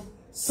 we have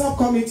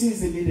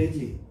subcommittees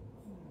immediately.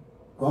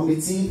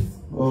 Committee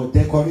or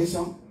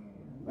decoration.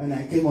 When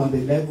I came on the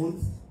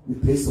 11th, the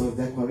place was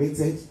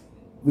decorated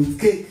with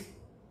cake.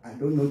 I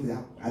don't know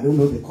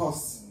the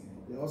cost.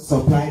 They all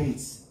supplied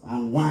it,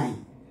 and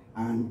wine.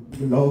 And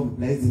the Lord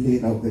bless the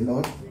name of the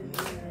Lord.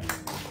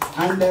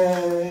 And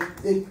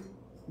they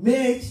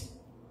made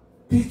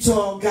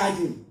picture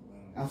garden.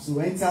 As you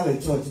enter the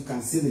church, you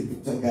can see the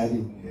picture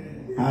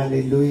garden.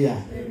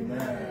 Hallelujah.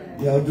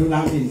 The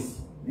Odunamis,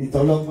 the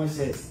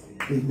Tolokmoshes,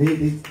 they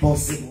made it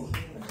possible.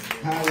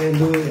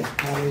 Hallelujah.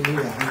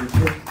 Hallelujah.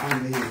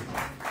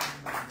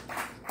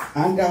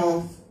 And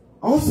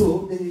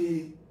also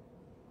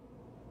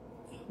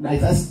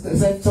like I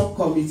said, top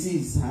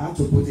committees, I have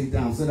to put it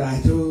down so that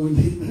I don't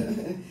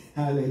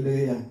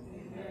hallelujah.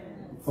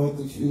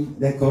 Photo shoot,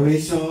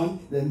 decoration,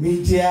 the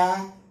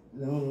media,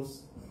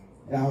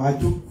 I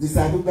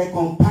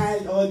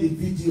compiled all the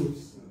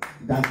videos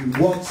that we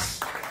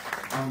watched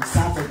on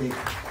Saturday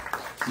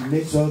to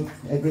make sure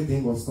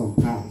everything was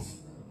compiled.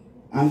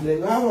 And there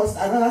was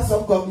another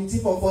subcommittee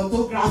for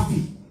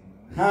photography.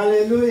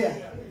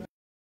 Hallelujah.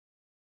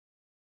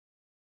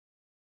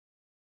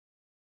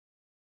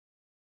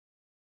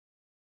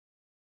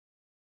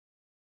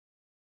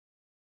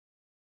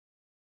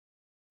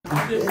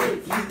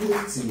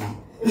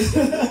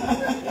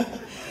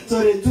 So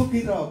they took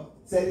it up,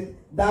 said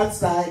that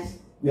side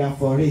we are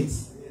for it.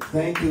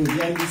 Thank you,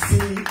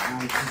 MBC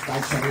and Sister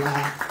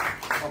Shala.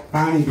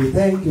 Thank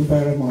you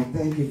very much.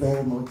 Thank you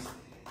very much.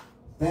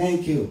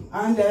 Thank you.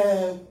 And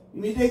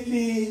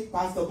immediately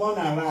Pastor Bon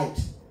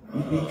arrived. He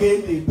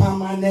became the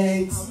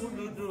permanent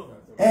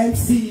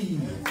MC.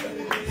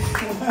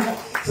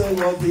 So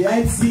he was the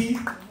MC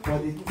for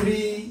the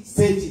 3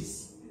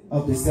 stages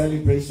of the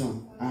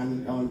celebration.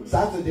 And on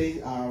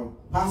Saturday, our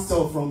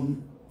pastor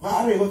from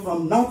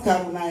North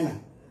Carolina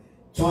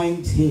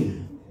joined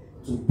him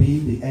to be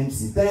the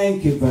MC.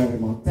 Thank you very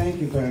much. Thank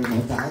you very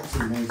much. I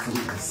actually mentioned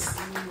this.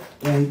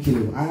 Thank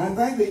you. And I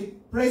thank the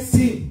praise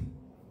team.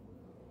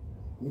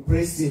 The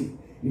praise team.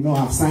 You know,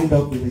 I've signed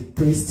up with the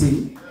praise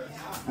team.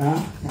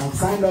 I've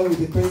signed up with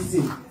the praise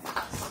team.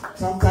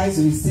 Sometimes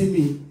you see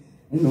me,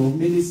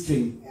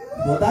 ministering.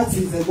 But that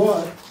is the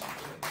word.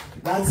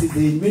 That is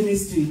the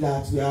ministry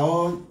that we are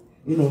all,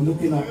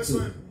 looking up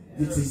to.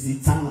 It is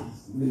eternal.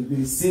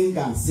 We sing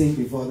and sing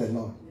before the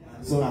Lord.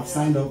 So I've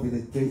signed up with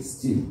the praise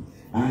team.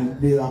 And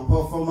the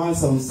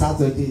performance on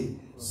Saturday,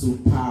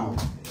 superb.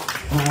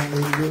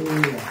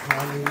 Hallelujah.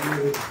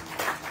 Hallelujah.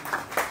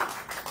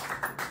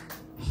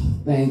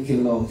 Thank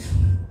you, Lord.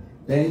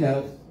 Then,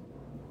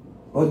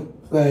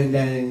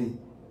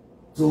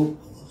 so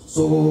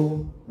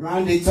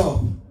round it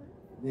up.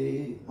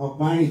 The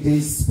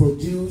Okmarites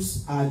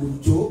produce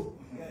Alujo.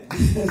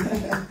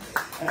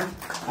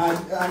 and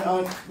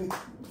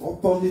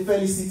from the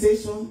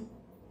felicitation,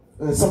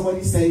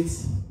 somebody said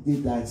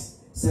that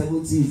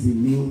 70 is the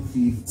new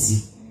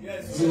 50.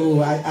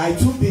 So I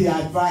took the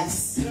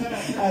advice.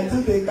 I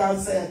took the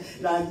counsel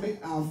that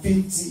make I'm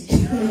 50.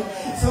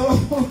 so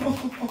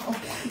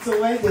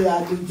when the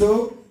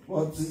Adujo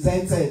was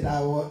presented,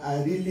 I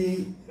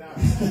really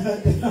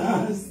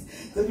danced.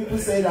 So people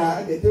say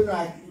that they don't know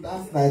I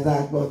dance like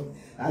that, but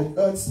I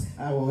thought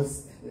I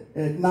was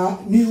now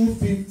new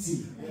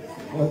 50.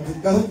 But to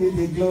God be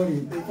the glory.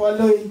 The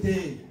following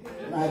day,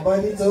 my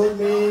body told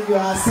me, you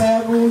are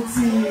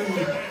 70.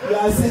 You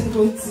are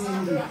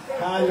 70.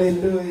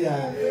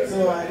 Hallelujah.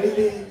 So I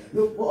really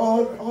look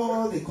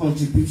all the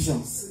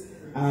contributions.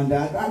 And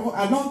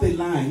along the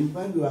line,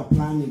 when we were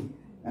planning,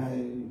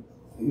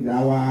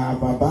 our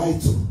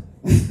Babaito,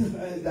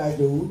 that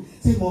they would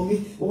say, Mommy,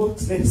 what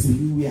dress will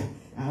you wear?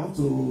 I have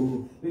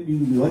to, maybe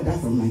we order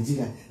from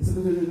Nigeria.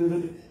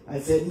 I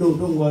said, no,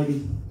 don't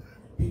worry.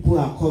 People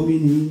are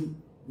coming in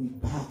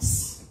with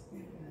bags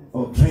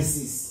or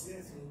dresses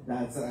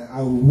that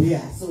I will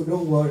wear, so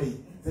don't worry.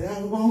 So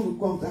everyone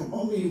will come,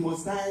 Mommy, you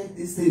must tie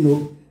this thing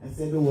up. I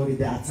said, don't worry,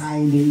 they are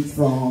tying it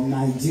from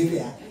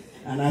Nigeria.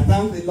 And I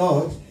thank the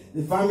Lord,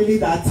 the family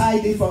that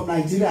tied it from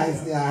Nigeria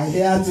they are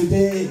here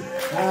today.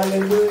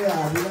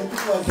 Hallelujah.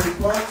 Because they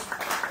brought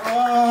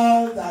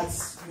all that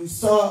you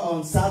saw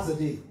on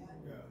Saturday.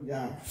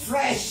 Yeah,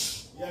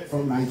 fresh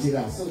from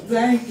Nigeria. So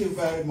thank you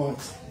very much.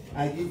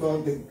 I give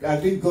God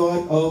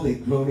all the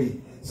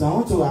glory. So I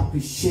want to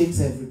appreciate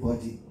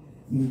everybody.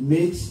 You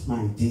made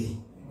my day.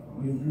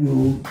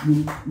 You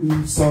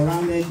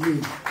surrounded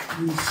me.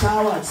 You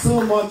showered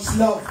so much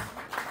love.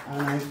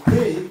 And I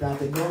pray that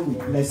the Lord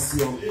will bless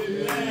you.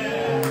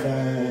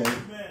 And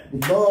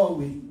the Lord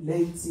will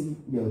lengthen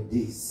your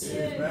days.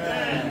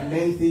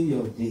 Lengthen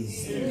your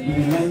days. He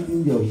will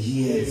lengthen your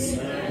years.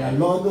 The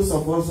Lord, those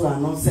of us who are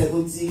not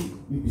 70,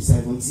 will be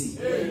 70.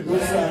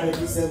 Those who are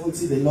already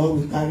 70, the Lord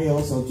will carry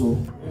us unto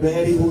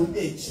very old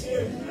age.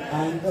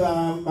 And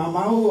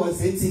Mama who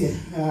was 80,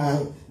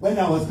 when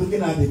I was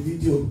looking at the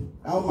video,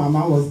 how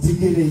Mama was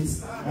digging it,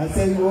 I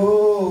said,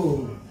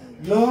 oh,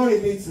 glory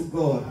be to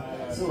God.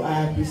 So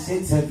I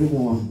appreciate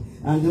everyone.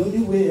 And the only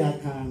way I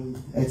can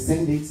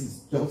extend it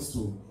is just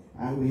to,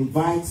 I will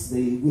invite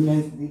the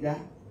women's leader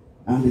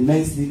and the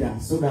men's leader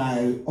so that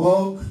I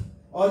hug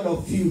all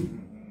of you.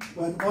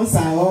 But once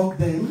I hug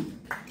them,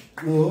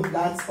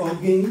 that's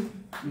hugging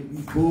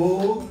will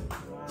go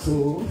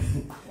to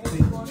the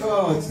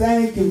church.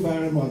 Thank you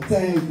very much.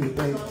 Thank you.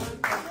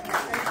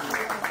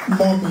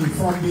 Mommy,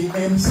 from the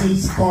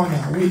MC's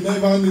corner, we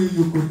never knew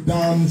you could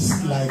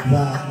dance like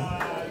that.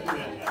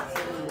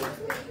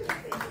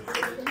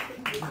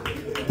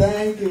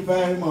 Thank you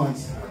very much.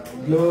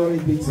 Glory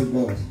be to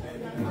God.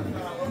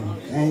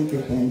 Thank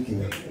you, thank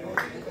you.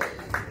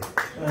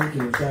 Thank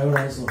you. Shall we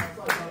rise up?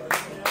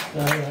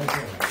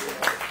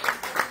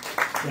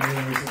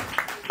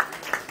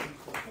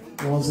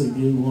 Once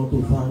again, we want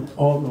to thank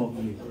all of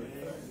you.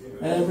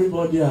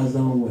 Everybody has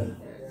done well.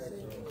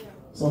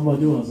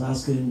 Somebody was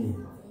asking me,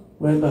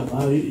 when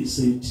Baba is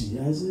 80,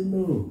 I said,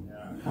 no,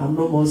 I'm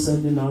no more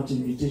sending out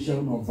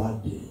invitation on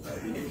birthday.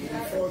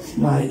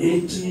 My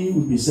 80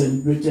 will be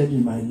celebrated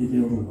in my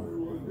living room.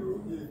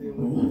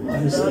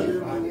 I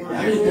said, I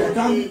mean,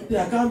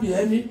 there can't be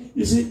any.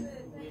 You see,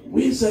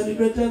 we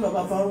celebrated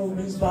Baba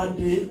Farumi's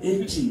birthday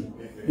 80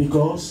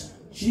 because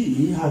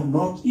he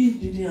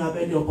didn't have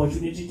any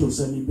opportunity to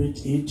celebrate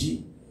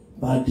 80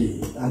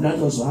 birthday. And that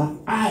was why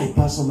I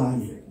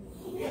personally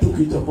took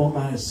it upon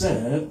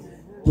myself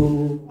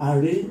to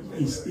arrange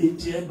his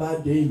 80th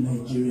birthday in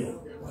Nigeria.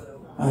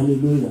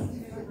 Hallelujah.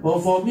 But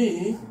for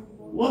me,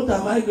 what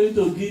am I going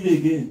to give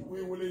again?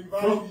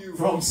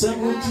 From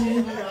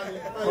 70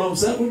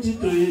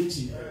 to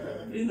 80.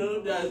 You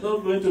know, there is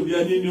not going to be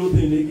any new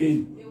thing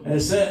again,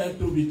 except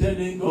to be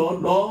telling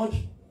God, Lord,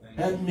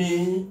 help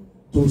me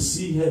to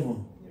see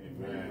heaven.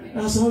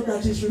 That's all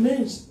that it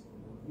remains.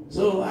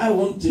 So I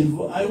won't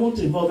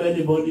involve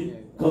anybody.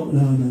 Come,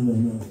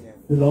 no.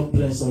 The Lord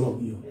bless all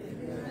of you.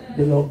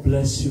 The Lord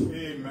bless you.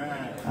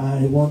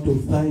 I want to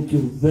thank you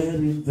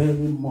very, very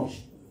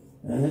much.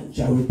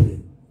 Shall we pray?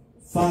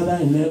 Father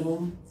in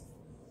heaven,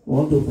 I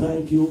want to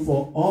thank you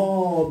for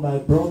all my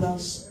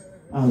brothers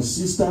and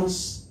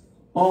sisters,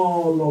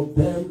 all of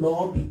them,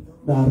 Lord,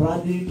 that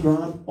rallied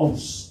around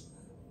us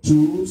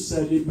to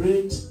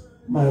celebrate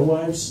my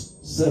wife's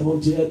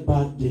 70th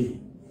birthday.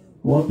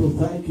 I want to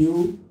thank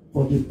you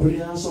for the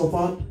prayers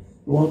offered. I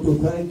want to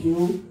thank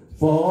you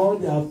for all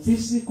their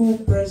physical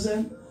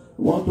presence.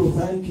 I want to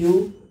thank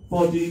you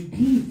for the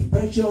gift,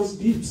 precious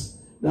gifts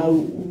that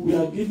we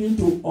are giving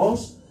to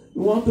us.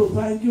 We want to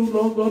thank you,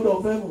 Lord God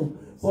of heaven,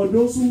 for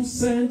those who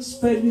sent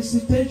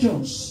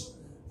felicitations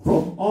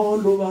from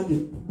all over the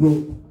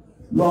globe.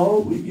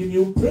 Lord, we give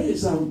you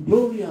praise and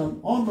glory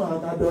and honor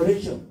and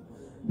adoration.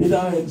 Be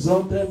thou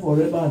exalted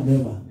forever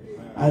and ever.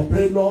 I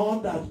pray,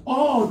 Lord, that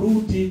all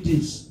who did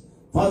this,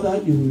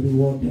 Father, you will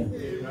reward them.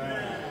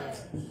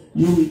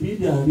 You will be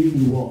their real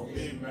reward.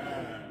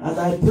 And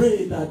I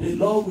pray that the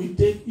Lord will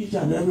take each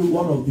and every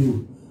one of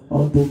you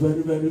unto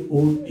very, very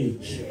old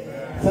age.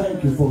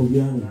 Thank you for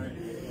hearing.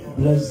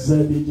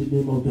 Blessed be the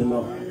name of the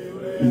Lord.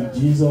 In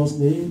Jesus'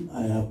 name,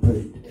 I have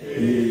prayed.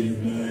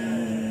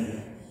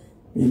 Amen.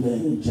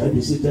 Amen. Shall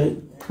be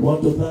seated. I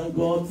want to thank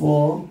God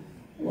for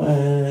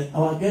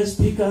our guest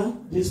speaker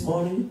this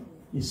morning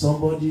is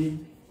somebody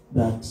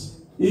that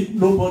if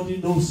nobody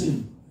knows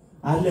him,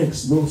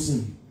 Alex knows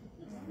him.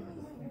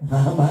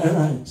 Am I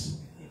right?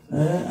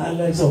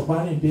 Alex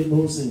Opanide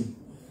knows him.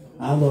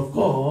 And of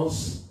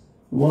course,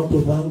 we want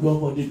to thank God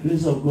for the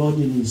grace of God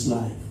in his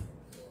life.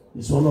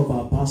 He's one of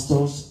our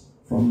pastors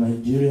from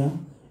Nigeria.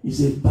 He's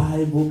a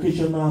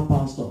bivocational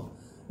pastor.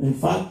 In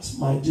fact,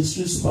 my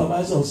district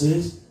supervisor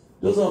says,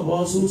 those of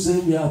us who say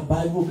we are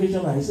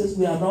bivocational, he says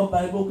we are not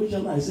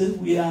bivocational. He says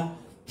we are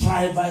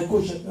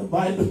trivocational.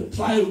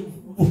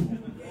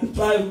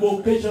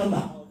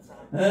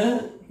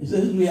 He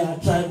says we are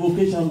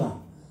trivocational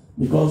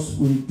because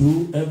we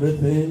do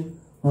everything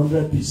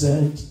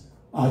 100%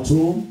 at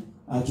home,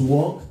 at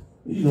work.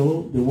 You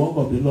know, the work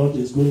of the Lord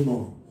is going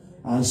on.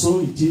 And so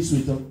it is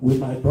with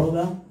my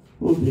brother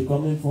who will be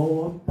coming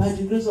forward. By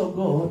the grace of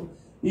God,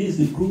 he is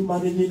the group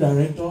managing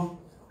director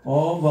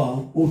of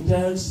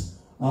hotels,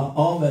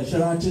 of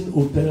Sheraton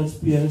Hotels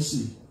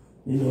PLC.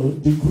 You know,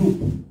 the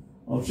group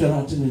of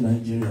Sheraton in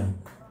Nigeria.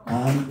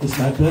 And it's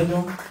my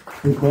pleasure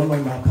to call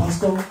on my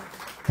pastor,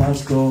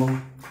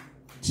 Pastor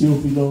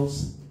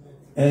Theophilus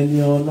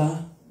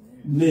Eniola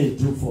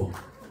Netufo.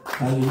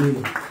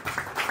 Hallelujah.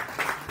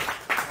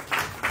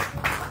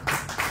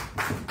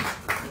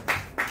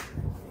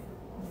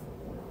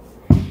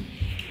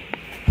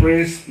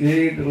 Praise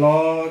ye the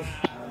Lord.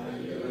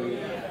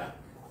 Hallelujah.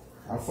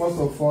 I first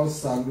of all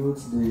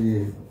salute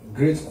the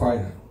great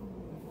choir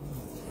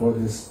for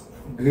this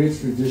great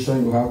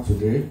tradition you have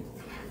today.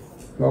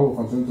 God will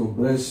continue to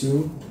bless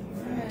you,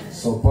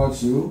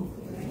 support you,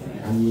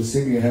 and you will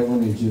sing in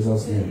heaven in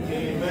Jesus' name.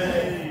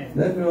 Amen.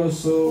 Let me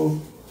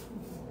also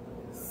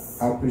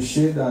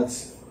appreciate that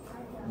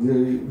the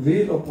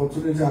real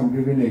opportunity I'm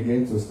given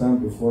again to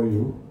stand before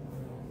you,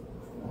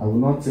 I will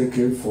not take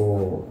it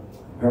for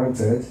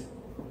granted.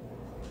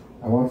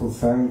 I want to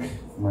thank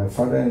my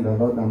father in the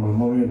Lord and my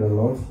mom in the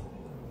Lord,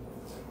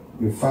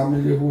 the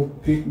family who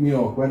picked me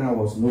up when I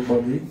was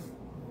nobody,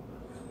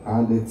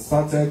 and they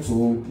started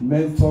to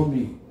mentor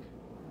me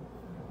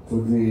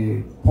to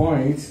the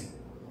point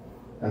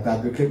that I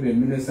became a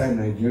minister in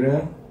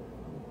Nigeria.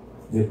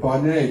 They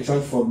pioneered a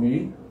church for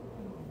me.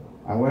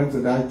 I went to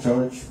that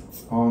church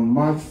on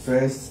March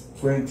 1st,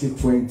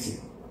 2020.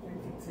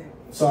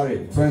 Sorry,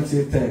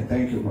 2010.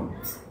 Thank you, ma'am.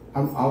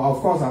 Of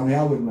course, I'm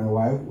here with my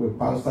wife. We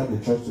pastored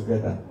the church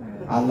together.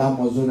 Allah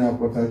Mozona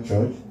Aquata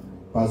Church,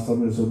 Pastor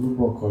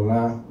Mesobubo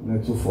Kola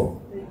Netufo.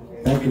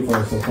 Thank you for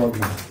your support,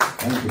 man.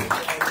 Thank you.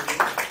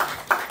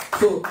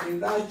 So, in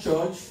that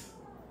church,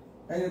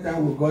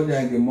 anytime we go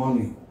there in the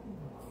morning,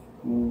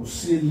 we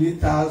see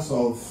liters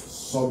of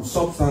some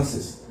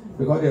substances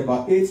because there are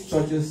about 8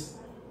 churches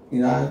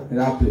in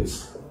that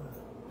place.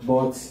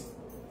 But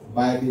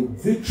by the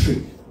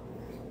victory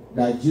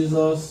that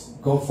Jesus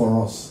got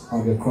for us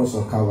on the cross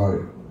of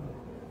Calvary,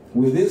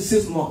 within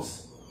 6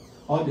 months,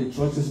 all the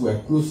churches were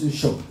closely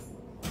shut.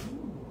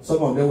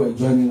 Some of them were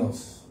joining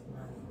us.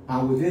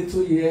 And within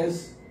 2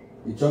 years,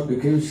 the church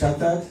became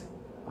shattered.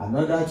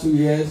 Another 2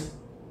 years,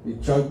 the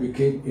church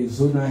became a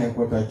zonal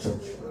headquarter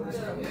church.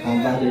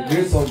 And by the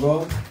grace of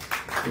God,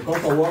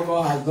 because of what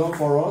God has done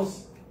for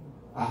us,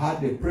 I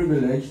had the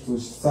privilege to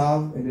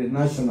serve in the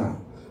national.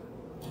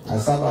 I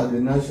served as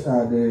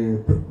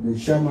the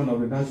chairman of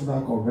the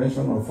National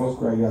Convention of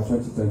Foursquare year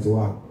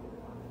 2021.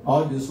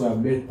 All this were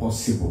made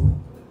possible.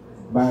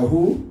 By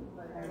who?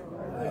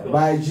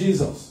 By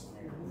Jesus.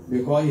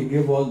 Because he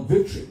gave us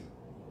victory.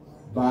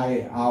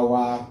 By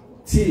our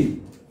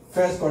team.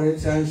 1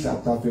 Corinthians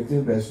chapter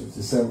 15 verse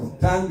 57.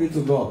 Thanks be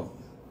to God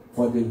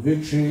for the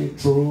victory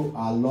through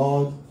our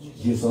Lord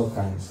Jesus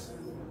Christ.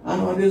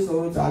 And on this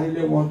note, I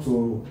really want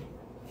to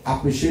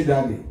appreciate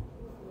Daddy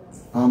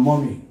and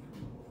Mommy.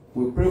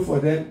 We pray for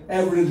them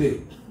every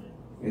day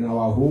in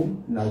our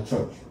home, in our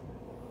church.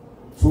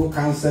 Through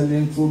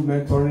counseling, through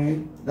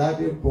mentoring,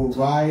 Daddy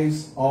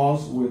provides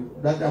us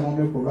with, Daddy and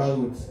Mommy provides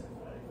with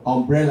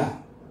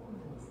umbrella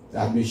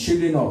that be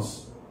shielding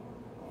us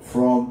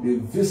from the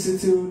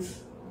vicissitude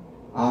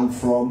and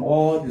from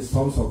all the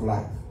storms of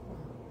life.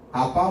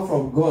 Apart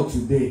from God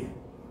today,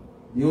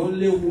 the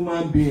only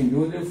human being, the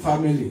only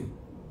family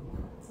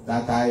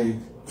that I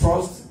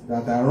trust,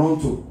 that I run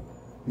to,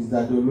 is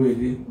that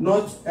Oloide,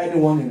 not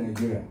anyone in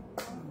Nigeria.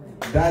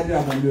 Daddy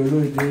and Mommy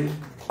Oloide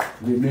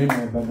remain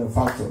my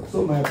benefactor.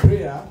 So my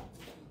prayer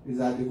is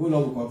that the good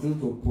Lord will continue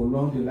to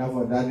prolong the life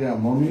of Daddy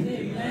and Mommy.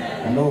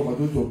 Amen. The Lord will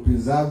continue to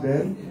preserve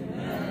them.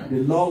 Amen. The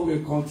Lord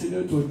will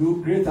continue to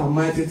do great and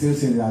mighty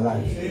things in their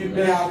lives. Amen.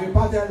 They have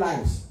imparted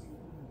lives.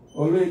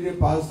 Oloide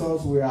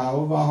pastors, we are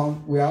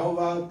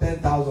over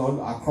 10,000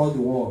 across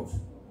the world.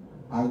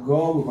 And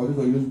God will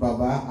continue to use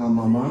Baba and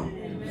Mama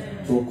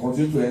Amen. To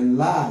continue to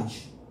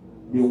enlarge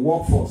the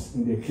workforce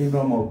in the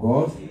kingdom of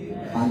God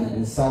and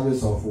in the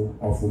service of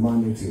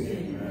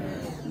humanity.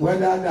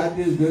 Whether that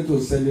is going to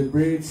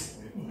celebrate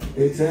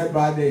a 10th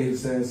birthday in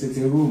his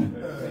sitting room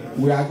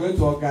We are going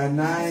to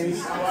organize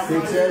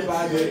a chair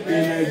birthday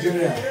in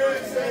Nigeria.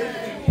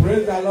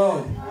 Praise the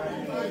Lord.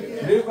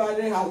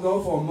 Riverdale has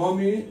done for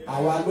mommy,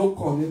 our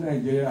local in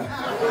Nigeria. And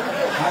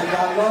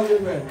I love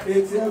it.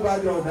 A chair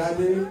birthday on that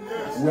day,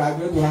 we are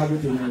going to have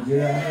it in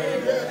Nigeria.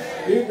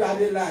 If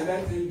daddy like,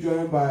 let him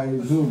join by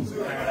Zoom.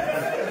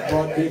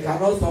 But he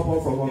cannot stop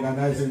us from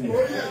organizing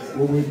it.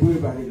 We will do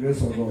it by the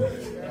grace of God.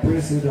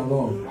 Praise the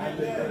Lord.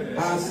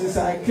 And since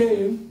I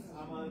came,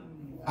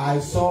 I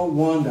saw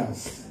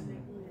wonders.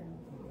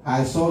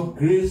 I saw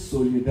great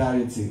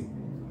solidarity.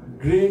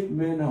 Great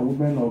men and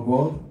women of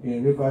God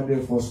in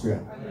Riverdale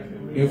Foursquare.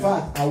 In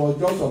fact, I was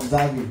just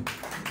observing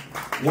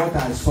what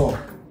I saw.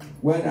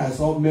 When I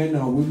saw men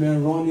and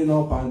women running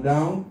up and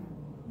down,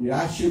 the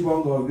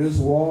Ashibong of this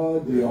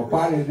world, the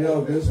Oparede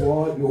of this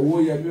world, the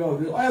Owoyemi of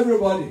this,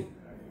 everybody.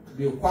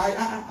 The quiet.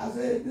 I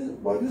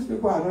said, but these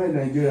people are not in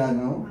Nigeria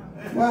now.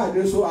 Why are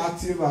they so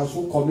active and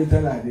so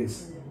committed like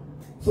this?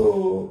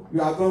 So you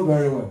have done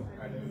very well.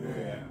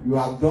 You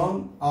have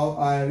done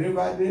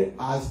Riverdale,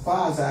 as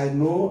far as I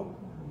know,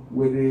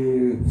 with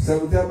the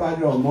 70th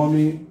birthday of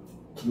mommy,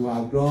 you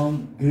have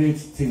done great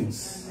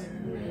things.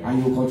 And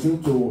you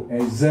continue to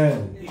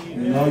excel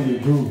in all you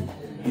do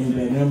in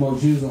the name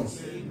of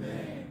Jesus.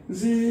 You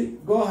see,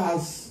 God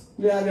has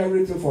cleared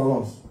everything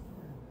for us.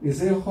 He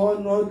said,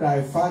 honor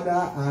thy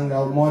father and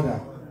thy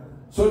mother.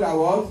 So that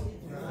what?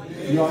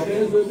 Your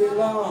days will be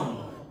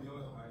long.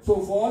 So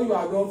for all you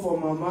have done for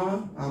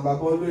Mama and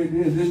Baba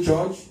in this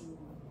church,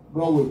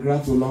 God will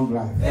grant you long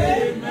life.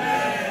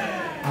 Amen.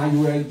 And you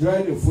will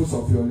enjoy the fruits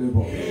of your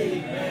labor.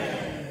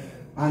 Amen.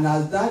 And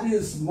as Daddy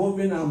is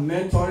moving and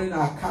mentoring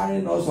and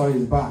carrying us on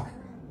his back,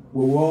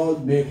 we will all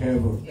make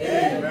heaven.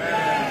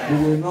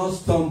 Amen. We will not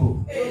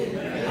stumble.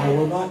 Amen. And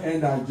will not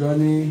end our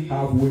journey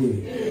halfway.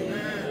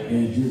 Amen.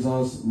 In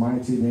Jesus'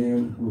 mighty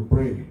name we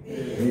pray.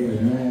 Amen.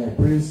 Amen.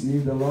 Praise ye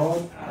the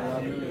Lord.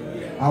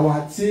 Amen.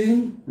 Our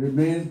team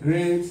remains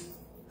great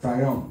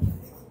triumph.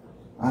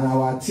 And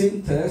our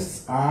team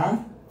tests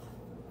are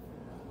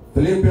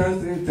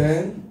Philippians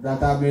 3:10,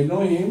 that I may know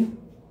him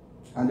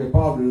and the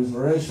power of the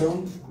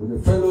resurrection with the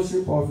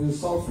fellowship of his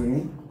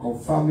suffering,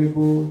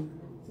 conformable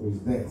to his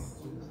death.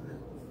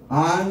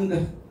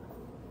 And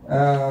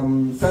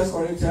 1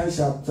 Corinthians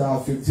chapter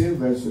 15,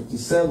 verse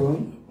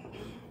 57,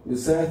 it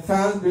says,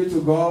 thanks be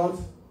to God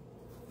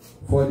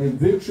for the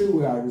victory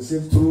we have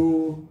received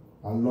through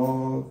our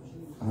Lord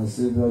and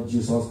Savior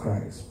Jesus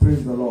Christ.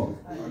 Praise the Lord.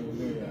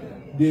 Hallelujah.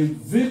 The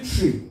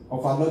victory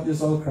of our Lord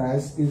Jesus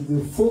Christ is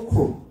the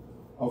fulcrum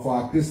of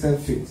our Christian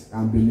faith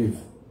and belief.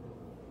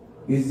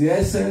 Is the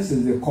essence,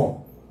 is the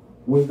core.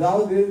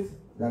 Without it,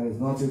 there is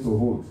nothing to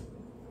hold.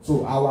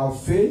 So our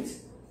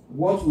faith,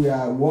 what we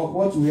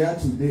are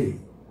today,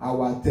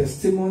 our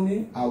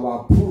testimony,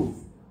 our proof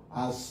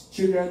as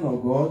children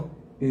of God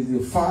is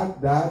the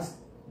fact that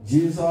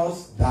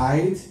Jesus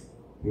died,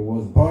 he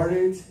was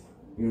buried,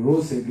 he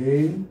rose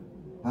again,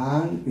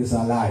 and is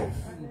alive.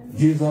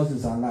 Jesus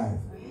is alive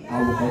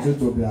and will continue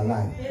to be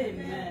alive.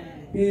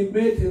 He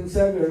made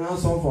himself a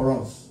ransom for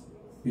us.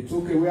 He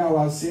took away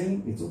our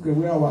sin. He took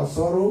away our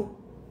sorrow.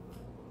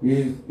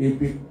 He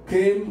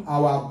became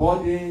our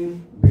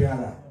burden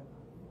bearer.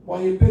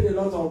 But he paid a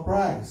lot of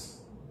price.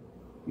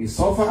 He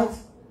suffered.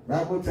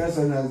 Bible tells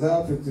in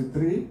Isaiah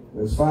 53,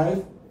 verse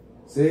 5,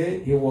 say,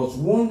 he was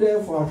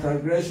wounded for our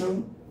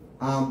transgression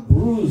and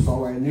bruised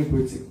for our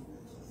iniquity.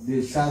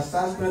 The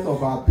chastisement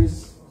of our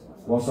peace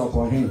was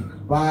upon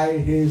him. By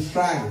his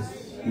stripes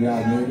we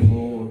are made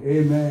whole.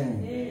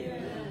 Amen.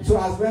 So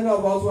as many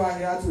of us who are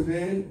here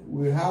today,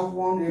 we have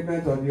one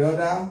element or the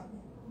other.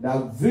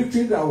 That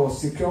victory that was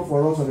secured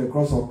for us on the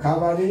cross of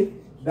Calvary,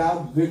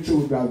 that victory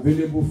will be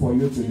available for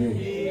you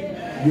today.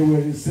 Amen. You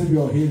will receive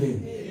your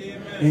healing.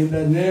 Amen. In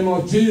the name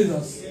of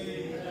Jesus.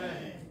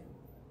 Amen.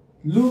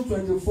 Luke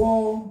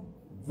 24,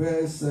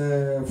 verse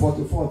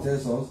 44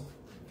 tells us,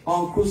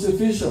 on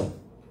crucifixion,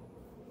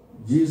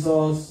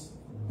 Jesus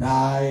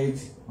died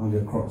on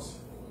the cross.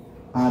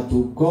 And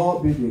to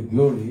God be the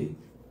glory,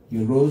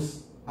 he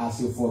rose as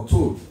he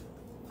foretold.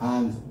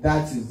 And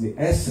that is the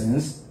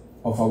essence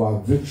of our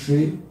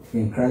victory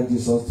in Christ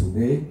Jesus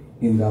today,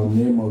 in the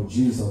name of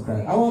Jesus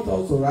Christ. I want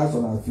us to rise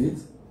on our feet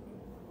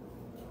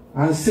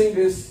and sing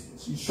this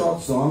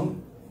short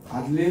song,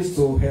 at least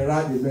to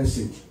herald the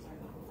message.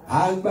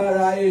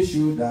 Agbára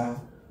Èṣù dà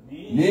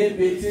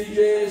níbi tí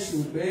Jésù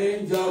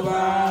gbé ń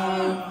jọba.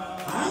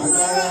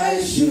 Agbára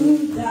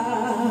Èṣù dà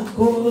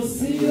kò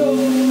sí o.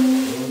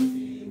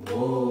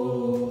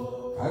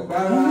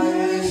 Agbára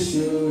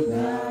Èṣù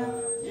dà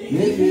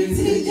níbi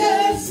tí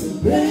Jésù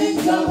gbé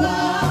ń jọba.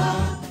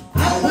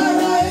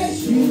 Agbára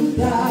Èṣù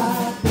dà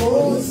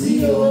kò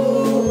sí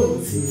o.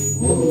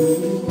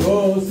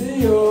 Kò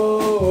sí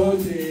o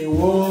ti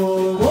wo.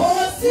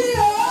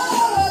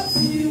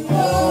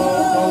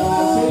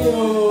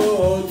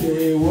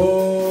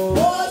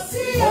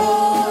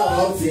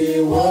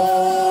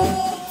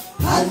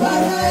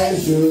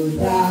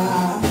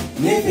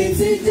 Níbi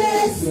tí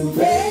Jésù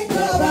gbé ń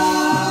jọba,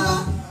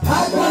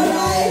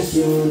 agbára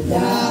Èṣù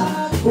dà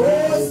kò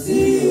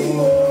sí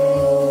o.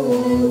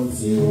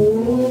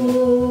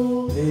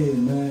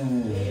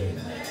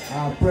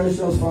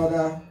 precious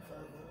Father,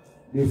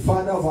 the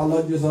Father of our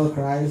Lord Jesus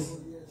Christ,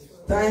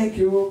 thank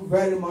you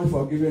very much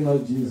for giving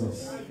us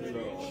Jesus.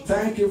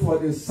 Thank you for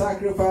the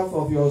sacrifice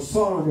of your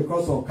Son on the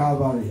cross of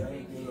Calvary,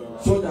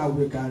 so that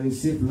we can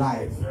receive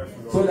life,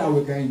 so that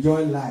we can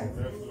enjoy life,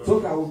 so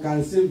that we can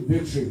receive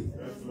victory.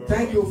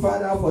 Thank you,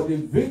 Father, for the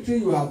victory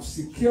you have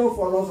secured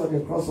for us on the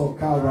cross of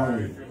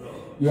Calvary.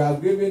 You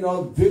have given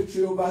us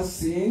victory over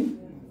sin,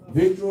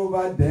 victory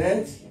over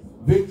death,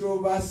 victory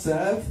over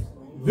self,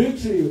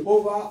 victory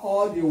over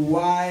all the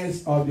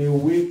wiles of the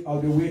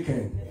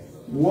wicked.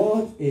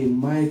 What a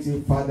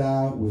mighty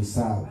Father we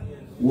serve.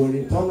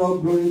 We return all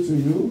glory to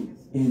you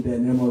in the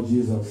name of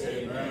Jesus.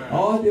 Amen.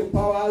 All the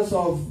powers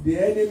of the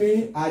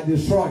enemy are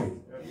destroyed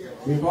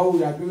because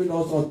we are giving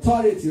us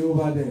authority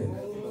over them.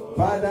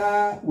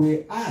 Father,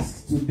 we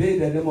ask today in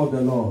the name of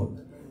the Lord,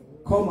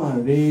 come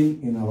and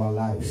reign in our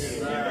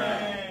lives.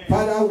 Amen.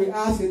 Father, we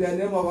ask in the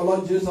name of our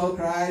Lord Jesus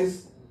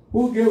Christ,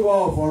 who gave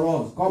all for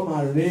us, come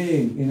and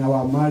reign in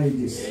our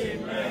marriages.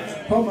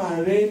 Amen. Come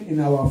and reign in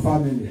our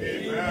family.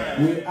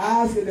 Amen. We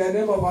ask in the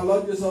name of our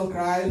Lord Jesus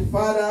Christ,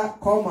 Father,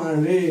 come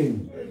and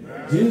reign.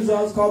 Amen.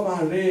 Jesus, come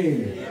and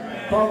reign.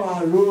 Amen.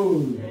 Come and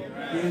rule.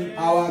 Amen. In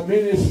our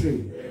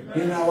ministry,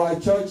 amen, in our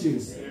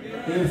churches,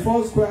 amen, in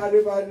Foursquare,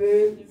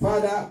 Riverdale.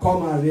 Father,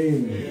 come and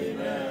reign.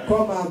 Amen.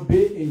 Come and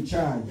be in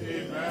charge.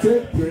 Amen.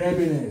 Take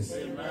preeminence.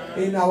 Amen.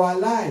 In our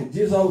life,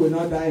 Jesus will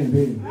not die in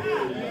vain.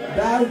 Amen.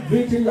 That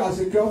victory you have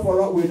secured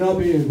for us will not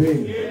be in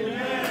vain.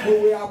 Amen.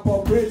 We will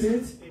appropriate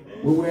it.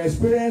 We will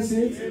experience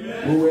it.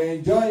 Amen. We will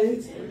enjoy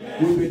it.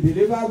 Amen. We will be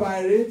delivered by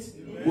it.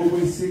 Amen. We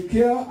will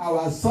secure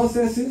our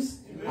successes,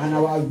 amen, and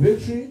our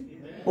victory,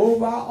 amen,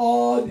 over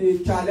all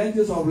the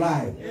challenges of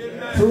life,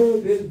 amen,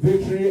 through this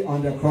victory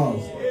on the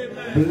cross.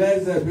 Amen.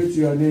 Blessed be to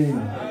your name.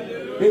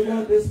 Hallelujah.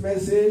 Even this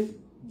message,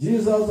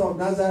 Jesus of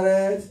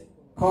Nazareth,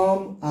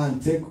 come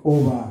and take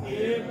over.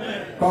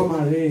 Amen. Come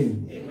and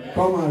reign. Amen.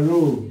 Come and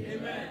rule.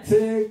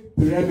 Take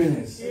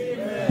preeminence,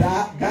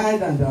 that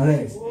guide and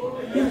direct.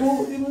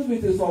 Even if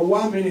it is for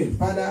 1 minute,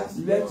 Father,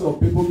 let your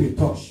people be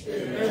touched.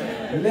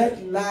 Amen.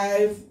 Let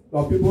life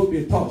of people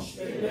be touched.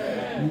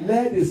 Amen.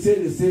 Let the sick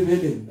receive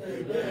healing.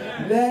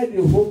 Amen. Let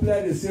the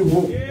hopeless receive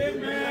hope.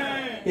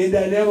 Amen. In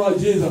the name of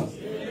Jesus.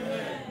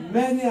 Amen.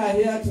 Many are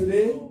here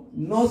today,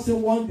 not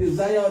seeing one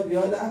desire or the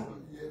other.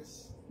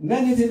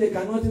 Many things they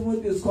cannot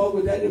even discuss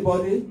with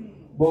anybody.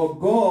 But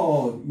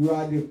God, you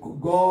are the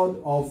God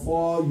of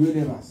all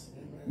universe.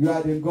 You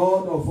are the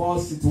God of all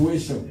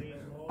situations.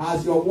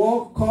 As your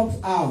word comes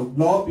out,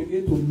 Lord,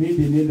 begin to meet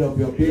the need of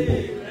your people.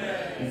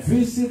 Amen.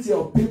 Visit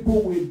your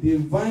people with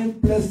divine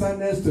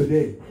pleasantness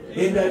today.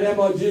 Amen. In the name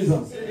of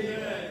Jesus.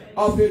 Amen.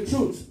 Of the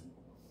truth,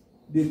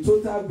 the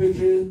total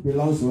victory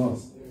belongs to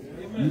us.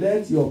 Amen.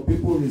 Let your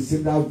people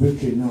receive that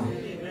victory now.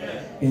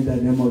 Amen. In the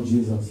name of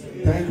Jesus.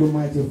 Amen. Thank you,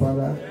 mighty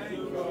Father.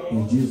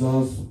 In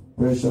Jesus'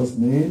 precious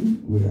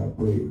name, we have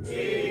prayed.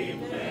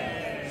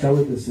 Amen. Shall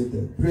we be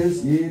seated?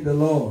 Praise ye the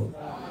Lord.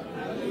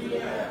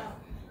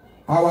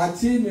 Our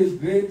team is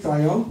Great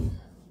Triumph,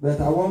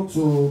 but I want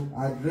to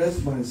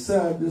address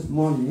myself this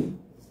morning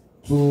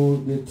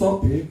to the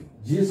topic,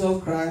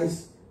 Jesus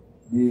Christ,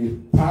 the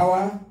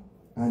power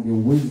and the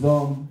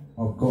wisdom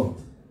of God.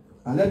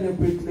 And let me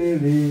quickly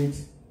read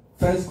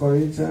 1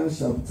 Corinthians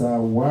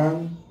chapter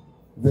 1,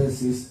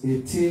 verses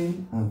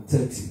 18 and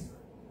 30.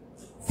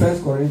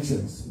 1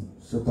 Corinthians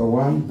chapter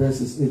 1,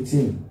 verses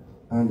 18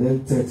 and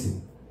then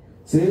 30.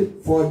 See,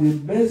 for the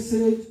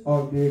message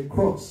of the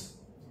cross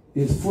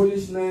is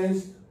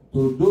foolishness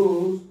to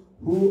those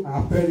who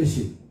are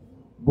perishing,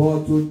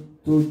 but to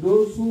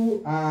those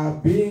who are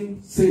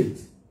being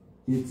saved,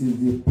 it is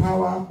the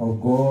power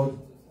of God.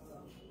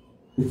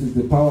 It is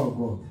the power of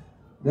God.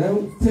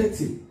 Then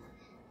 30.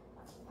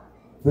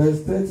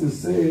 Verse 30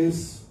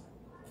 says,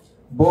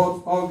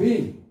 but of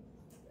him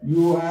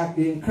you are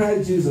in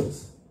Christ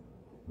Jesus,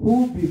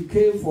 who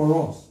became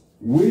for us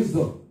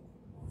wisdom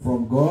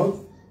from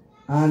God,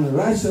 and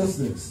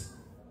righteousness,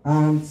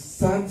 and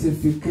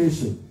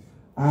sanctification,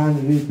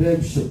 and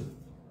redemption.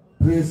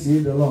 Praise ye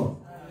the Lord.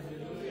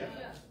 Hallelujah.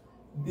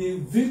 The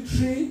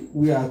victory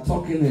we are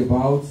talking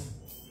about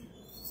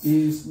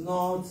is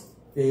not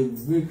a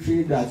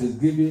victory that is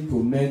given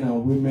to men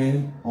and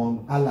women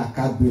on a la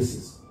carte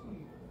basis.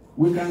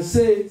 We can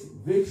say it,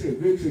 victory,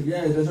 victory,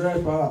 yes, there's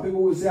right power.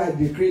 People will say, I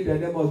decree the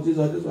name of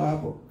Jesus, this will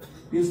happen.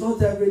 It's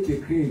not every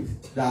decree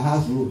that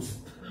has roots.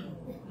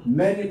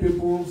 Many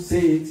people say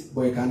it,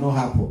 but it cannot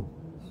happen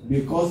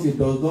because it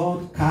does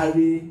not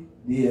carry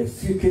the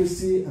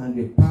efficacy and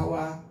the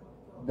power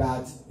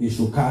that it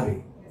should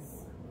carry.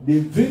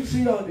 The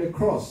victory on the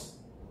cross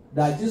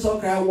that Jesus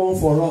Christ won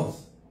for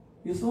us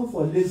is not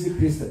for lazy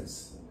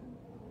Christians.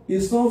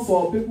 It's not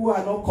for people who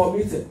are not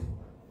committed.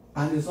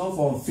 And it's not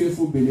for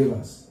unfaithful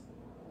believers.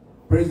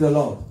 Praise the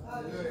Lord.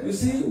 Hallelujah. You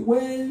see,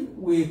 when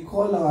we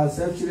call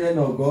ourselves children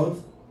of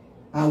God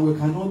and we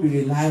cannot be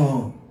relied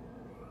on,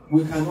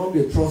 we cannot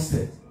be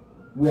trusted,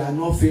 we are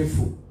not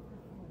faithful,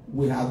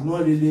 we have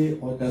not really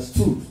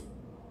understood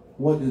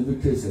what this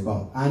victory is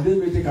about. And this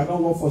victory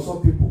cannot work for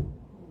some people.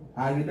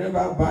 I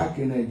remember back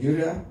in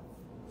Nigeria,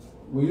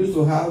 we used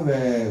to have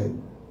a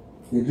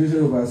district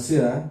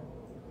overseer.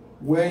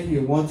 When he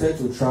wanted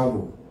to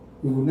travel,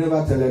 he would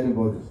never tell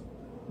anybody.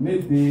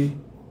 Maybe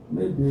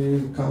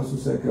council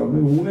secretary, or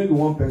maybe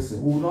one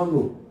person, we would not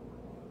know.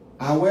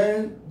 And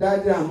when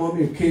daddy and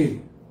mommy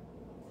came,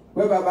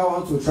 when Baba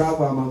wants to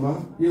travel and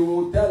Mama, he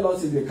will tell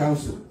us in the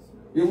council.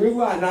 He will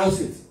even announce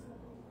it.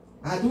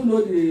 I don't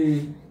know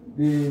the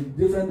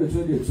difference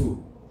between the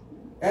two.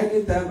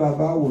 Anytime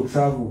Baba will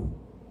travel,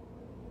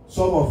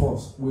 some of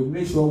us will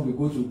make sure we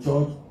go to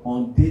church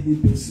on daily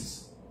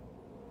basis.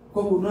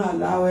 Because we will not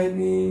allow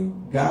any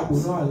gap, we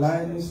will not allow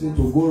anything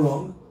to go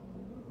wrong.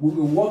 We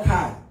will work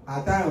hard.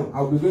 At times,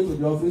 I will be going to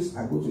the office,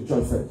 I go to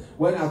church first.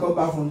 When I come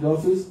back from the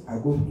office, I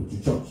go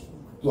to church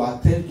to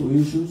attend to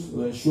issues,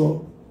 to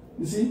ensure.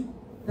 You see,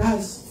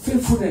 that's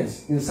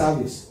faithfulness in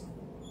service.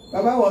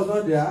 Baba was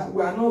not there.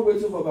 We are not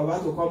waiting for Baba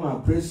to come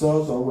and praise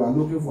us, or we are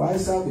looking for high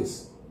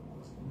service.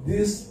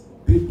 These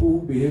people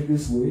behave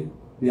this way.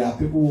 They are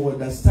people who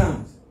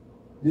understand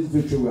this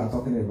victory we are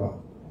talking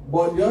about.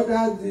 But the other,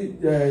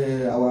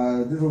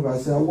 our district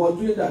overseer was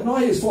doing that,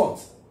 not his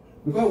fault.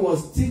 Because he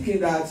was thinking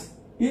that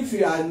if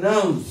he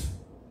announced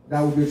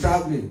that we'll be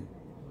traveling,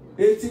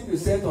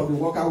 80% of the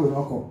worker will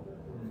not come.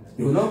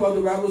 They will not come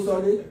to Bible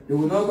study. They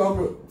will not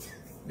come.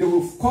 They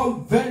will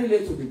come very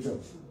late to the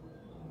church.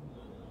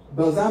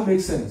 Does that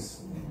make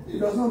sense? It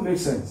does not make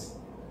sense.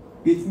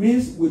 It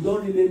means we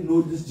don't really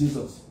know this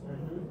Jesus.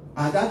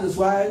 And that is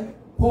why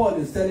Paul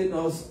is telling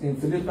us in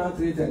Philippians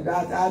 3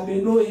 that I may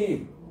know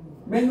him.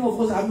 Many of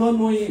us have not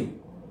known him.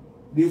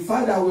 The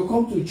fact that we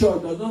come to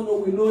church does not know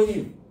we know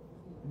him.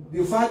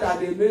 The fact that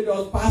they made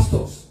us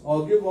pastors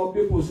or give up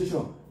big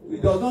position,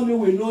 it does not mean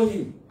we know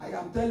him. I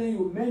am telling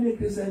you, many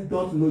Christians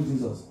don't know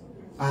Jesus.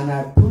 And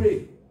I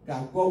pray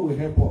that God will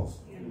help us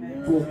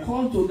to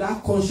come to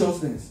that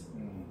consciousness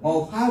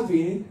of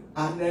having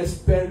an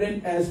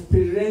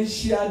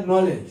experiential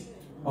knowledge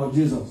of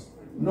Jesus.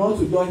 Not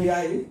to just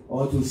hear it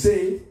or to say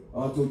it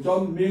or to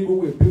just mingle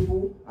with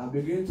people and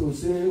begin to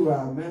say we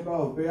are a member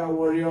of prayer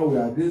warrior, we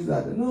are this,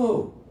 that.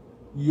 No.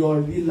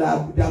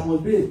 There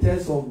must be a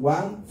test of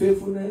one,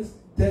 faithfulness,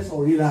 test of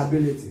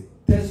reliability,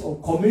 test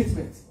of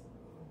commitment.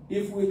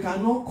 If we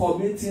cannot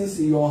commit things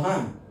in your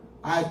hand,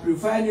 I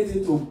prefer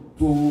anything to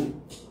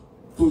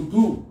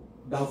do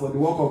than for the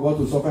work of God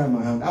to suffer in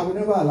my hand. I will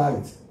never allow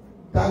it.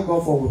 Thank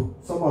God for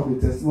some of the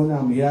testimony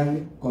I'm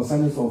hearing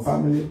concerning some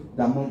family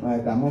that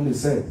mommy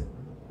said.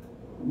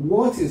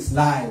 What is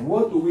life?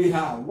 What do we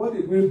have? What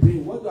did we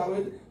bring? What do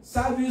I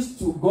service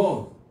to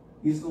God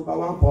is number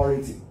one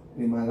priority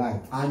in my life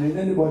and in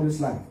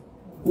anybody's life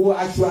who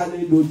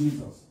actually know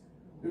Jesus.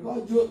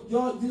 Because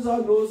Jesus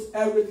knows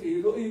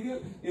everything.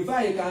 In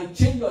fact, he can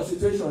change your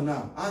situation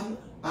now.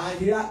 And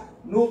here,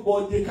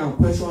 nobody can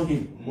question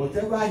him.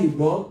 Whatever he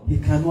does, he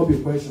cannot be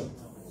questioned.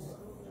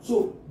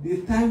 So,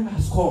 the time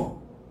has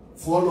come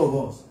for all of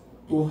us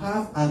to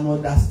have an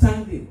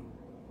understanding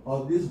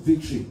of this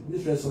victory,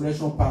 this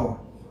resurrection power.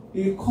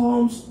 It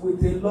comes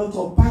with a lot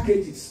of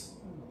packages.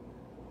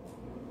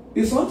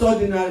 It's not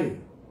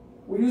ordinary.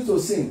 We used to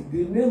sing,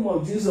 the name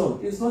of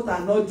Jesus is not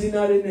an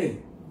ordinary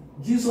name.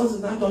 Jesus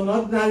is not an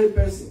ordinary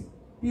person.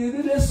 He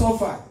really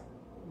suffered.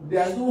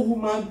 There is no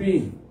human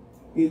being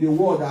in the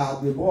world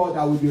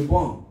that will be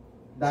born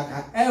that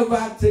can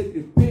ever take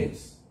the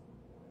pains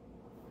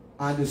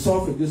and the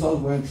suffering Jesus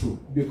went through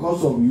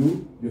because of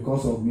you,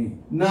 because of me.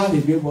 Now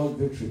he gave us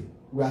victory.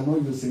 We are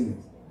not using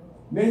it.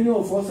 Many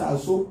of us are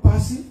so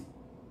passive.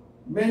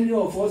 Many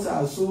of us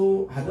are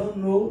so, I don't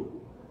know,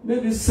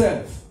 maybe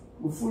self.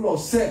 We're full of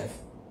self.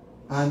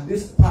 And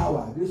this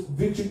power, this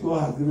victory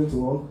God has given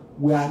to us,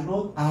 we are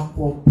not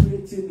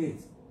appropriating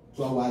it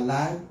to our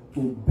life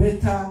to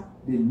better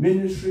the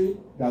ministry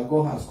that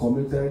God has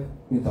committed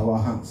into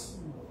our hands.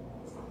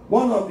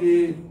 One of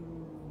the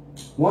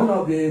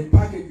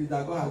packages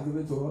that God has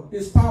given to us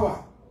is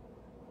power.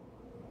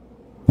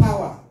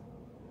 Power.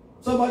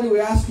 Somebody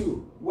will ask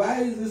you,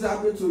 why is this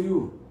happening to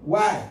you?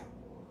 Why?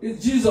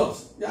 It's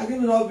Jesus. They are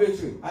giving us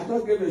victory. I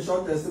just gave a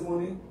short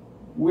testimony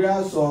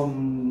where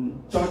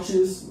some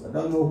churches, I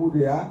don't know who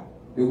they are,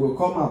 they will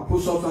come and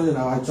put something in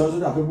our church so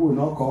that people will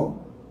not come.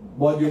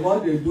 But the more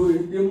they do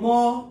it, the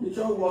more the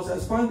church was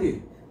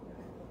expanding.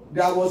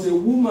 There was a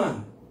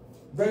woman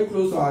very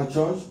close to our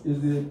church,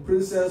 is the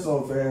princess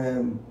of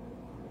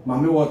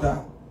Mami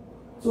Water.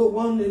 So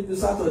one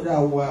Saturday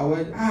I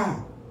went,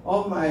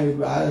 all my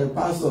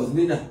pastors,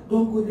 leaders,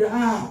 don't go there.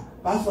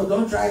 Pastor,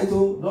 don't try it.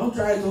 Don't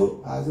try it.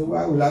 I said,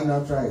 why will I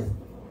not try it?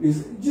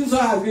 Jesus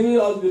has given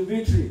us the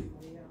victory.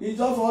 It's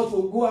just for us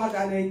to go out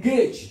and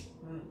engage.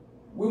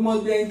 We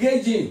must be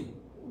engaging.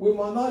 We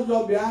must not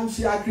just be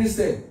armchair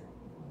Christian.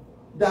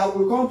 That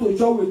we come to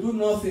church, we do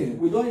nothing.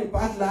 We don't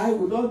impart life.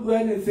 We don't do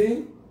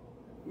anything.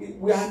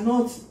 We are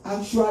not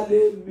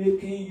actually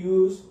making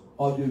use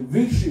of the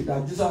victory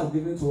that Jesus has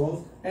given to us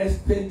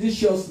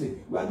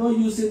expeditiously. We are not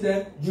using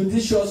them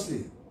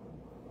judiciously.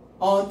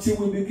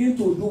 Until we begin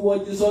to do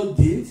what Jesus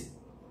did,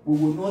 we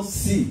will not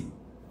see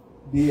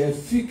the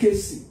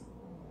efficacy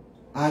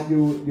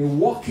and the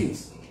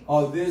workings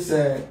of this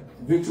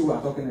victory we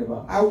are talking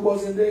about. I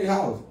was in the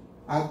house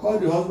I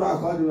called the husband, I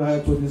called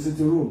him to the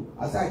sitting room.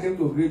 As I came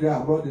to greet them,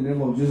 I brought the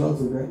name of Jesus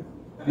to them.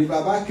 The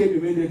Baba came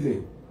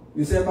immediately.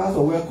 He said,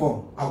 Pastor,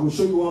 welcome. I will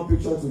show you one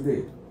picture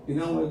today. He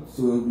now went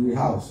to the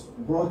house,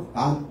 brought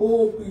an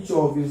old picture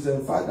of his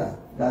father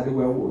that they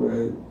were,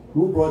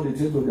 who brought the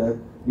thing to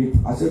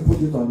them. I said, put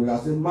it on the, I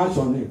said, march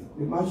on it.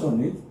 He marched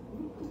on it.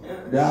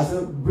 Then I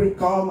said,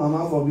 call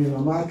Mama for me.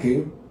 Mama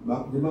came.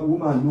 The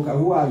woman looked at,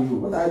 who are you?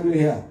 What are you doing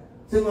here?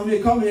 I said,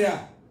 Mommy, come here.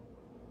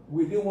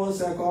 Within 1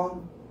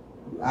 second,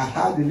 I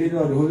had the leader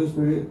of the Holy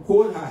Spirit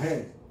hold her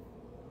head.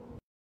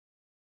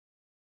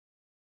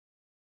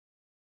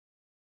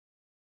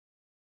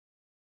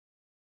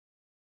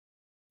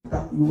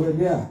 You were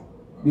there.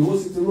 The whole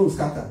sitting room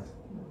scattered.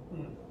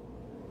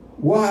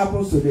 What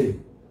happens today?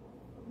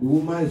 The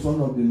woman is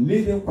one of the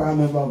leading choir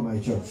members of my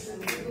church.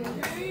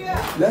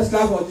 Let's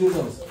clap for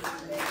Jesus.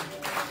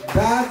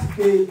 That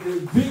is the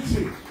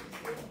victory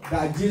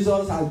that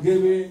Jesus has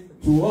given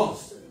to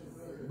us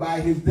by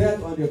his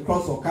death on the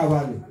cross of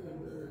Calvary.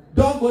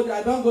 Don't go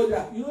there, don't go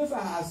there. You know, if I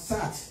had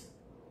sat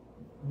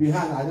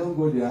behind, I don't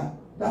go there,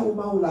 that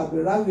woman would have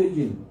been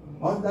ravaging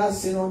under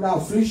sin, under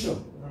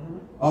affliction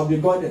of the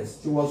goddess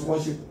she was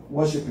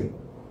worshiping.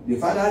 The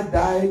father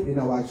died in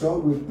our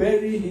church. We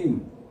buried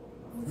him.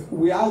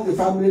 We asked the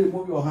family,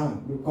 remove your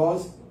hand,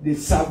 because they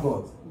serve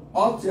God.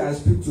 Up till I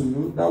speak to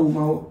you, that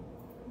woman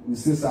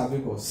is still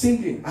serving God,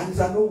 singing, and it's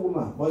an old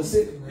woman. But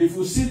say, if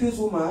you see this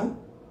woman,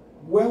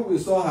 when we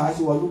saw her,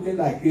 she was looking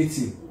like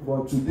 80,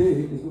 but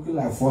today it's looking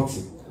like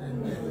 40.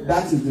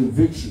 That is the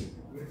victory.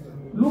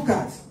 Look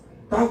at,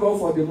 thank God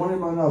for the morning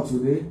manna of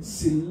today,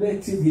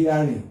 selective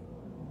hearing.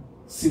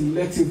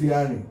 Selective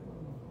hearing.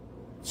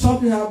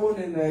 Something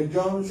happened in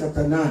John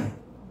chapter 9.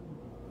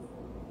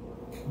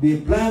 The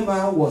blind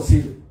man was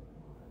healed.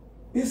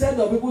 Instead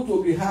of people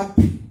to be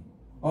happy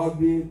of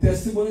the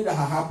testimony that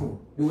had happened,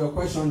 they were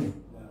questioning.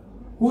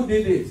 Who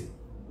did it?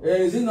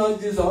 Is it not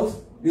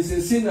Jesus? It's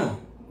a sinner.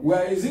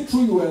 Well, is it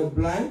true you were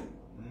blind?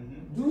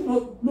 Do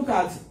not look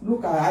at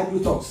idle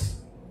talks.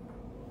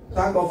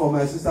 Thank God for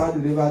my sister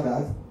who delivered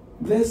that.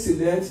 Let's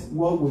select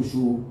what we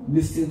should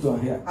listen to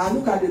and hear. And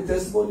look at the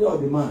testimony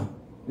of the man.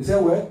 He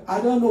said, well,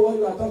 I don't know what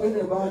you are talking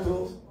about.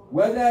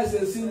 Whether it's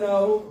a sinner,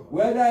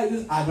 whether it's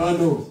this, I don't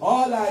know.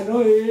 All I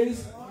know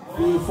is,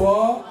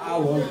 before I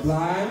was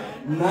blind,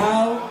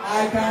 now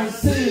I can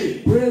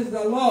see. Praise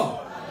the Lord.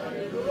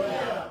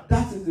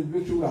 That is the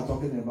victory we are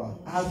talking about.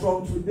 And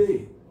from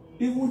today,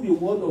 even the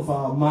word of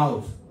our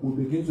mouth will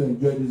begin to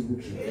enjoy this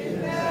victory.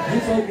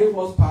 Jesus gave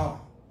us power.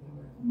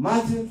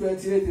 Matthew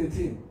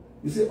 28:18.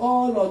 You see,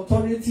 all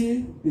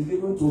authority is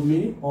given to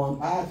me on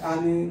earth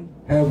and in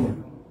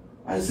heaven.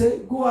 I say,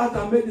 go out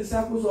and make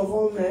disciples of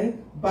all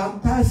men,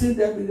 baptizing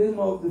them in the name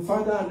of the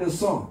Father and the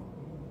Son.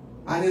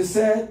 And he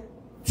said,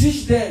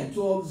 teach them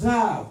to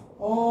observe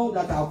all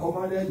that I have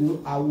commanded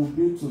you. I will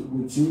be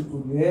with you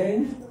to the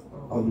end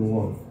of the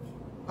world.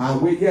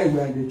 And we are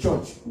in the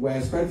church. We are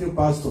expecting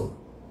pastor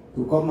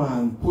to come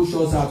and push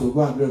us out to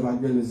go and do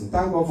evangelism.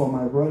 Thank God for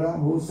my brother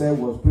who said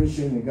was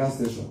preaching in a gas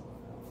station.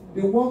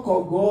 The work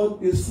of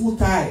God is full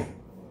time.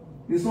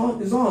 It's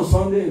not on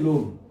Sunday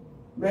alone.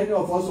 Many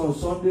of us on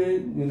Sunday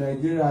in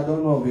Nigeria, I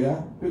don't know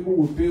where, people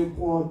will pay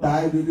poor,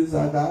 tithe, do this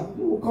and that.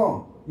 They will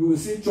come. You will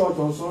see church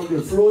on Sunday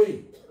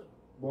flowing.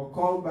 But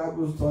call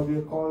Bible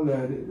study, call,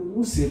 you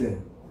will see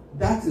them.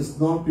 That is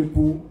not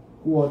people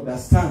who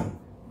understand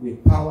the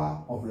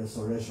power of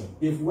resurrection.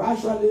 If we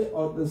actually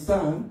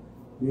understand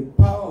the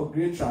power of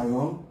great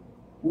triumph,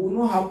 we will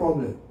not have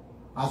problem.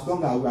 As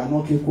long as we are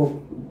not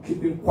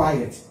keeping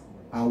quiet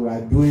and we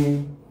are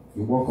doing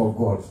the work of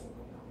God.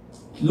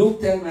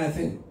 Luke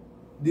 10:19.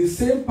 The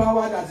same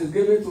power that is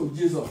given to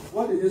Jesus.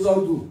 What did Jesus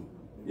do?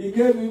 He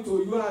gave it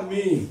to you and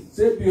me.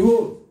 Say,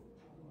 behold,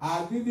 I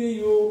have given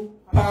you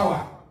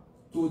power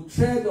to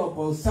tread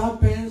upon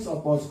serpents,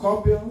 upon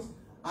scorpions,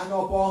 and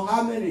upon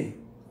how many?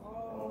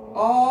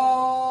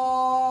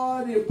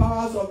 All the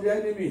powers of the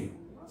enemy.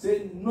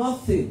 Say,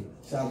 nothing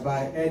shall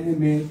by any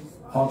means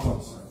hurt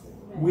us.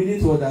 We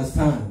need to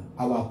understand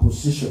our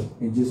position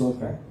in Jesus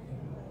Christ.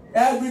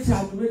 Everything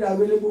has been made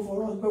available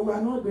for us, but we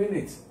are not doing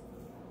it.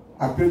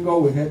 I pray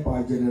God will help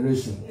our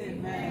generation.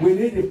 Amen. We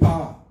need the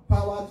power.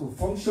 Power to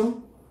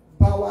function,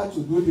 power to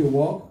do the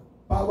work,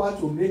 power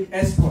to make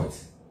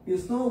exploits.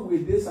 It's not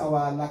with this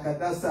our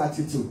lackadaista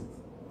attitude,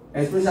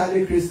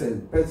 especially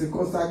Christians,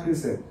 Pentecostal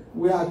Christians.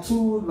 We are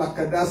too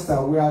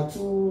lackadaista, we are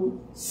too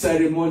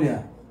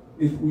ceremonial.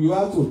 You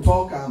have to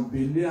talk and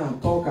believe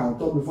and talk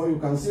before you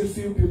can see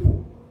few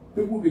people.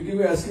 People will be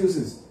giving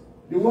excuses.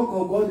 The work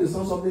of God is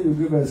not something you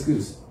give an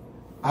excuse.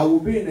 I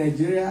will be in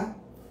Nigeria.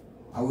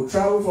 I will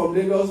travel from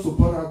Lagos to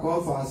Port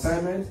Harcourt for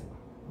assignment.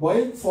 But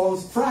if for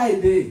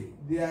Friday,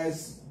 there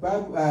is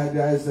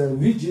a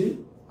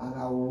vigil, and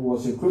I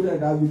was included in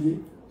that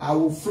vigil, I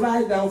will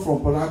fly down from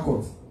Port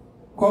Harcourt,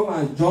 come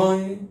and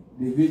join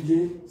the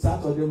vigil.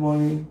 Saturday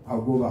morning,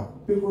 I'll go back.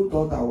 People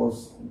thought I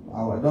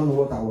don't know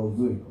what I was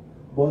doing.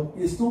 But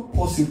it's not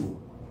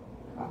possible.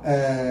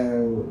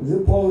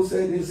 Paul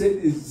said, he said,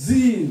 the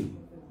zeal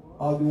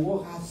of the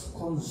work has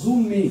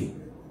consumed me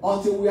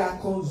until we are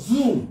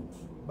consumed.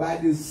 by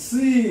the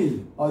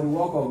seal of the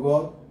work of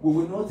God, we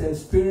will not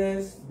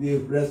experience the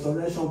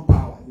restoration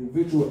power, the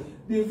victory.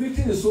 The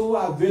victory is so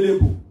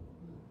available.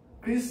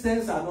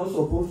 Christians are not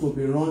supposed to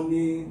be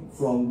running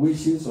from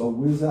witches or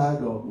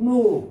wizards or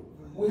no.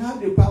 We have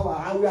the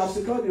power and we have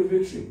secured the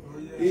victory.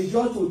 It's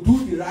just to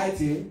do the right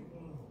thing.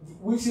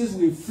 Witches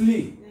will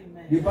flee.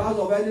 The powers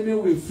of enemy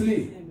will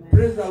flee.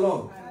 Praise the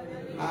Lord.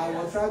 I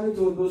was trying to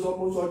do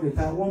almost all the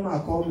time. One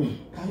man called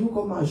me. Can you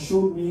come and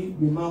show me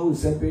the man who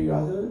is helping you?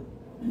 I said,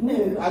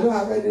 no, I don't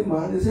have any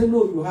man. He said,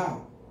 no, you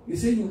have. He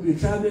said, you'll be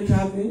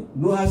traveling,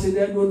 no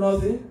accident, no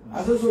nothing.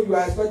 I said, so you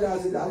are expecting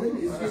accident? I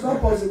said, it's not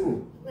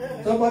possible.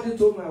 Somebody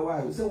told my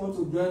wife, he said, want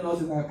to join us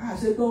in that. I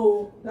said,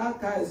 no,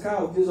 that car is car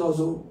of Jesus.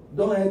 So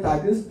don't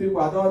enter. These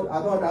people, I don't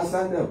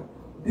understand them.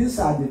 These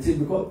are the things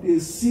because they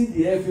see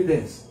the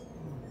evidence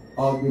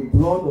of the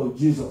blood of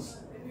Jesus.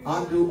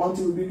 And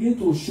until we begin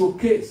to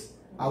showcase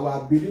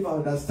our belief, our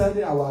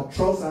understanding, our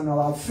trust, and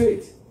our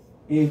faith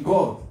in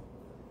God,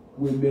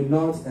 we may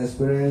not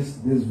experience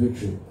this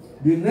victory.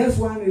 The next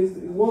one is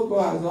what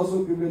God has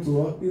also given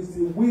to us is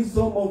the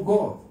wisdom of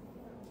God.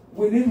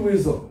 We need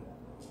wisdom.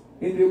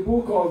 In the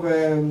book of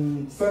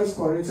 1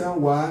 Corinthians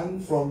 1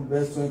 from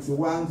verse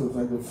 21 to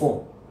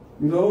 24,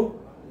 you know,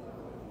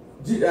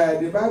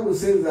 the Bible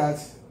says that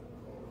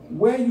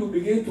when you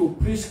begin to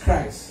preach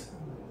Christ,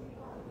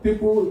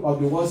 people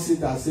of the world see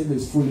it as if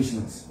it's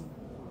foolishness.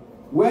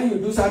 When you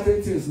do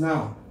certain things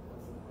now,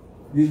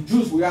 the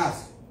Jews will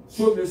ask,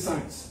 show me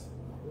signs.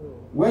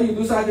 When you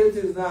do certain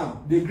things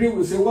now, the Greek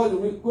will say, what do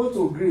we go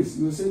to Greece?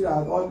 You see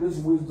that all this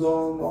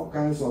wisdom, all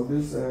kinds of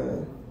this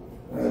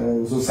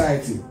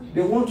society.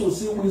 They want to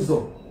see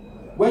wisdom.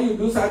 When you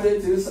do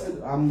certain things,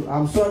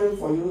 I'm sorry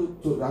for you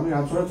to,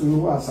 I'm sorry to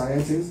you who are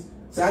scientists.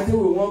 Scientists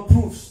will want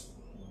proofs.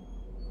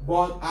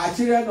 But our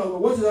children don't know.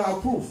 What is our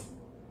proof?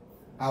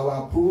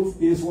 Our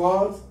proof is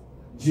what?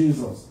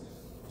 Jesus.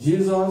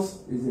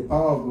 Jesus is the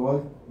power of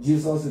God.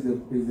 Jesus is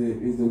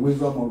the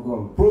wisdom of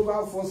God.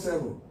 Proverbs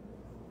 4:7.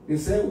 It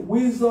says,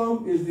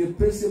 wisdom is the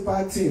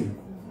principal thing.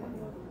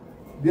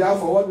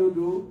 Therefore, what do you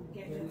do?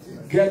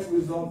 Get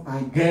wisdom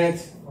and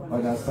get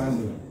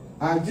understanding.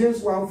 And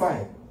James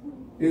 1:5.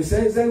 It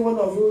says, any one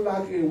of you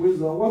lack in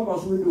wisdom, what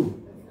must we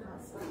do?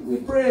 We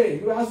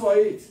pray. You ask for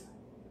it.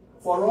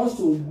 For us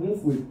to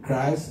move with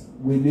Christ,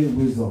 we need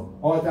wisdom.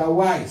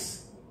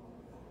 Otherwise,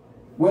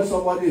 when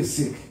somebody is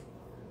sick,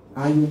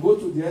 and you go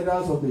to the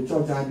elders of the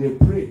church and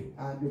they pray,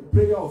 and the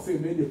prayer of faith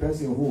made the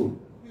person whole,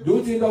 do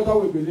you think doctor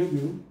will believe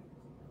you?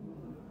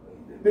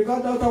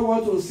 Because doctor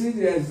want to see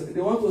they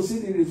want to see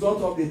the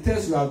result of the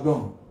test you have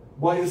done.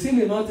 But is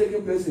healing not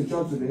taking place in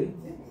church today?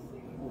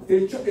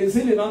 Is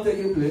healing not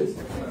taking place?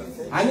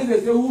 And if they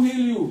say, who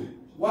heal you?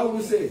 What will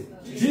we say?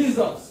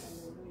 Jesus.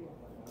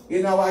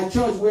 In our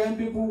church, when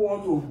people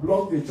want to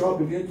block the church,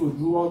 begin to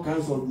do all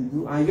kinds of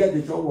things, and yet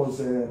the church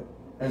was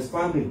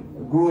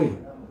expanding,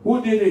 growing.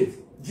 Who did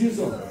it?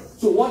 Jesus.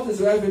 So what is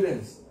your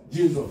evidence?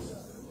 Jesus.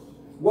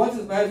 What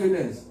is my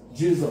evidence?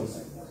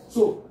 Jesus.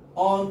 So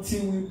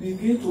until we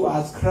begin to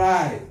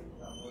ascribe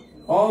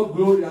all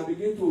glory and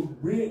begin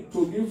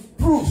to give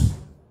proofs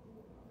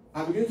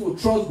and begin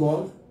to trust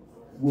God,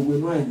 we will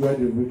not enjoy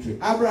the victory.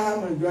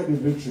 Abraham enjoyed the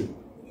victory.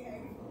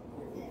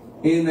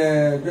 In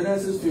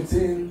Genesis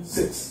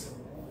 15:6,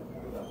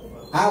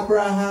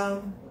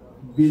 Abraham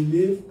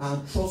believed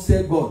and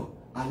trusted God,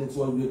 and it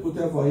was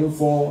reputed for him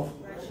for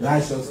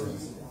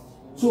righteousness.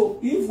 So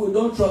if we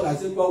don't trust, I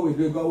say God will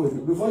do, God will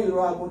do. Before you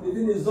know what the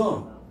thing is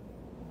done.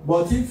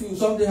 But if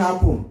something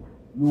happen,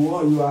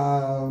 you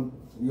are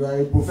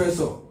a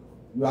professor,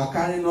 you are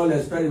carrying all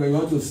experience you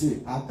want to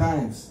see. At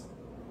times,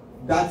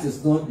 that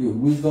is not the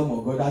wisdom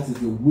of God. That is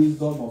the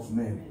wisdom of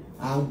men.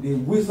 And the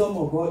wisdom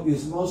of God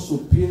is more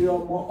superior,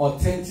 more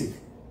authentic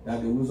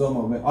than the wisdom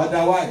of men.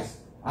 Otherwise,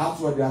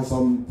 after there are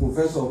some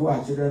professors who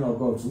are children of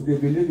God, so they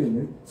believe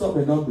in it. Some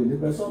may not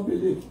believe, but some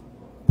believe.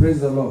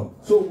 Praise the Lord.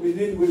 So we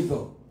need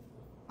wisdom.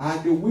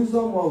 And the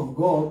wisdom of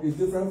God is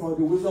different from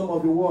the wisdom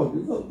of the world.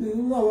 Because the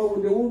wisdom of the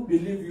world, they won't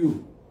believe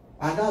you.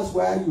 And that's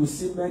why you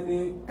see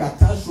many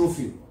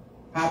catastrophes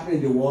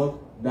happening in the world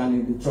than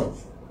in the church.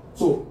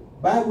 So,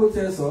 Bible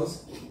tells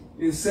us,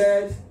 it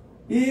said,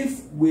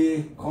 if we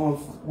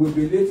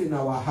believe in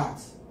our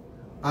hearts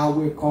and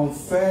we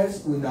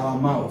confess with our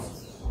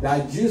mouth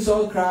that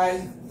Jesus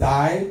Christ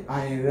died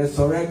and he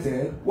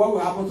resurrected, what will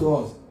happen to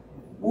us?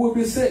 We will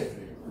be saved.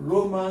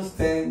 Romans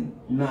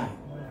 10:9.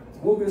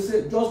 We will be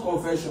saved. Just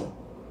confession.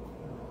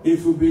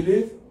 If you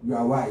believe, you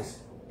are wise.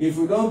 If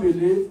you don't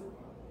believe,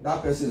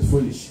 that person is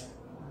foolish.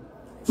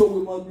 So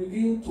we must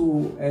begin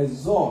to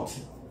exalt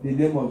the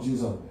name of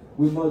Jesus.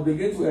 We must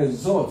begin to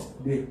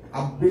exalt the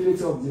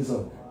ability of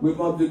Jesus. We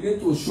must begin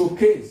to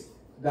showcase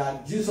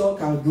that Jesus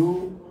can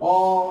do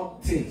all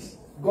things.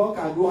 God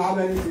can do how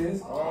many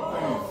things?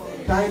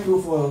 Thank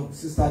you for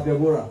Sister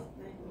Deborah,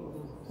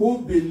 who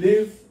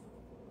believed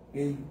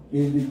in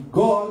the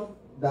God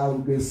that will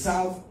be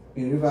served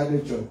in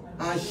Riverdale Church.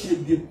 And she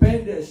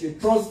depended, she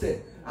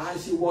trusted, and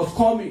she was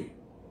coming.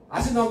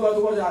 I see not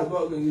God what has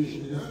God.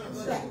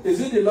 Is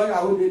it the lawyer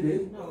who did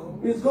it? No.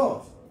 It's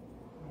God.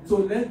 So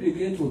let's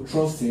begin to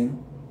trust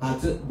him,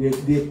 and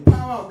the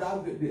power of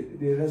that,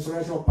 the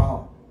resurrection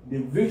power, the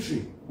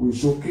victory will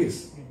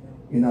showcase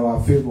in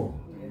our favor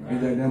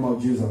in the name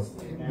of Jesus.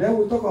 Then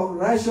we talk of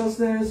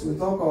righteousness, we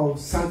talk of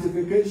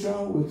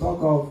sanctification, we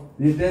talk of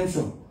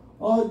redemption.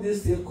 All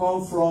these things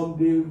come from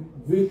the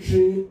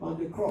victory on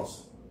the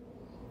cross.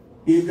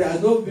 If there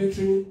is no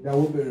victory, there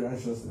will be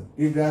righteousness.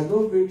 If there is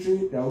no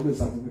victory, there will be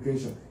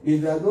sanctification.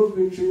 If there is no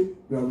victory,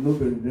 there will not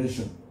be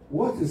redemption.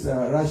 What is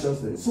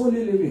righteousness? It's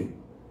only living.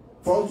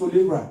 For us to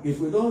live right. If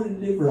we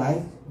don't live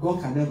right,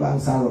 God can never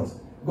answer us.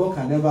 God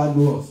can never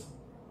know us.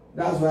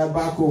 That's why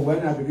back home,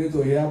 when I begin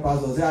to hear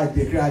pastors say, I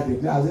declare,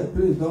 I say,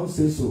 please don't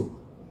say so.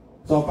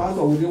 Some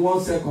pastors within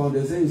 1 second,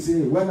 they say, you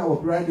see, when I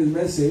was writing this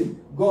message,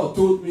 God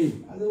told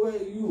me. I said,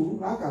 well,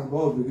 how can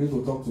God begin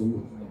to talk to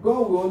you?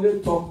 God will only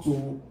talk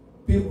to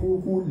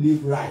people who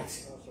live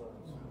right.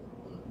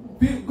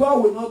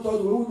 God will not talk to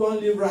people who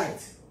don't live right.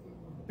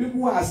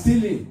 People who are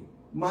stealing,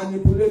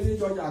 manipulating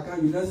church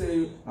account, you know,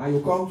 say, and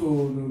you come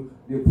to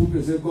the pulpit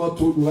and say, God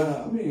told you.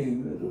 I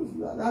mean,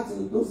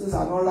 those things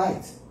are not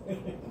right.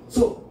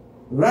 So,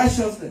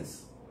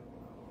 righteousness.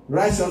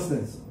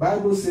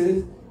 Bible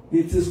says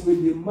it is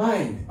with the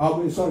mind,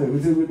 it is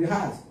with the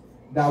heart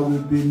that we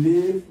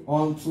believe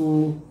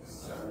unto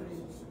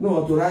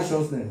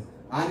righteousness.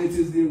 And it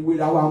is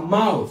with our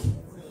mouth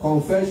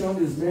confession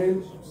is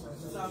made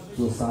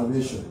to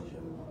salvation.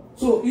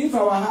 So if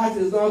our heart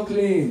is not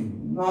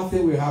clean,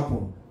 nothing will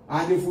happen.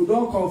 And if we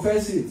don't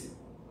confess it,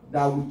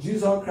 that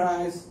Jesus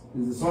Christ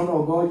is the Son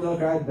of God, Jesus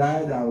Christ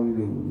died, there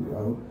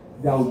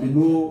will be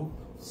no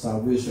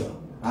salvation.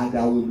 And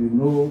there will be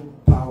no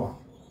power.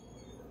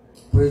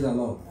 Praise the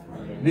Lord.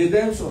 Amen.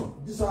 Redemption.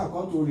 This is how I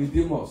come to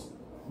redeem us.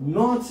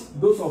 Not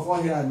those of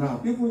us here now.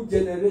 People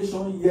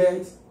generation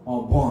yet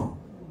unborn.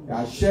 They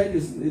have shed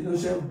his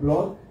innocent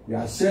blood. They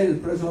have shed his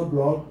precious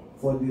blood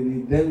for the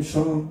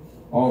redemption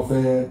of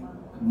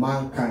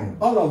mankind.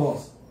 All of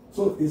us.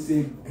 So it's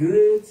a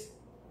great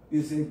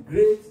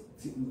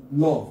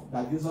love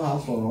that Jesus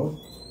has for us,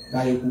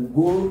 that you could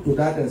go to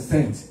that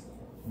extent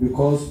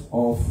because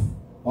of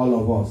all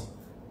of us.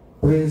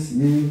 Praise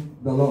ye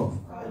the Lord.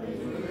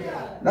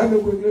 Hallelujah. Let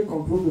me quickly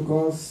conclude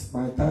because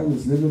my time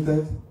is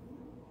limited.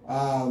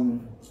 My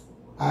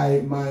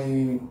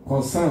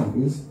concern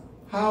is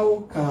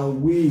how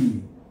can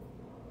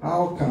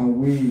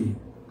we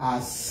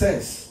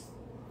assess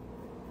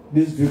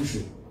this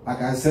victory?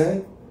 Like I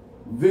said,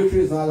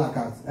 victory is not like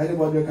that.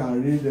 Anybody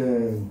can read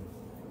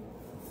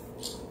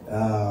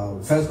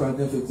 1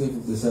 Corinthians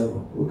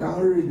 15:57. We can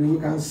read it, we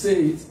can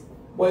say it,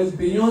 but it's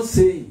beyond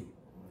saying.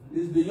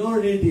 It's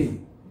beyond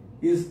reading.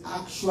 It's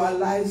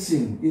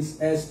actualizing. It's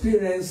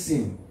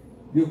experiencing.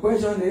 The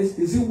question is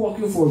it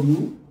working for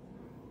you?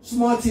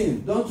 Small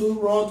thing. Don't you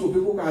run to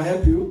people who can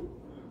help you?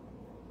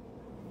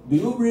 Do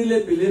you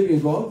really believe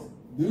in God?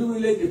 Do you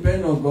really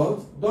depend on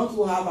God? Don't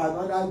you have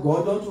another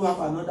God? Don't you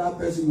have another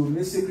person you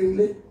need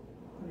secretly?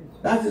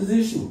 That is the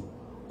issue.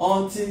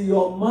 Until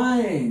your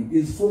mind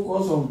is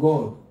focused on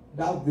God,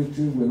 that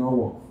victory will not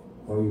work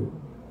for you.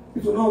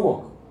 It will not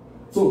work.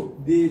 So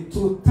the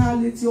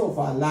totality of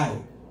our life,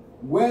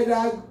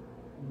 whether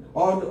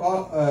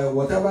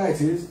whatever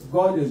it is,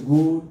 God is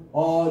good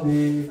all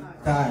the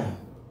time.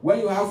 When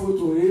you have food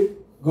to eat,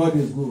 God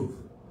is good.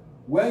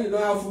 When you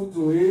don't have food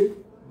to eat,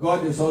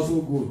 God is also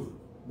good.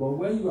 But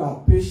when you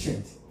are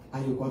patient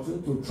and you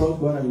continue to trust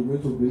God and you're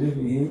going to believe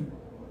in Him,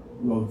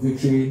 your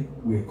victory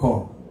will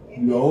come.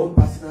 Your own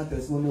personal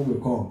testimony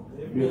will come.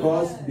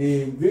 Because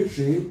the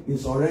victory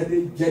is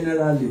already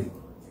generally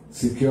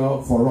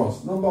secure for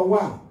us. Number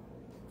one,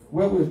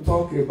 when we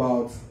talk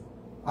about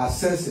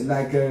assessing,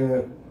 like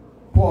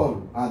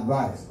Paul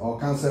advised or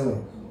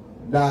counselor,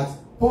 that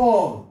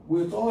Paul,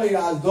 with all he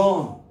has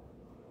done,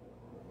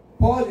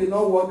 Paul did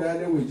not walk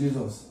directly with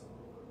Jesus.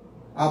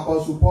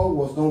 Apostle Paul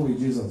was not with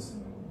Jesus.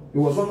 He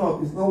was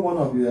it's not one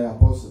of the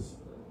apostles.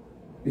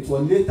 It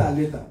was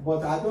later.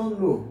 But I don't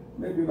know.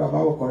 Maybe Baba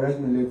will correct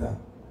me later.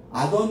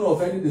 I don't know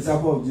of any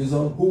disciple of Jesus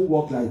who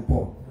walked like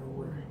Paul.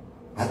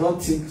 I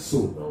don't think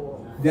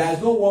so. There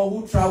is no one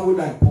who traveled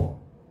like Paul.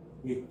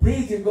 He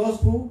preached the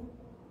gospel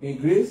in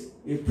Greece.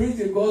 He preached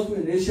the gospel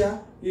in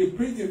Asia. He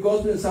preached the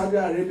gospel in Saudi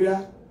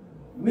Arabia.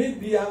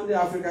 Maybe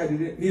Africa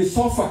did it. He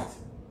suffered.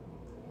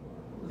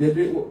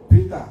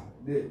 Peter,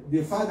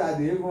 the fact that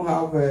they even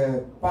have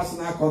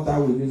personal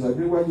contact with Jesus.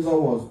 When Jesus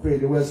was praying,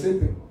 they were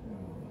sleeping.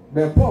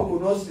 But Paul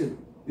could not sleep.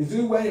 Is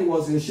it when he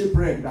was in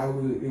shipwreck that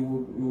he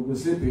would be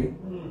sleeping?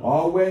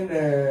 Or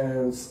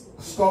when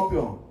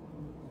scorpion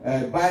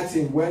bite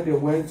him when they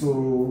went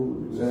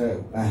to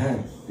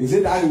is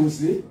it that he would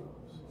sleep?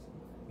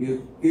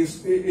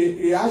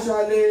 He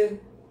actually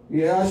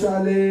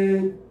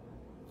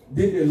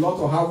did a lot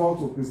of havoc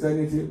to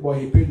Christianity, but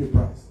he paid the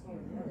price.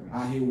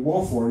 And he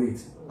worked for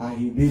it. And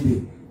he did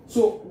it.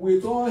 So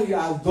with all he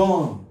has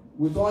done,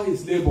 with all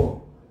his labor,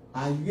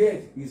 and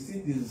yet he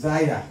still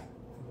desire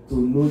to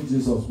know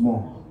Jesus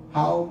more.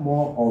 How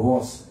more of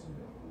us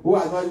who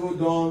has not even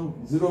done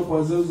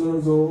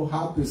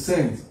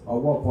 0.000%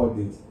 of what Paul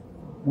did?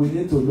 We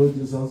need to know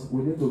Jesus.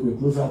 We need to be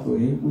closer to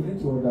him. We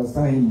need to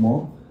understand him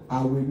more.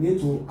 And we need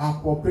to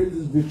appropriate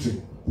this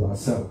victory to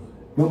ourselves.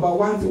 Number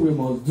one thing we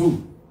must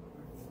do,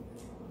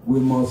 we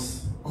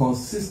must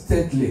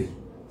consistently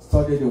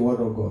study the Word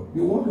of God.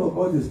 The Word of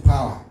God is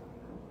power.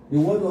 The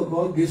Word of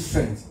God gives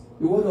strength.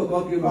 The Word of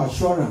God gives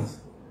assurance.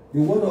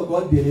 The Word of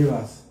God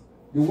delivers.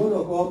 The Word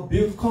of God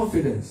builds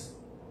confidence.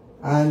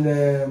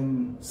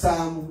 And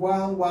Psalm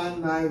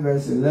 119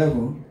 verse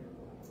 11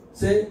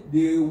 say,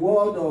 the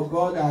Word of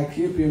God I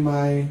keep in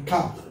my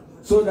heart,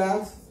 so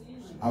that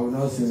I will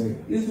not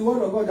sin. It's the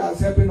Word of God that's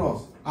helping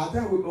us. At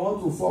times we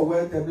want to fall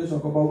where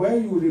temptation comes, but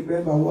when you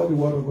remember what the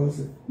Word of God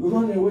says, you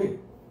run away.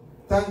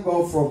 Thank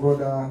God for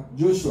Brother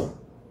Joshua.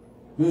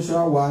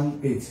 Joshua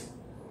 1:8.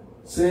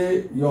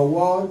 Say your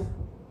word.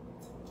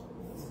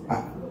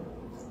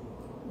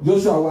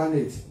 Joshua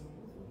 1:8.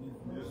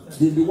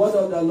 The word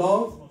of the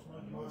Lord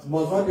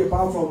must not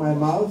depart from my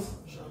mouth.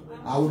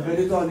 I will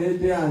meditate on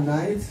it day and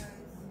night,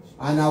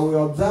 and I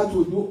will observe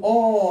to do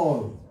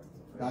all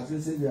that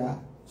is in there,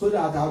 so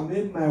that I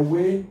make my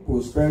way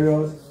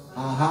prosperous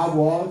and have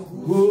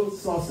what? Good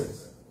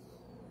success.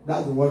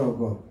 That's the word of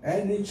God.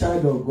 Any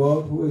child of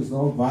God who is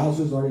not vast,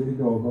 who is not ready of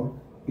God,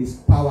 is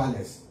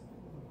powerless.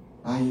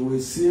 And you will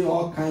see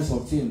all kinds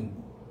of things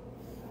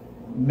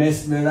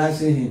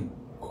mesmerizing him.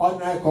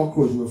 Ordinary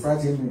cockroach will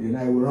frighten him in the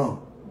night, will run.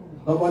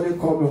 Somebody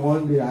called me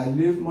one day. I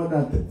live more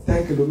than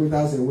 10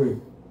 kilometers away.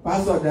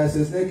 Pastor, there's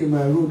a snake in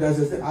my room. There's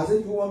a snake. I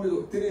said, you want me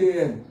to 3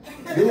 a.m.?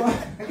 Do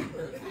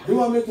you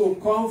want me to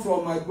come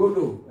from my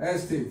Godo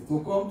estate to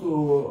come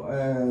to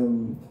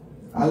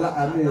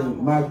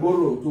my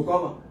Goro to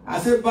come? I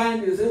said,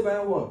 bind it. Say,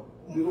 bind what?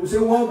 You say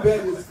one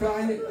bed is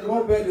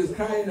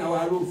crying in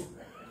our roof.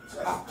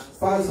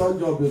 Pastor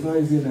job is not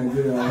easy in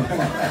Nigeria.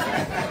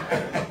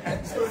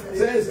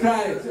 Say it's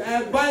crying.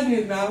 Say, bind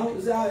it now.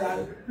 Say,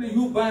 please,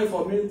 you bind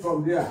for me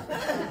from there.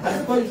 I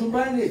said, but you should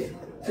bind it.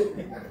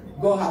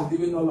 God has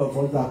given all of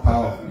us that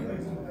power.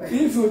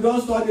 If you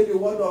don't study the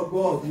word of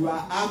God, you are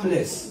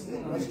harmless.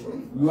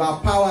 You are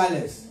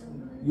powerless.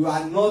 You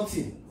are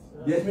nothing.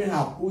 The enemy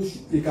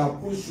can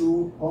push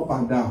you up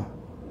and down.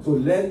 So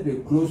let's be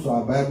close to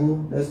our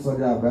Bible. Let's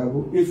study our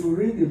Bible. If you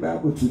read the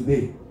Bible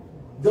today,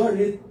 don't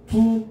read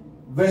 2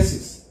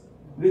 verses.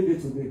 Read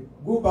it today.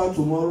 Go back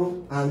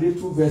tomorrow and read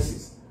 2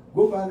 verses.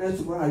 Go back next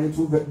tomorrow and read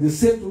 2 verses. The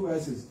same 2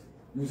 verses.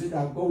 You see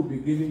that God will be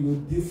giving you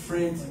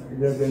different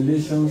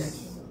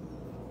revelations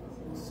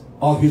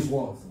of his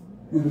word.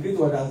 You begin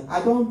to understand.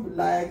 I don't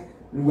like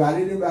we are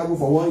reading the Bible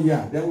for 1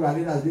 year, then we are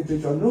reading as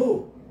literature.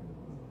 No.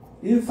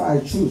 If I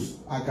choose,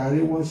 I can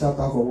read 1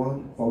 chapter for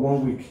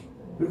one week.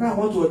 Because I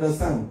want to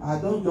understand. I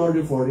don't just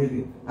read for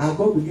reading. And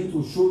God begin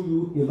to show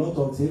you a lot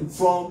of things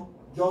from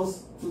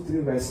just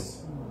 2-3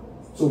 verses.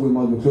 So we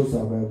must be close to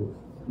our Bible.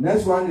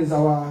 Next one is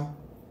our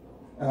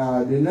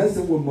the next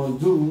thing we must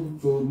do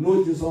to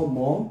know Jesus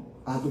more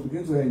and to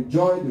begin to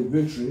enjoy the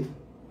victory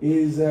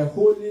is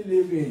holy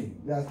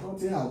living. There's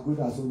nothing as good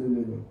as holy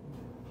living.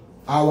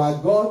 Our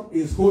God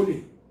is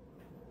holy,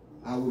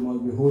 and we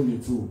must be holy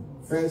too.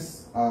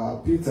 First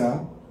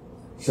Peter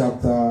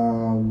chapter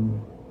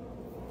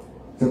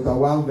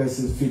 1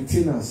 verses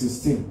 15 and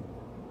 16.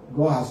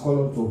 God has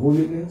called us to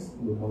holiness.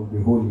 We must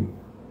be holy.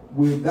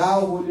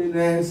 Without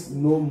holiness,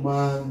 no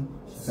man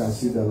shall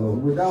see the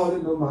Lord. Without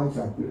holiness, no man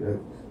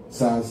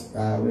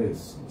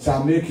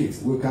shall make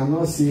it. We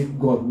cannot see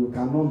God. We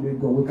cannot make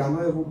God. We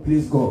cannot even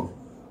please God.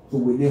 So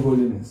we need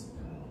holiness.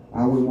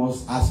 And we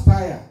must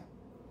aspire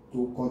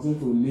to continue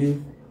to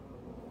live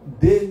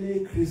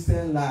daily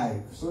Christian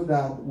life so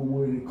that we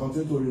will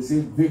continue to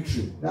receive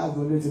victory. That's the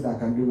only thing that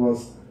can give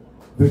us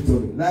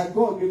victory. Like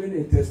God giving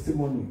a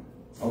testimony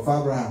of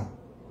Abraham,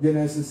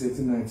 Genesis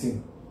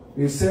 18:19.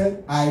 He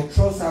said, I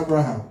trust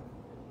Abraham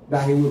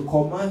that he will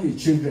command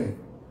his children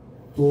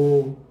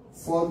to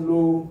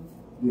follow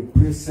the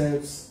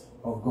precepts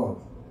of God.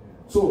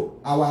 So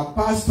our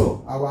pastor,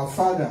 our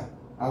father,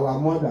 our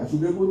mother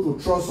should be able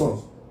to trust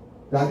us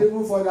that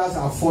even fathers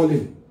are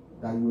falling,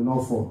 that you will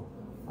not fall.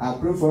 I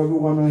pray for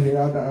everyone on here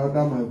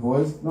under my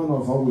voice, none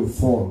of us will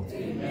fall.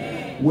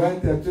 Amen. When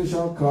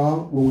temptation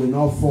comes, we will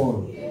not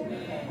fall.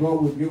 Amen.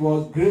 God will give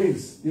us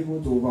grace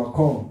even to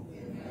overcome.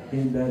 Amen.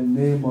 In the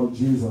name of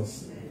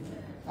Jesus.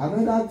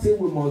 Another thing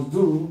we must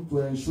do to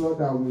ensure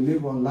that we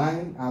live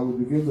online and we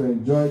begin to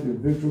enjoy the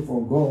victory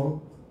from God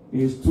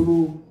is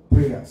through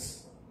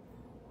prayers.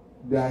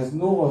 There is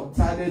no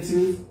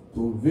alternative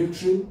to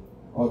victory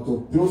or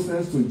to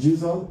closeness to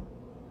Jesus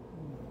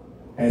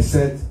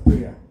except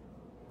prayer.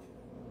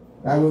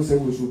 The Bible says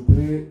we should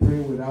pray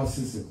without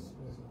ceasing.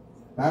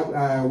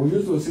 We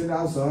used to sing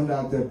that song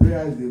that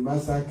prayer is the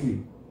master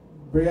key.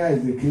 Prayer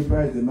is the key,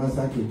 prayer is the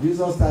master key.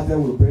 Jesus started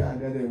with prayer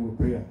and then they will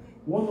pray.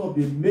 One of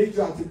the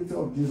major activities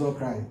of Jesus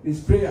Christ is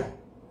prayer.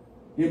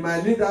 He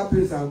might leave that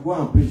place and go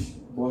and preach,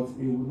 but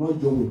he will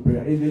not join with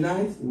prayer. In the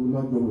night, he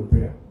will not join with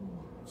prayer.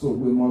 So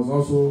we must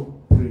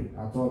also pray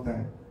at all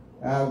times.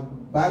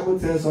 Bible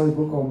tells us in the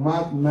book of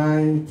Mark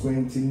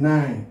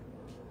 9:29,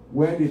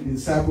 when the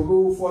disciples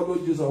who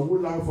followed Jesus, who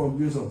learned from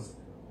Jesus,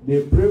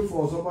 They pray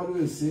for somebody who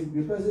is sick.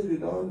 The person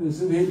did not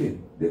receive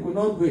healing. They could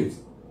not do it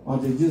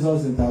until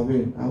Jesus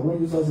intervened. And when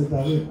Jesus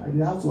intervened,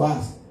 they have to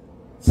ask,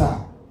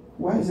 sir,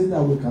 why is it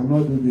that we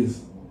cannot do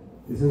this?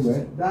 He said,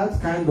 well,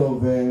 that kind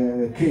of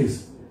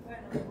case,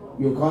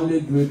 you can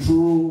only do it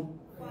through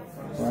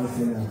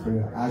fasting and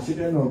prayer. Our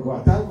children of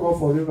God, thank God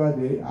for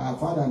Riverdale. Our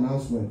father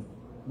announcement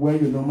where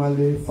you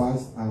normally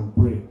fast and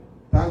pray.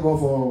 Thank God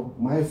for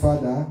my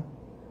father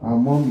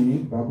and mommy,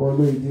 Baba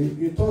Loide.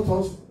 He taught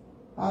us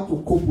how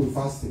to cope with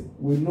fasting.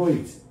 We know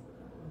it.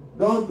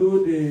 Don't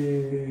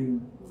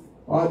do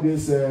all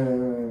this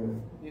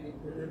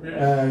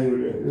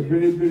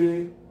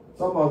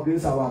some of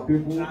these our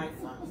people.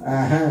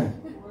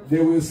 They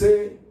will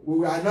say, we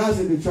will announce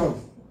in the church,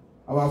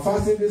 our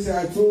fasting this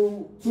year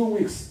 2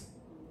 weeks.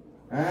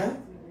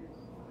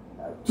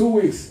 2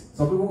 weeks.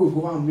 Some people will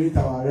go and meet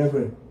our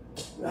reverend.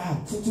 2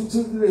 days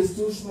is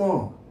too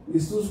small.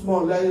 It's too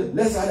small.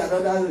 Let's add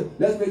another.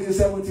 Let's make it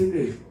 17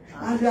 days.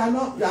 And they are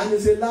not. And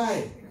it's a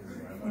lie.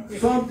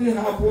 Something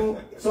happened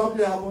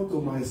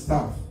to my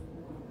staff,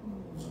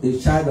 a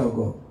child of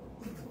God.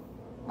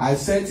 I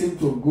sent him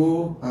to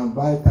go and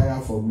buy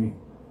tire for me.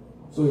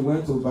 So he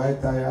went to buy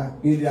tire.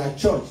 In their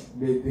church,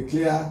 they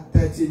declare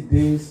 30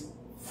 days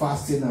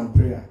fasting and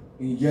prayer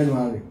in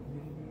January.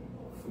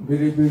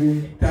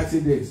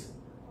 30 days.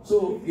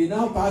 So he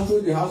now passed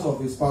through the house of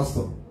his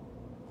pastor.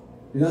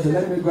 He said,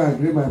 let me go and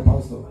greet my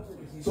pastor.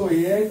 So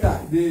he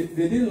entered. They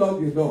didn't lock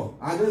the door.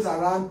 And this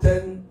around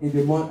 10 in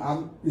the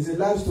morning. It's a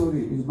life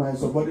story. It's my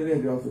subordinate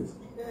in the office.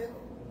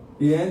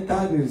 He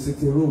entered the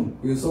sitting room.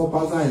 He saw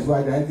pastor and his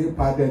wife. They entered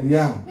padded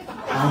yam.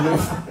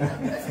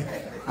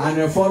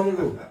 And a 40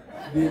 room.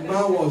 The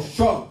man was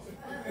shocked.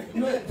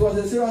 You know, it was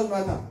a serious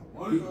matter.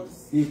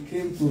 He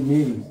came to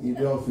me in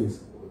the office.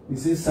 He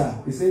said, sir,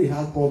 he said he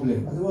had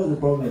problem. I said, what's the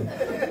problem?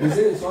 He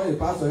said he saw a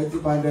pastor 80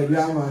 pounded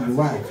yam and the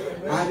wife.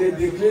 And they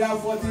declare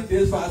 40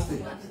 days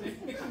fasting.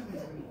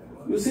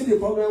 You see the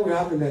problem we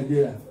have in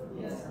Nigeria.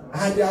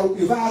 And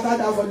if after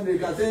that 40 they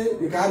can say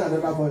they can add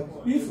another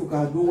 40. If you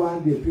can do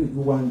 1 day, please do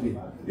 1 day.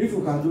 If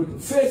you can do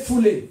it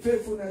faithfully,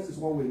 faithfulness is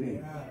what we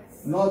need.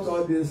 Not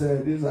all these they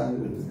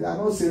are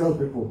not serious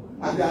people.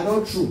 And they are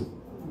not true.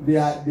 They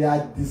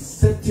are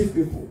deceptive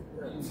people.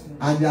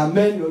 And there are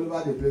many all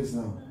over the place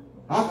now.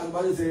 How can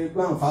somebody say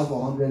go and fast for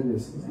 100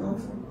 days? It's not.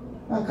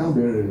 That can't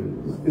be.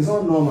 It's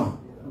not normal.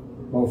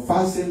 But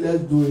fasting,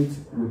 let's do it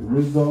with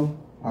wisdom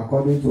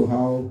according to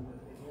how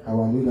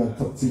our leader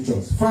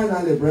teaches.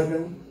 Finally,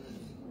 brethren,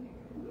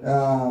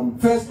 1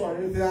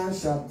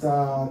 Corinthians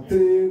chapter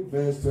 3,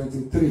 verse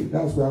 23.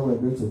 That's where we're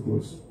going to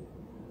close.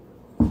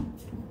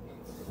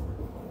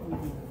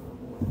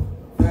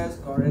 1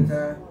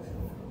 Corinthians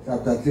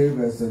chapter 3,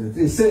 verse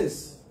 23. It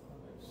says,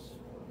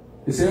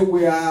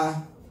 we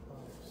are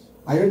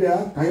you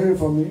there? Can you read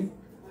for me?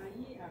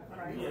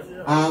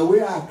 And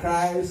we are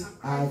Christ,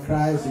 and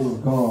Christ is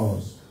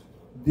God.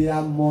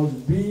 There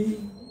must be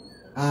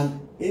an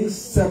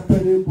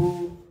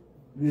inseparable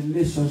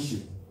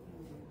relationship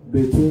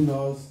between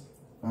us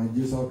and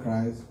Jesus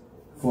Christ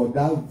for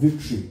that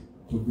victory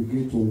to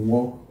begin to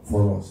work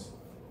for us.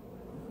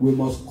 We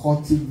must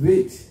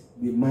cultivate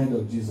the mind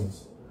of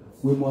Jesus.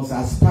 We must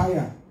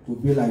aspire to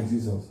be like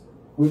Jesus.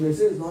 We may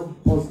say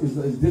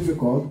it's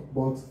difficult,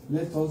 but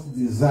let us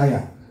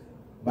desire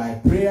by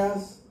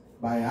prayers,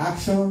 by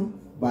action,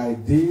 by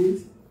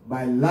deed,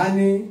 by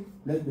learning.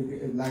 Let's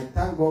begin. Like,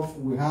 thank God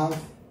we have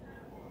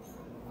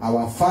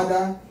our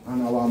father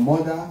and our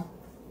mother.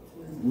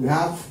 We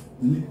have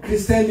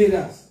Christian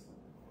leaders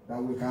that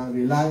we can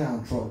rely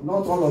and trust.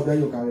 Not all of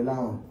them you can rely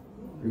on.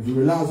 If you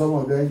rely on some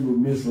of them, you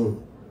miss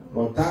road.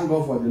 But thank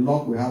God for the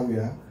luck we have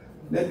here.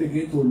 Let's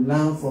begin to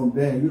learn from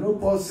them. You know,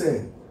 Paul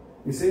said,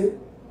 he said,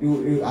 I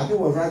think he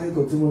was writing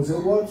to Timothy, he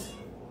said, what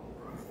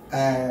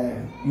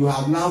you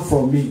have learned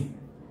from me,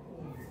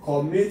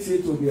 commit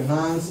it to the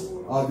hands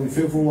of the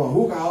faithful one,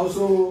 who can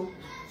also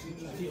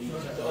teach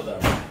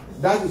others.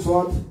 That is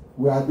what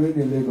we are doing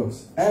in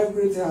Lagos.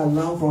 Everything I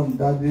learned from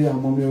Daddy and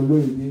Mommy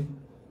Oloidi,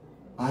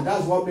 and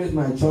that's what makes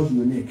my church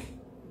unique.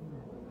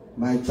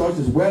 My church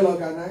is well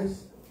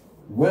organized,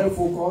 well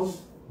focused,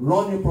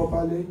 running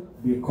properly,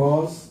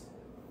 because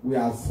we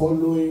are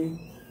following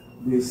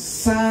the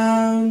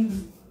sound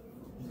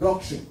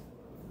doctrine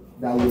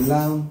that we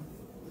learn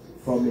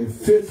from a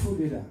faithful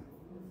leader,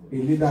 a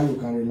leader you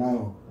can rely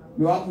on.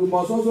 You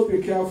must also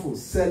be careful.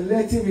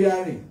 Selective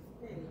hearing.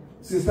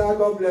 Sister,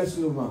 God bless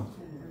you, man.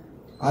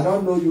 I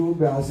don't know you,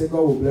 but I say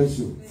God will bless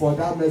you for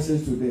that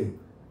message today.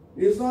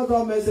 It's not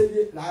that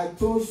message. I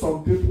told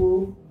some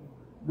people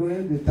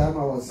during the time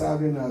I was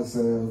serving as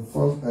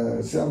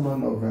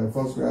chairman of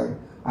Foursquare,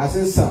 I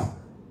said, sir,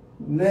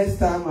 next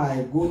time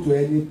I go to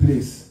any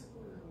place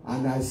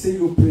and I see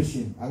you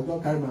preaching, I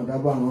don't carry my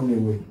Bible and run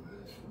away.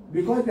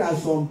 Because there are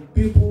some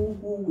people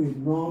who will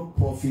not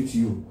profit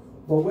you.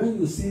 But when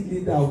you see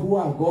leaders who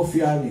are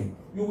God-fearing,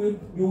 you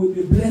will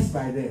be blessed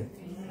by them.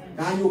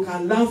 And you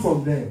can learn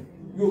from them.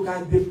 You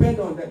can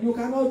depend on them. You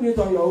cannot do it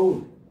on your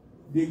own.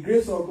 The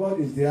grace of God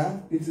is there.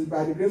 It is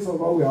by the grace of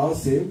God we are all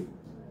saved.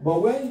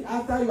 But when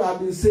after you have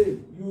been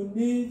saved, you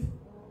need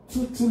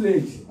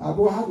tutelage. How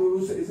do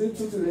you say? Is it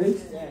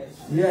tutelage? Yes.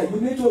 Yeah,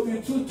 you need to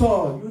be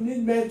tutor. You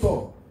need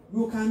mentor.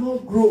 You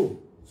cannot grow.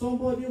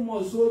 Somebody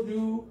must hold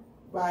you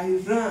by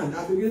his hand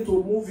and begin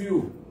to move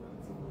you.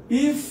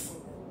 If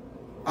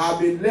I've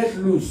been let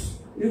loose,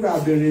 if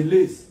I've been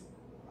released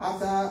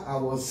after I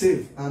was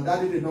saved and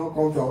daddy did not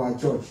come to our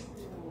church,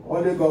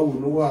 only God will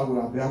know what I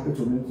will be happy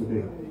to meet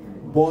today.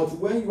 But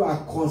when you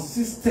are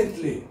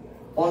consistently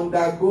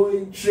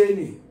undergoing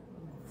training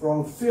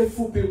from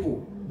faithful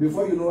people,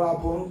 before you know what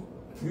happens,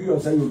 you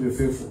yourself will be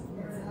faithful.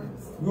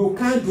 You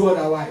can't do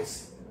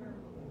otherwise.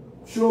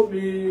 Show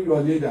me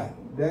your leader.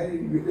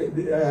 Then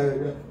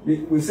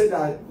we say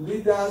that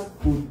leaders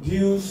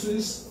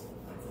produces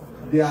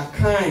their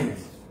kind.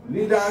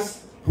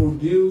 Leaders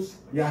produce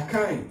their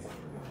kind.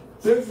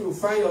 So if you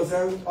find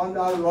yourself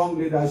under wrong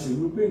leadership,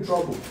 you'll be in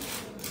trouble.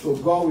 So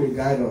God will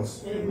guide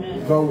us.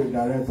 Amen. God will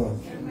direct us.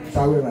 Amen.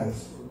 Shall we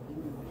rise?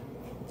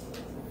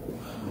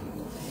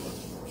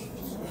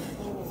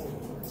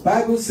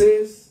 Bible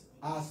says,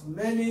 as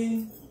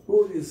many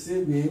who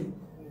receive him,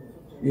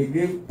 he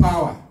gave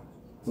power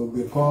to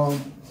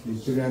become the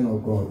children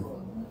of God.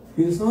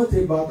 It's not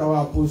about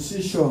our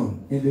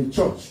position in the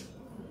church.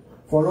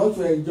 For us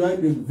to enjoy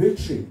the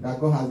victory that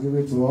God has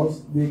given to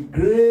us, the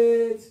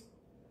great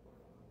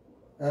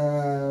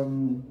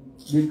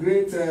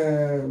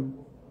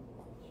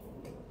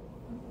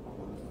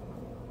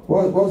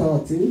what's our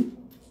team?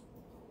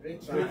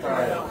 Great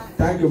triumph.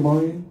 Thank you,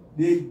 Mommy.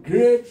 The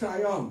great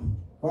triumph.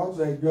 For us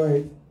to enjoy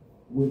it,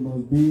 we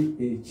must be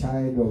a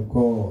child of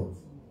God.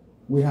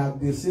 We have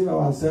deceived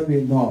ourselves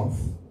enough.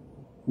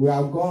 We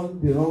have gone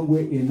the wrong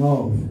way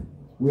enough.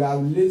 We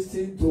have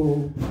listened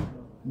to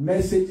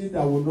messages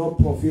that will not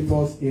profit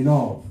us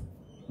enough.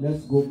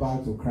 Let's go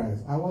back to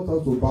Christ. I want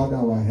us to bow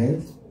down our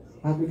heads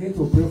and begin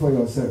to pray for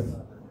yourself.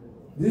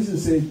 This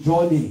is a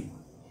journey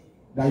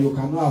that you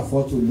cannot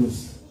afford to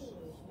lose.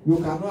 You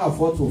cannot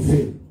afford to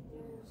fail.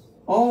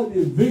 All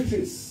the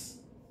victories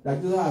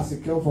that Jesus has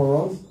secured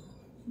for us,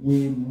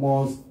 we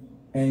must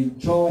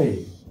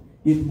enjoy.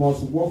 It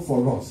must work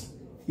for us.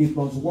 It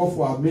must work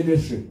for our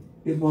ministry.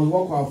 It must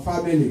work for our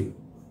family.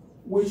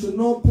 We should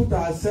not put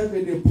ourselves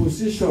in a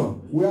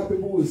position where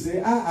people will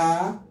say,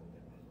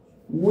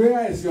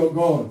 where is your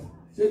God?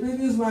 Maybe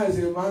this man is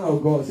a man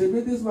of God.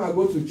 Maybe this man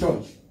go to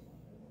church.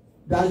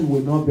 That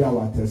will not be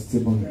our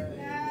testimony.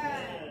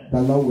 Amen.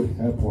 The Lord will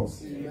help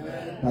us.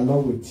 Amen. The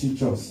Lord will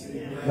teach us.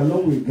 Amen. The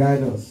Lord will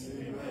guide us.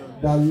 Amen.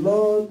 The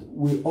Lord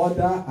will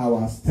order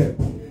our step.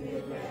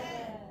 Amen.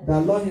 The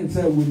Lord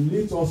himself will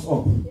lift us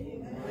up.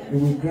 Amen. He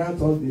will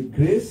grant us the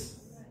grace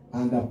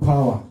and the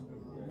power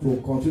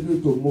to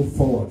continue to move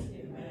forward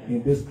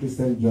in this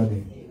Christian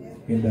journey.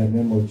 In the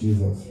name of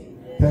Jesus.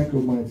 Thank you,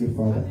 mighty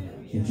Father.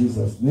 In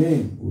Jesus'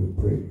 name we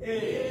pray.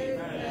 Amen.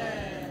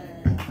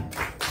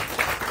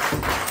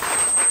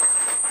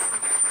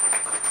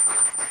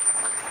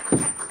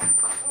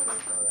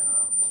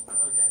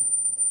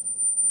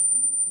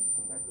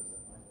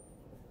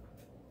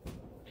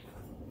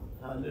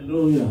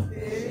 Hallelujah.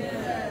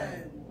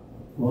 Amen.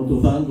 I want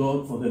to thank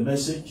God for the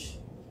message.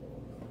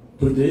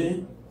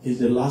 Today is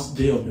the last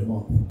day of the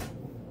month.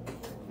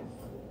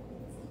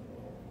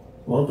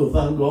 I want to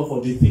thank God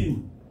for the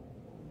theme,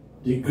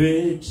 the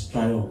great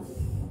triumph.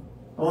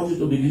 I want you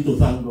to begin to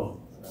thank God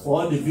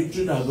for all the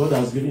victory that God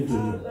has given to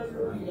you.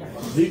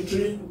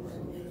 Victory,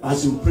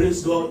 as you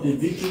praise God, the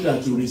victory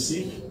that you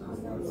receive.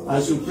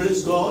 As you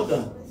praise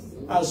God,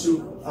 as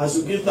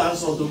you give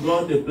thanks unto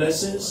God, the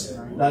blessings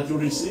that you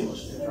receive.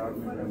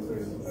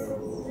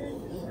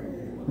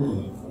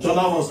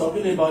 Chola was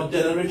talking about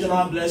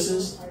generational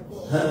blessings.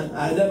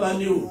 I never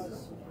knew.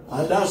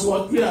 And that's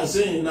what we are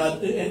saying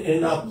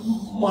in a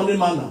money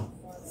manner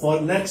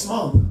for next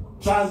month.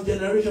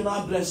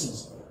 Transgenerational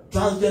blessings.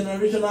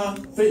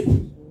 Transgenerational faith.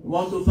 We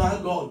want to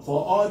thank God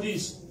for all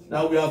this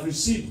that we have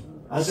received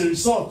as a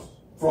result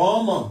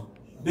from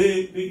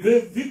the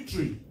great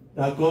victory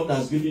that God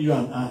has given you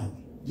and I.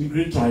 The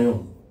great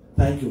triumph.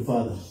 Thank you,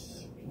 Father.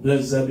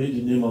 Blessed be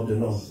the name of the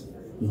Lord.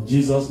 In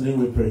Jesus' name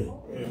we pray.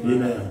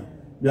 Amen.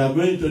 We are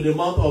going to the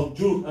month of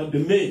June and the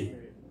May.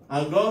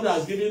 And God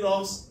has given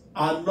us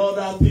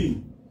another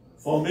theme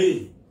for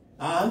May.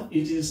 And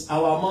it is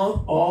our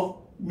month of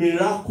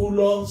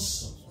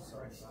miraculous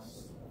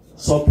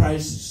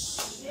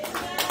surprises.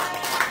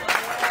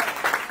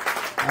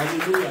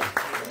 Hallelujah.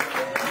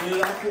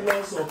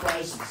 Miraculous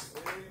surprises.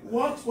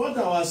 What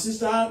our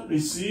sister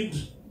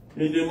received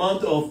in the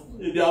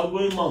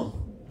outgoing month,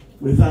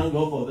 we thank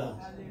God for that.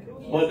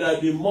 But there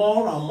will be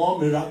more and more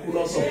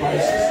miraculous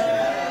surprises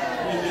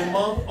in the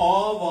month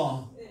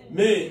of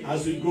May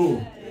as we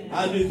go.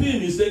 And the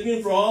theme is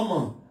taken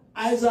from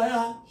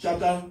Isaiah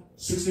chapter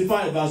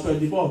 65 verse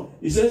 24.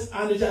 It says,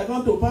 and it shall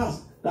come to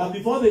pass that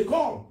before they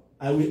call,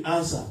 I will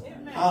answer.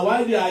 Amen. And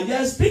while they are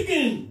yet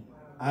speaking,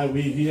 I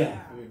will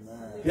hear.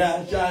 Amen.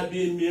 There shall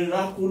be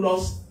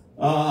miraculous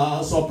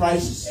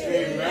surprises.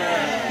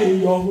 Amen.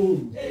 In your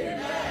home.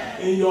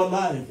 Amen. In your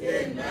life.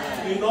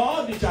 Amen. In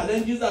all the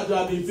challenges that you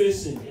have been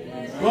facing.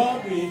 Amen.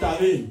 God will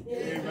intervene.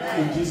 Amen.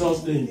 Thank you, in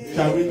Jesus' name.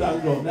 Shall we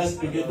thank God? Let's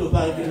begin to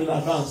thank Him in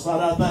advance.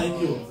 Father,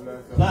 thank you.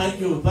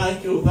 Thank you,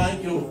 thank you,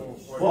 thank you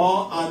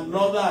for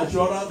another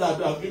assurance that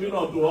you have given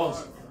unto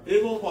us.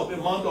 Even for the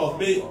month of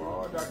May,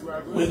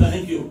 we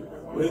thank you.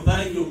 We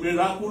thank you.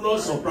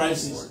 Miraculous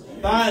surprises.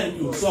 Thank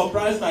you.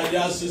 Surprise my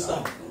dear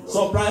sister.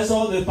 Surprise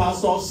all the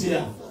pastors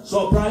here.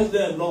 Surprise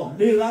them, Lord.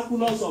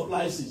 Miraculous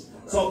surprises.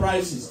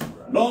 Surprises.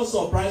 Lord,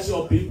 surprise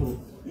your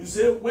people. You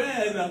say,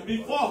 when,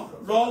 before,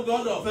 Lord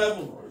God of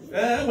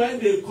heaven, when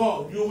they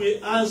call, you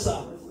will answer.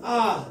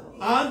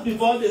 And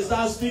before they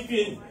start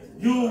speaking,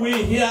 you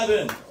will hear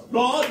them.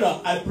 Lord,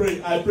 I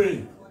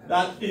pray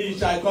that it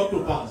shall come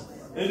to pass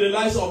in the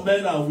lives of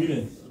men and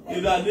women.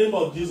 In the name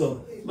of Jesus.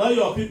 None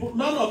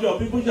of your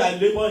people shall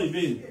labor in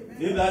vain.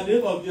 In the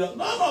name of Jesus.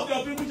 None of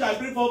your people shall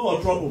bring forth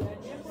for trouble.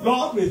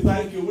 Lord, we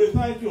thank you. We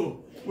thank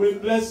you. We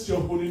bless your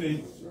holy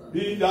name.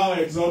 Be thou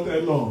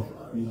exalted, Lord.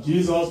 In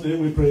Jesus'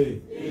 name we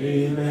pray.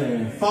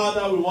 Amen.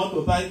 Father, we want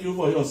to thank you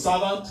for your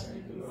servant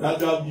that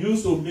you have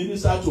used to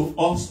minister to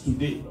us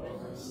today.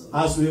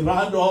 As we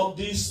round up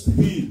this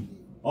field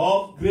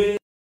of grace.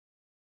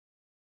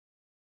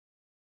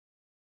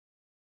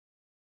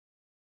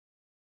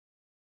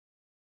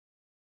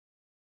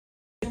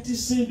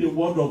 Practicing the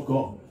word of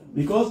God,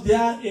 because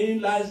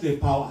therein lies the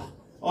power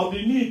of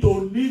the need to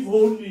live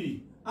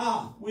holy.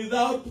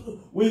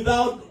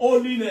 Without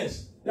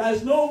holiness, there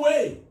is no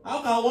way.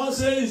 How can one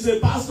say he's a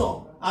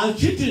pastor and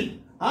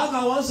cheating? How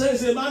can one say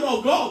he's a man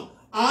of God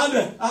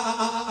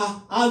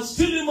and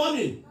stealing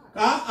money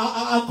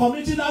and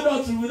committing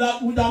adultery with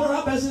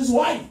another person's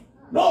wife?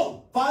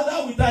 No,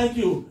 Father, we thank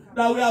you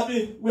that we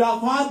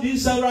have heard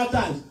this several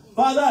times.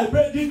 Father, I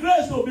pray the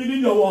grace to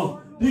believe your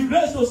word, the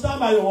grace to stand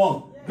by your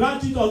word.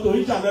 Grant it unto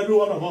each and every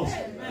one of us.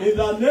 In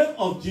the name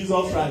of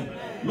Jesus Christ.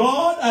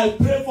 Lord, I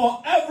pray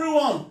for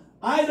everyone,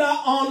 either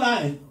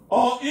online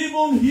or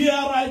even here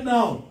right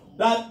now,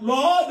 that,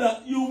 Lord,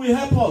 you will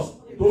help us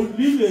to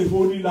live a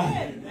holy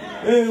life.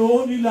 A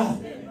holy life.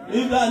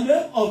 In the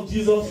name of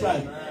Jesus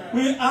Christ.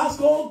 We ask,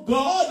 oh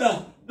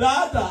God,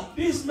 that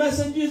these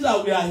messages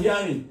that we are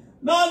hearing,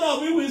 none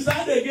of it will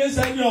stand against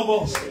any of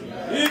us,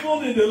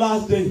 even in the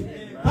last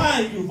day.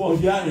 Thank you for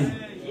hearing.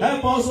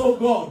 Help us, oh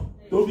God,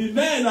 to be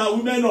men and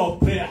women of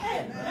prayer.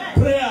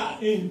 Prayer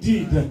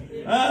indeed.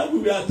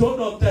 We are told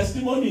of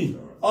testimony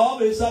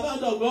of a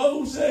servant of God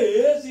who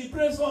says he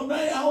prays for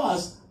 9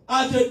 hours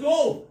at a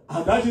go.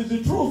 And that is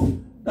the truth.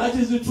 That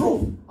is the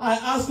truth. I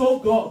ask, oh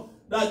God,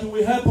 that you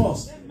will help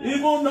us.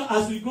 Even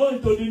as we go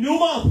into the new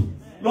month.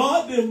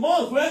 Lord, the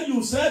month when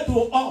you said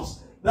to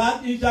us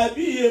that it shall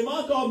be a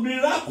month of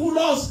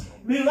miraculous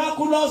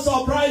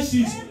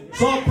surprises.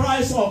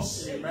 Surprise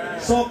us. Amen.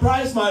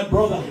 Surprise my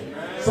brother.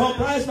 Amen.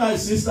 Surprise my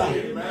sister.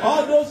 Amen.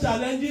 All those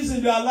challenges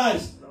in their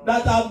lives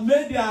that have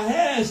made their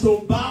heads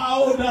to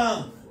bow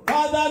down.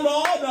 Father,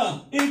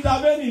 Lord,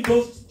 intervene in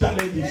those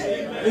challenges.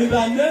 Amen. In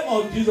the name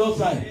of Jesus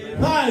Christ.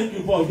 Thank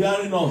you for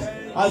hearing us.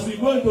 As we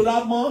go into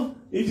that month,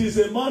 it is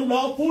a month,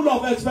 Lord, full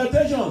of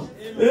expectations.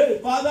 Hey,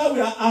 Father,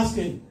 we are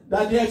asking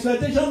that the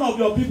expectation of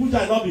your people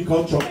shall not be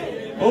cut short.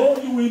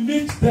 Oh, you will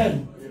meet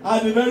them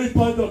at the very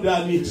point of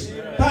their needs.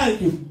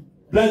 Thank you.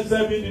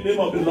 Blessed be the name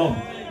of the Lord.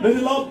 May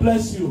the Lord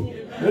bless you.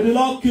 May the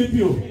Lord keep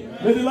you.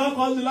 May the Lord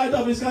cause the light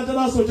of his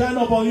countenance to shine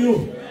upon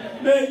you.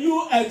 May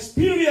you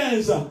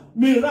experience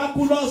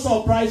miraculous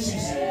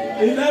surprises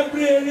in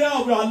every area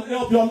of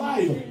your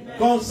life,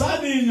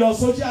 concerning your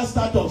social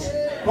status,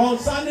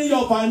 concerning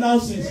your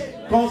finances,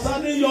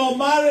 concerning your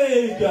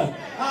marriage.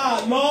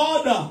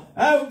 Lord,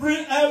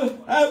 every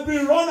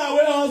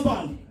runaway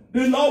husband,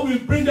 the Lord will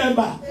bring them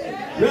back.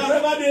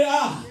 Wherever they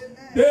are,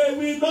 they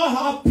will not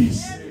have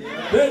peace.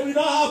 They will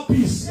not have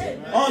peace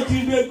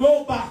until they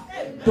go back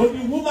to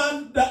the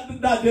woman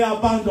that they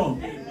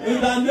abandoned.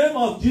 In the name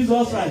of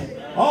Jesus Christ.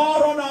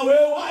 All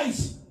runaway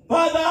wives,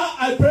 Father,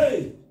 I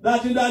pray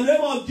that in the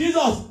name of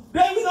Jesus,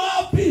 they will not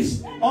have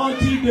peace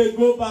until they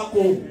go back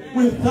home.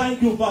 We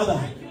thank you, Father.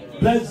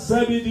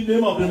 Blessed be the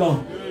name of the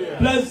Lord.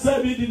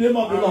 Blessed be the name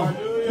of the Lord.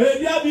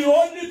 May there be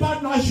only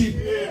partnership,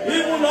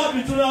 even not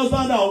between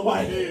husband and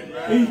wife.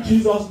 In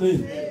Jesus'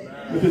 name.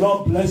 May the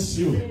Lord bless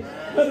you.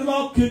 May the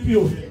Lord keep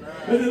you.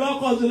 May the Lord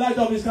cause the light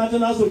of his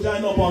countenance to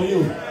shine upon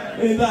you.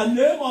 In the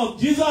name of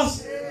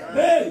Jesus,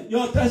 hey,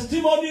 your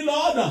testimony,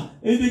 Lord,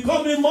 in the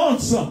coming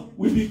months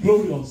will be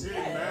glorious.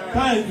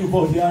 Thank you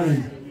for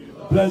hearing.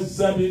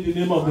 Blessed be the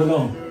name of the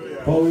Lord.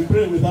 For we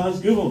pray with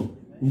thanksgiving.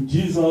 In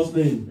Jesus'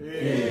 name.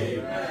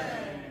 Amen.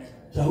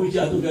 Shall we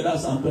share together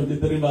Psalm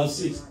 23 verse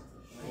 6?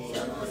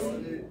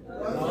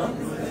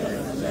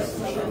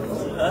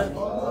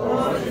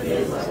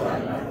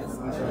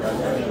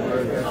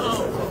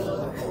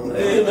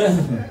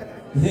 Amen.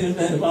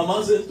 Amen.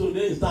 Mama says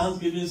today is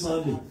Thanksgiving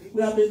Sunday.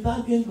 We have been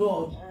thanking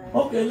God.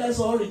 Okay, let's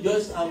all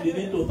rejoice and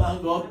begin to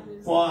thank God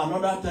for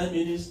another 10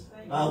 minutes.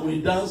 And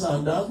we dance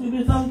and dance. We'll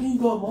be thanking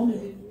God,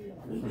 mommy.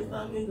 We'll be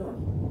thanking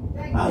God.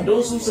 And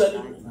those who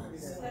celebrate.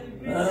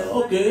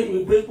 Okay,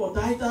 we pray for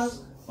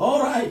tithes.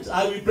 All right,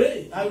 I will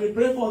pray. I will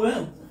pray for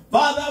them.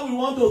 Father, we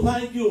want to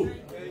thank you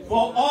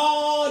for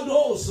all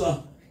those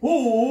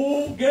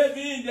who gave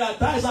in their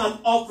tithes and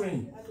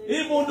offering,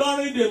 even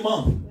during the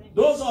month.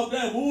 Those of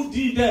them who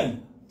did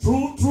them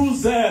through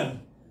zeal.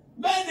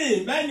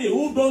 Many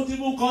who don't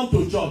even come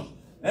to church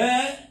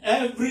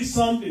every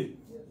Sunday.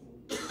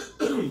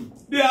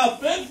 They are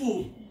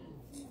faithful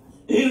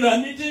in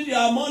remitting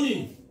their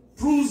money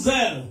through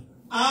zeal.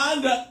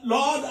 And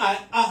Lord, I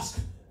ask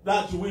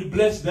that you will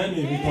bless them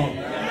in return.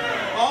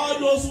 All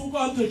those who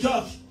come to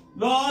church,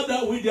 Lord,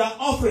 with their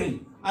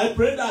offering, I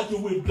pray that you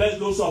will bless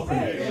those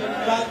offerings.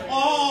 That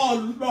all,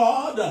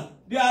 Lord,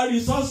 their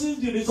resources,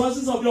 the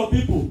resources of your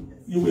people,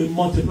 you will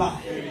multiply.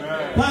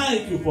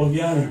 Thank you for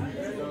hearing.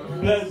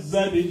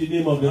 Blessed be the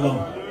name of the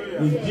Lord.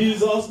 In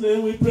Jesus'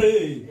 name we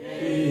pray.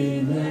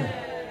 Amen.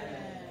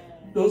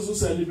 Those who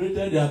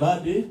celebrated their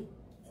birthday,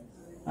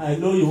 I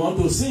know you want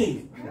to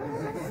sing.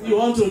 You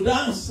want to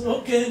dance.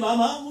 Okay,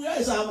 Mama. Where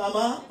is our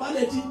Mama?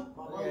 Vanity.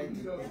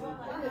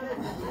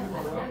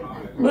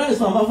 Where is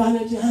Mama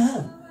Vanity?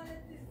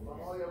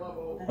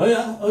 Oh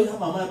yeah,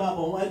 Mama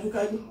Baba. Why do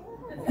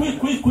you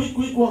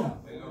quick one.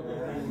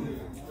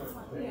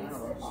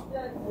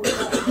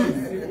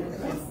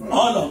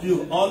 All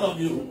of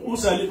you who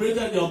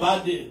celebrated your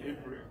birthday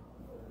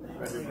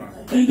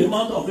in the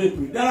month of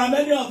April. There are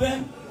many of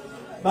them.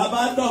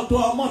 Baba Dr.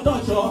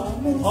 Omotocho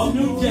of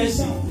New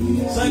Jersey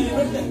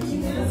celebrated.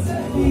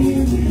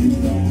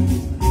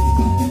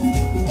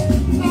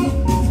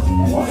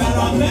 There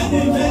are many.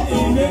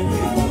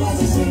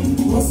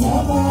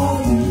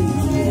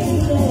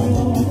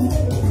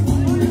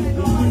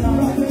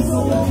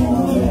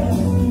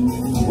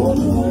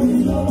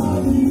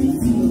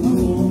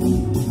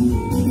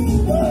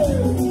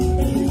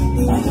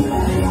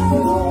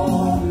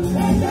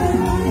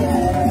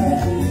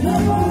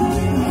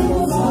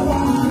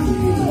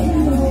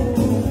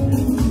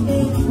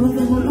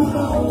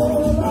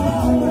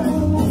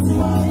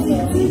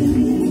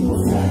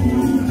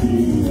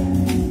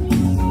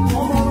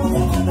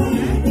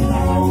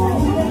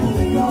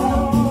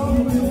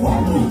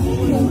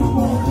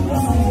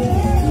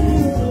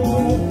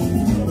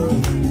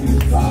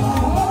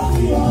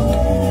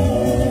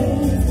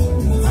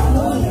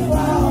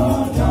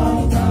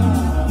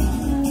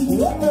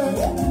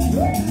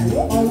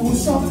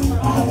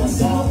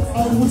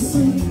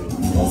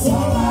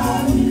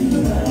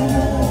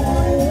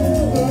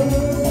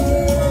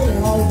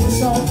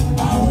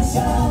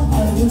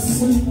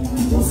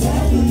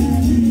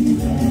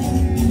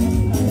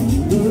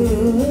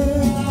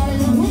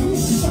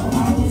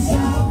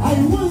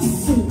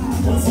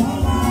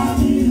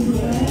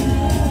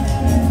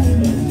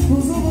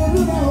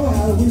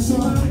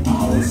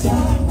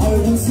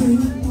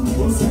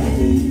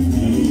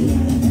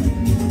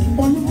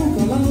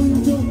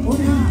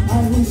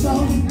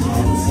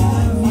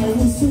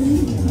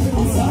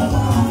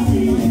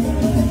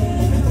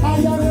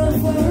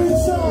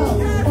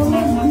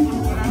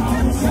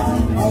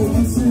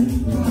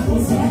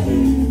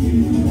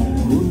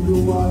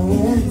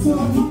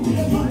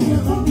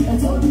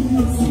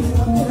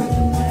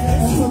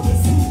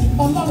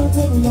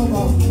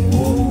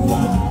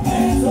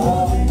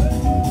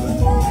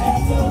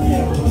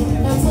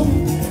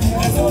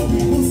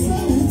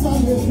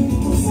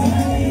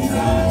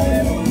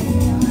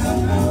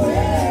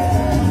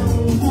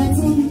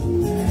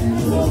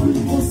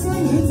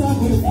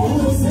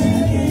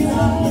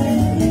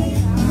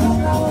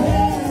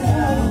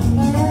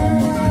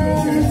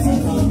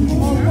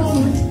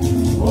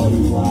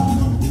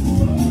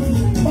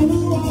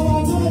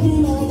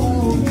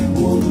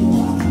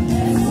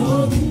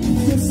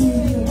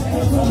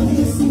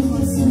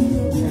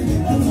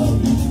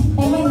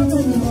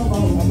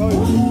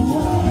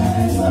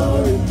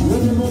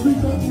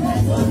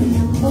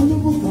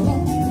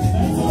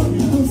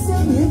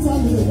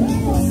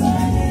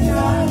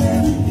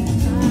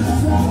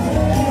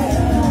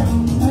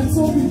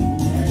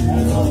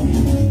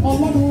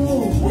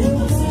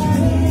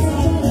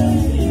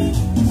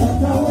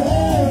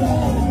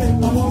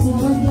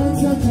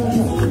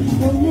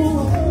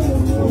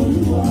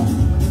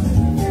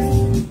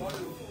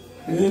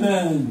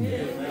 Amen.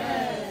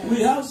 We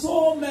have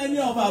so many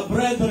of our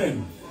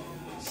brethren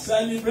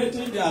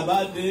celebrating their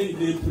birthday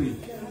in April.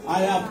 I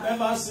have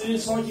never seen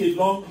such a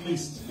long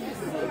list.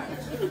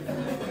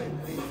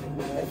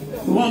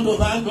 We want to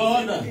thank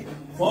God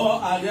for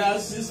our dear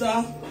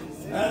sister,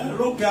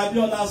 Roke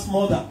Abiola's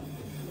mother.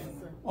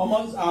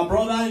 Our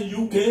brother in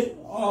UK,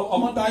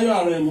 Omotayo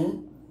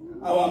Aremu,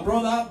 our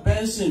brother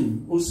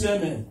Benson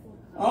Usieme.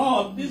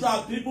 Oh, these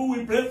are people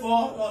we pray for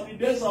on the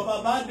days of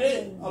our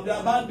birthday, of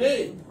their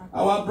birthday.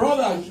 Our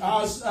brother,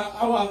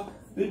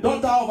 the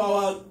daughter of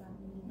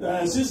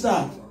our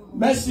sister,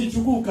 Mercy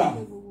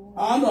Chukuka,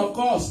 and of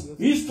course,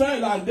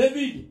 Israel and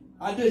David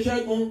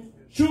Adeshegun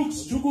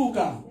Chuks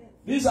Chukuka.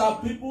 These are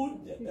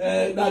people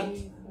that,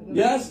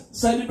 yes,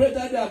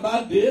 celebrated their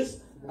birthdays.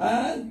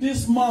 And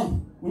this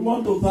month, we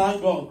want to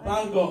thank God.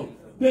 Thank God.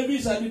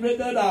 David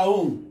celebrated our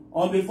own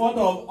on the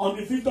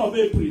 5th of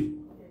April.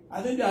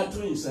 I think they are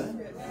twins, eh?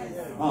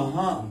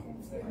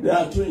 They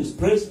are twins.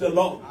 Praise the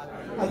Lord.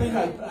 I think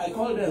I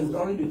called them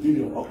during the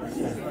video. Oh,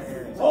 yeah.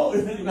 Oh,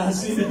 you can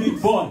see the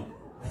big boy.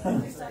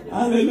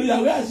 Hallelujah.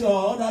 Where's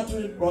your other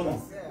twin brother?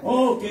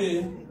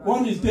 Okay.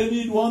 One is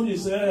David, one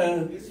is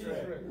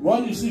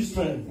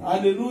Israel.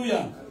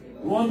 Hallelujah.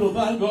 We want to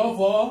thank God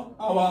for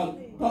our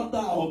daughter,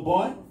 our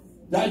boy.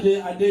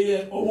 Jade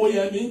Adeye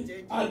Owoyemi,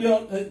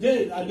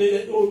 Jade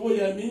Adeye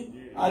Owoyemi,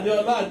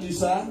 Adeola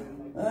Adisa,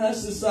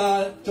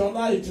 Sister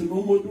Chola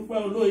Itunu Modupe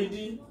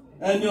Oloidi,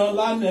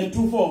 Eniola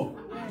Netufo,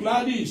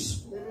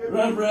 Gladys,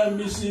 Reverend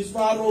Mrs.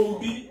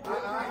 Farombi,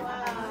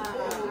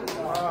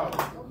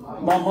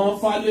 Mama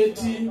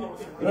Faleti,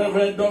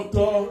 Reverend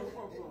Dr.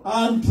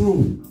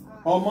 Andrew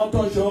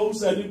Omotosho, who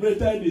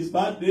celebrated his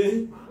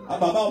birthday.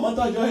 Baba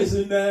Omotosho is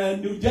in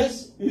New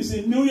Jersey, is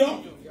in New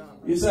York.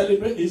 He's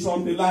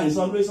on the line. He's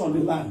always on the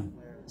line.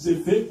 He's a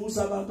faithful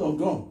servant of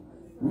God.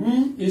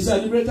 He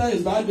celebrated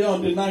his birthday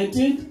on the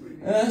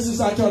 19th.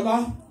 Sister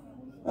Chola,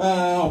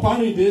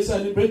 apparently they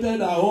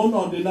celebrated her own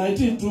on the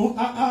 19th too.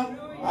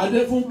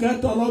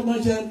 Adefunke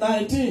Tologmache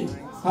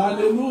 19th.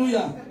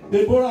 Hallelujah.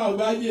 Deborah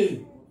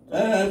Ogaye,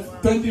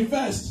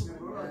 21st.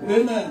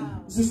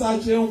 Amen. Sister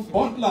Cheung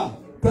Butler,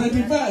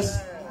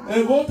 21st.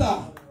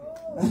 Evota,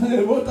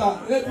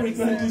 April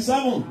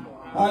 27th.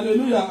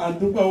 Hallelujah. And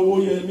Dupa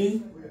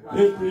Owoyemi,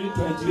 April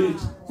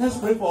 28th. Let's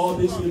pray for all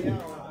these people.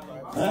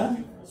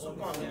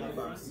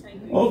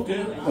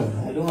 Okay.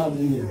 I don't have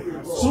any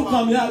name. So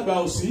come here,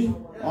 Bausi.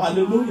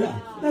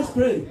 Hallelujah. Let's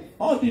pray.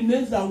 All the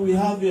names that we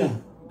have here,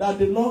 that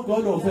the Lord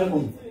God of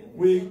heaven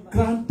will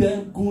grant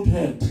them good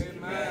health.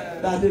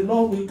 That the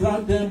Lord will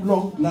grant them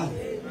long life.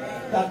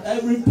 That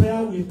every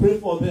prayer we pray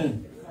for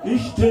them,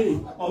 each day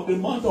of the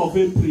month of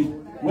April,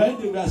 when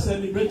they were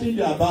celebrating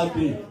their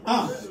birthday,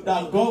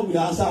 that God will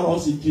answer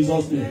us in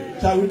Jesus' name.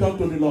 Shall we talk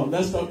to the Lord?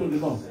 Let's talk to the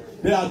Lord.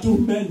 There are too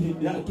many.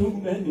 There are too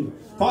many.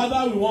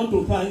 Father, we want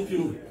to thank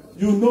you.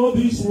 You know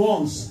these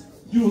ones.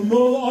 You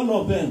know all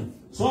of them.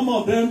 Some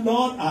of them,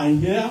 Lord, are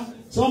here.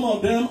 Some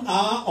of them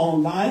are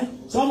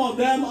online. Some of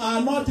them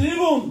are not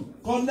even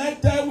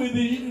connected with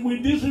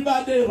this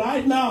Riverdale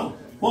right now.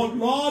 But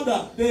Lord,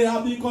 they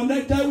have been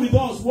connected with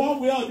us one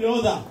way or the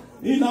other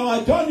in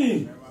our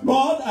journey.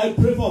 Lord, I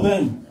pray for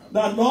them.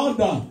 That Lord,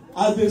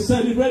 as they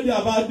celebrate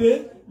their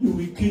birthday, you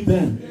will keep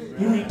them.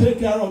 You will take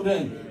care of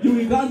them. You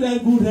will grant them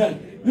good health.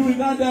 You will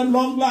grant them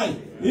long life.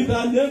 In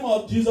the name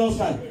of Jesus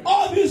Christ.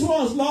 All these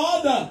ones,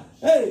 Lord,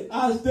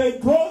 as they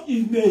grow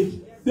in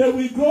age, they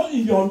will grow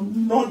in your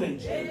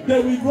knowledge. They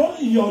will grow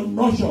in your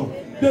nurture.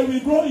 They will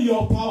grow in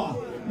your power.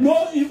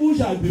 No evil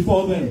shall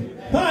befall them.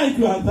 Thank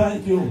you and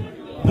thank you.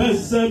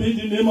 Blessed be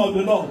the name of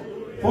the Lord.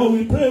 For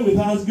we pray with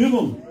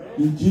thanksgiving.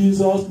 In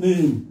Jesus'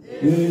 name.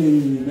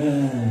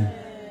 Amen.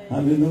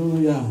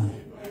 Hallelujah.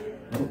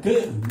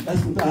 Okay,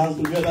 let's put our hands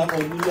together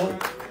for Jesus.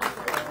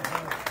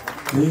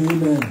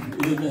 Amen.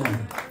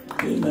 Amen.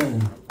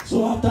 Amen.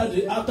 So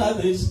after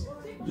this,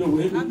 you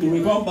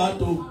will come back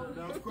to.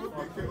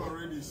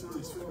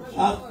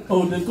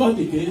 They got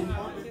the cake.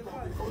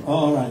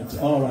 All right.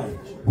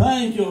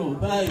 Thank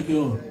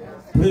you.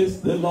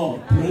 Praise the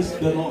Lord.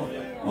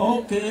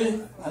 Okay,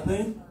 I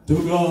think to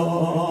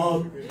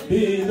God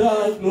be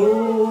the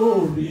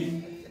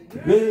glory.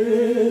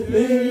 Great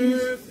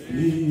things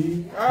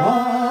He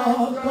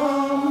has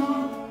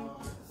done.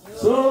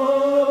 So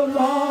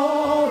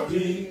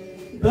lofty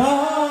the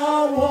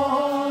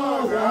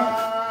water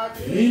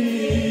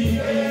He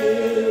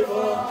gave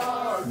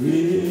us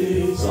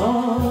His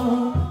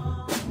Son.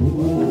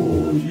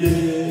 Oh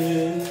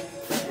yeah,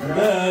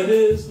 that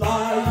is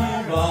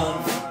life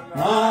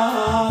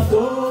and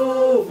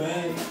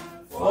atonement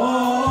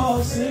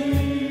for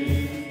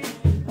sin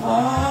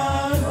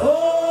and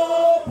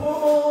open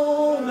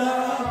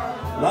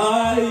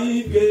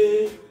life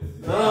gate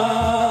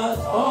that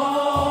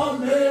all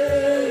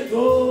may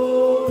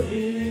go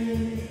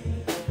in.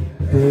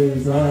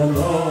 Praise the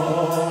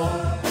Lord,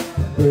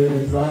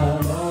 praise the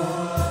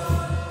Lord,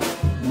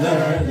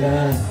 let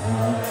them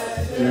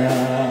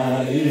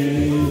there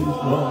is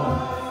one.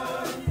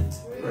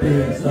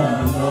 Praise the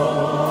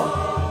Lord,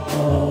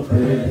 oh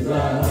praise the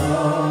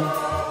Lord,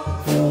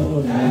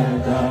 oh let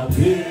the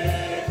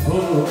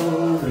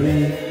people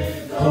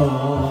return.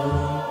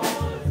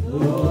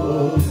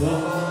 Oh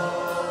God,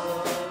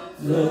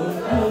 the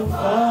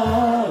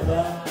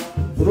Father,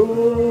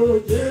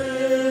 through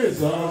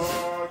Jesus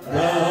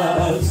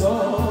the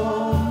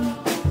Son,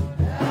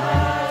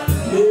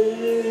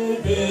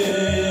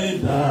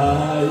 giving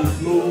thy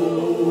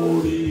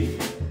glory,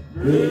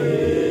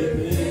 great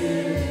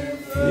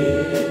things He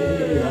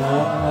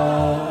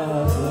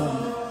has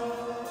done.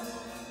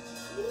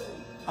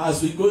 As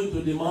we go into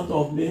the month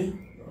of May,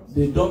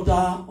 the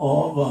daughter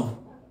of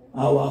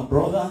our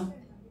brother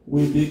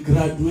will be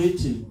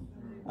graduating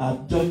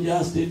at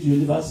Georgia State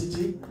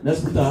University.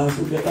 Let's put our hands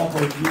together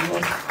for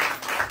Jesus.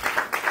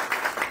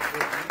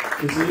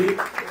 You see,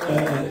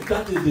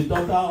 that is the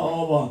daughter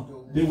of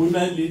the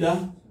women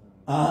leader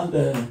and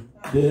the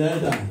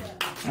elder.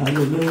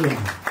 Hallelujah.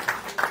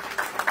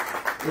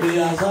 He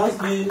has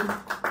asked me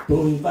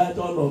to invite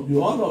all of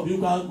you. All of you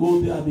can go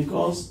there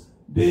because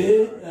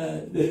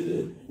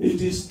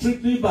it is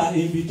strictly by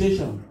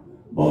invitation.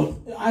 But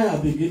I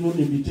have been given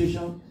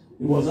invitation.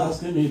 He was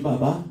asking me,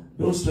 Baba,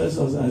 don't stress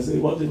us. I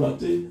said, what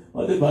about it?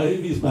 What about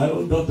if it's my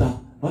own daughter?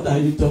 What are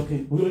you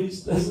talking? Who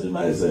is stressing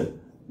myself?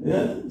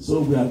 Yeah, so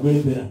we are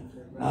going there.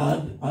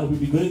 And I will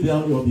be going there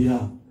on your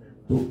behalf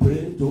to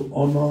pray, to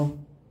honor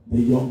the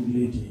young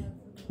lady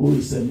who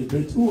is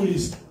celebrating,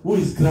 who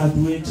is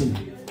graduating.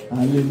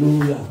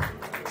 Hallelujah.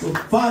 So,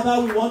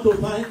 Father, we want to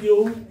thank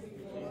you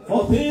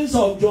for things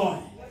of joy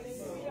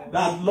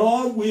that,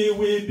 Lord, we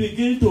will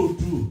begin to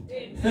do.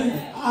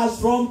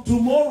 As from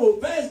tomorrow,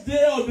 first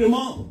day of the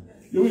month,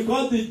 you will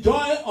cause the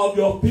joy of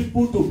your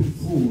people to be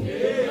full.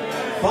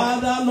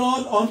 Father,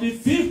 Lord, on the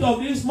 5th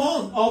of this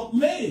month of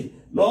May,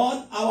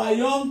 Lord, our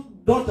young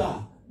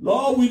daughter,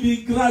 Lord, will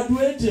be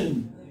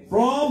graduating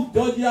from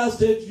Georgia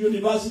State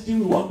University.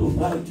 We want to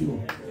thank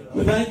you.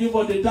 We thank you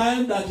for the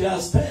time that you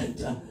have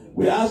spent.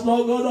 We ask,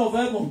 Lord God of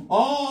heaven,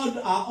 all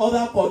our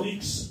other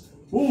colleagues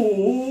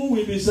who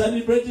will be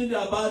celebrating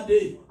their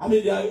birthday,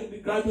 their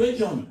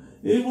graduation,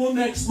 even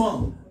next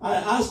month. I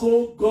ask,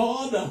 oh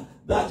God,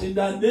 that in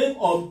the name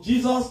of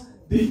Jesus,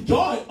 the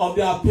joy of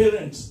their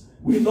parents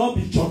will not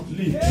be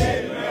short-lived.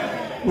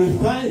 We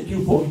thank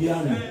you for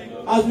hearing.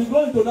 As we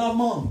go into that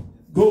month,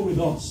 go with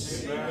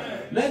us.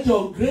 Let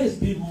your grace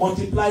be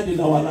multiplied in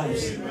our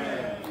lives.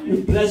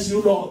 We bless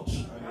you, Lord.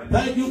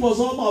 Thank you for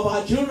some of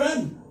our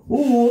children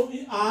who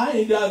are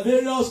in their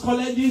various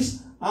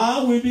colleges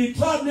and will be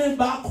traveling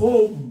back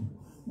home.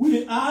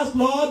 We ask,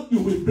 Lord, you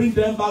will bring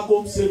them back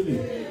home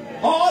safely.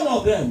 All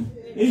of them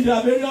in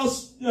their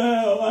various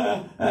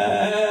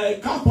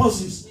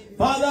campuses.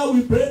 Father,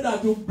 we pray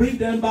that you bring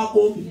them back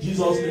home in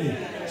Jesus' name.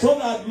 So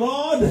that,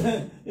 Lord,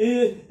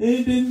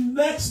 in the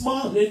next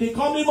month, in the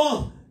coming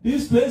month,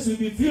 this place will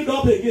be filled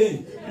up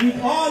again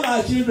with all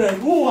our children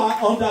who are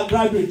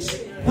undergraduates.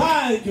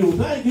 Thank you.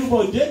 Thank you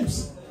for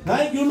James.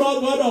 Thank you,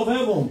 Lord God of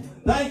heaven.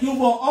 Thank you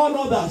for all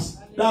others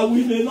that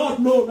we may not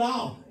know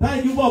now.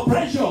 Thank you for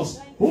Precious,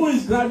 who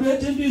is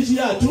graduating this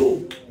year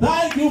too.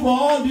 Thank you for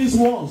all these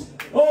ones.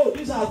 Oh,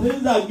 these are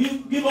things that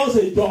give us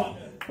a joy.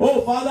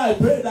 Oh, Father, I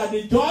pray that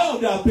the joy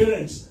of their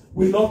parents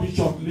will not be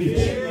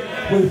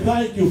short-lived. We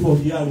thank you for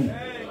hearing.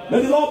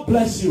 May the Lord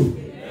bless you.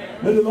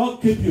 May the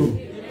Lord keep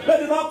you. May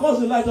the Lord cause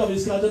the light of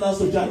his countenance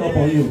to shine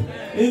upon you.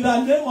 In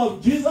the name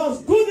of Jesus,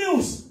 good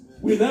news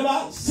will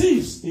never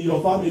cease in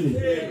your family.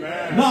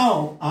 Amen.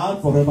 Now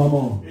and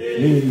forevermore.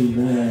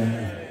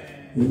 Amen.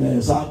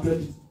 Amen. Psalm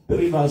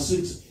 23 verse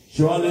 6.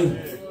 Surely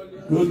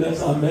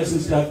goodness and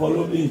mercy shall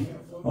follow me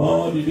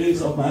all the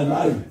days of my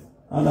life,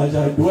 and I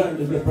shall dwell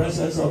in the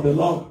presence of the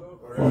Lord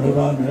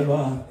forever and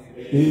ever.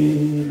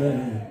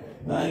 Amen.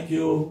 Thank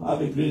you.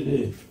 Have a great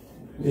day.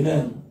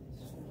 Amen.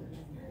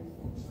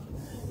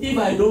 If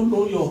I don't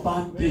know your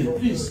birthday,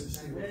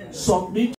 please submit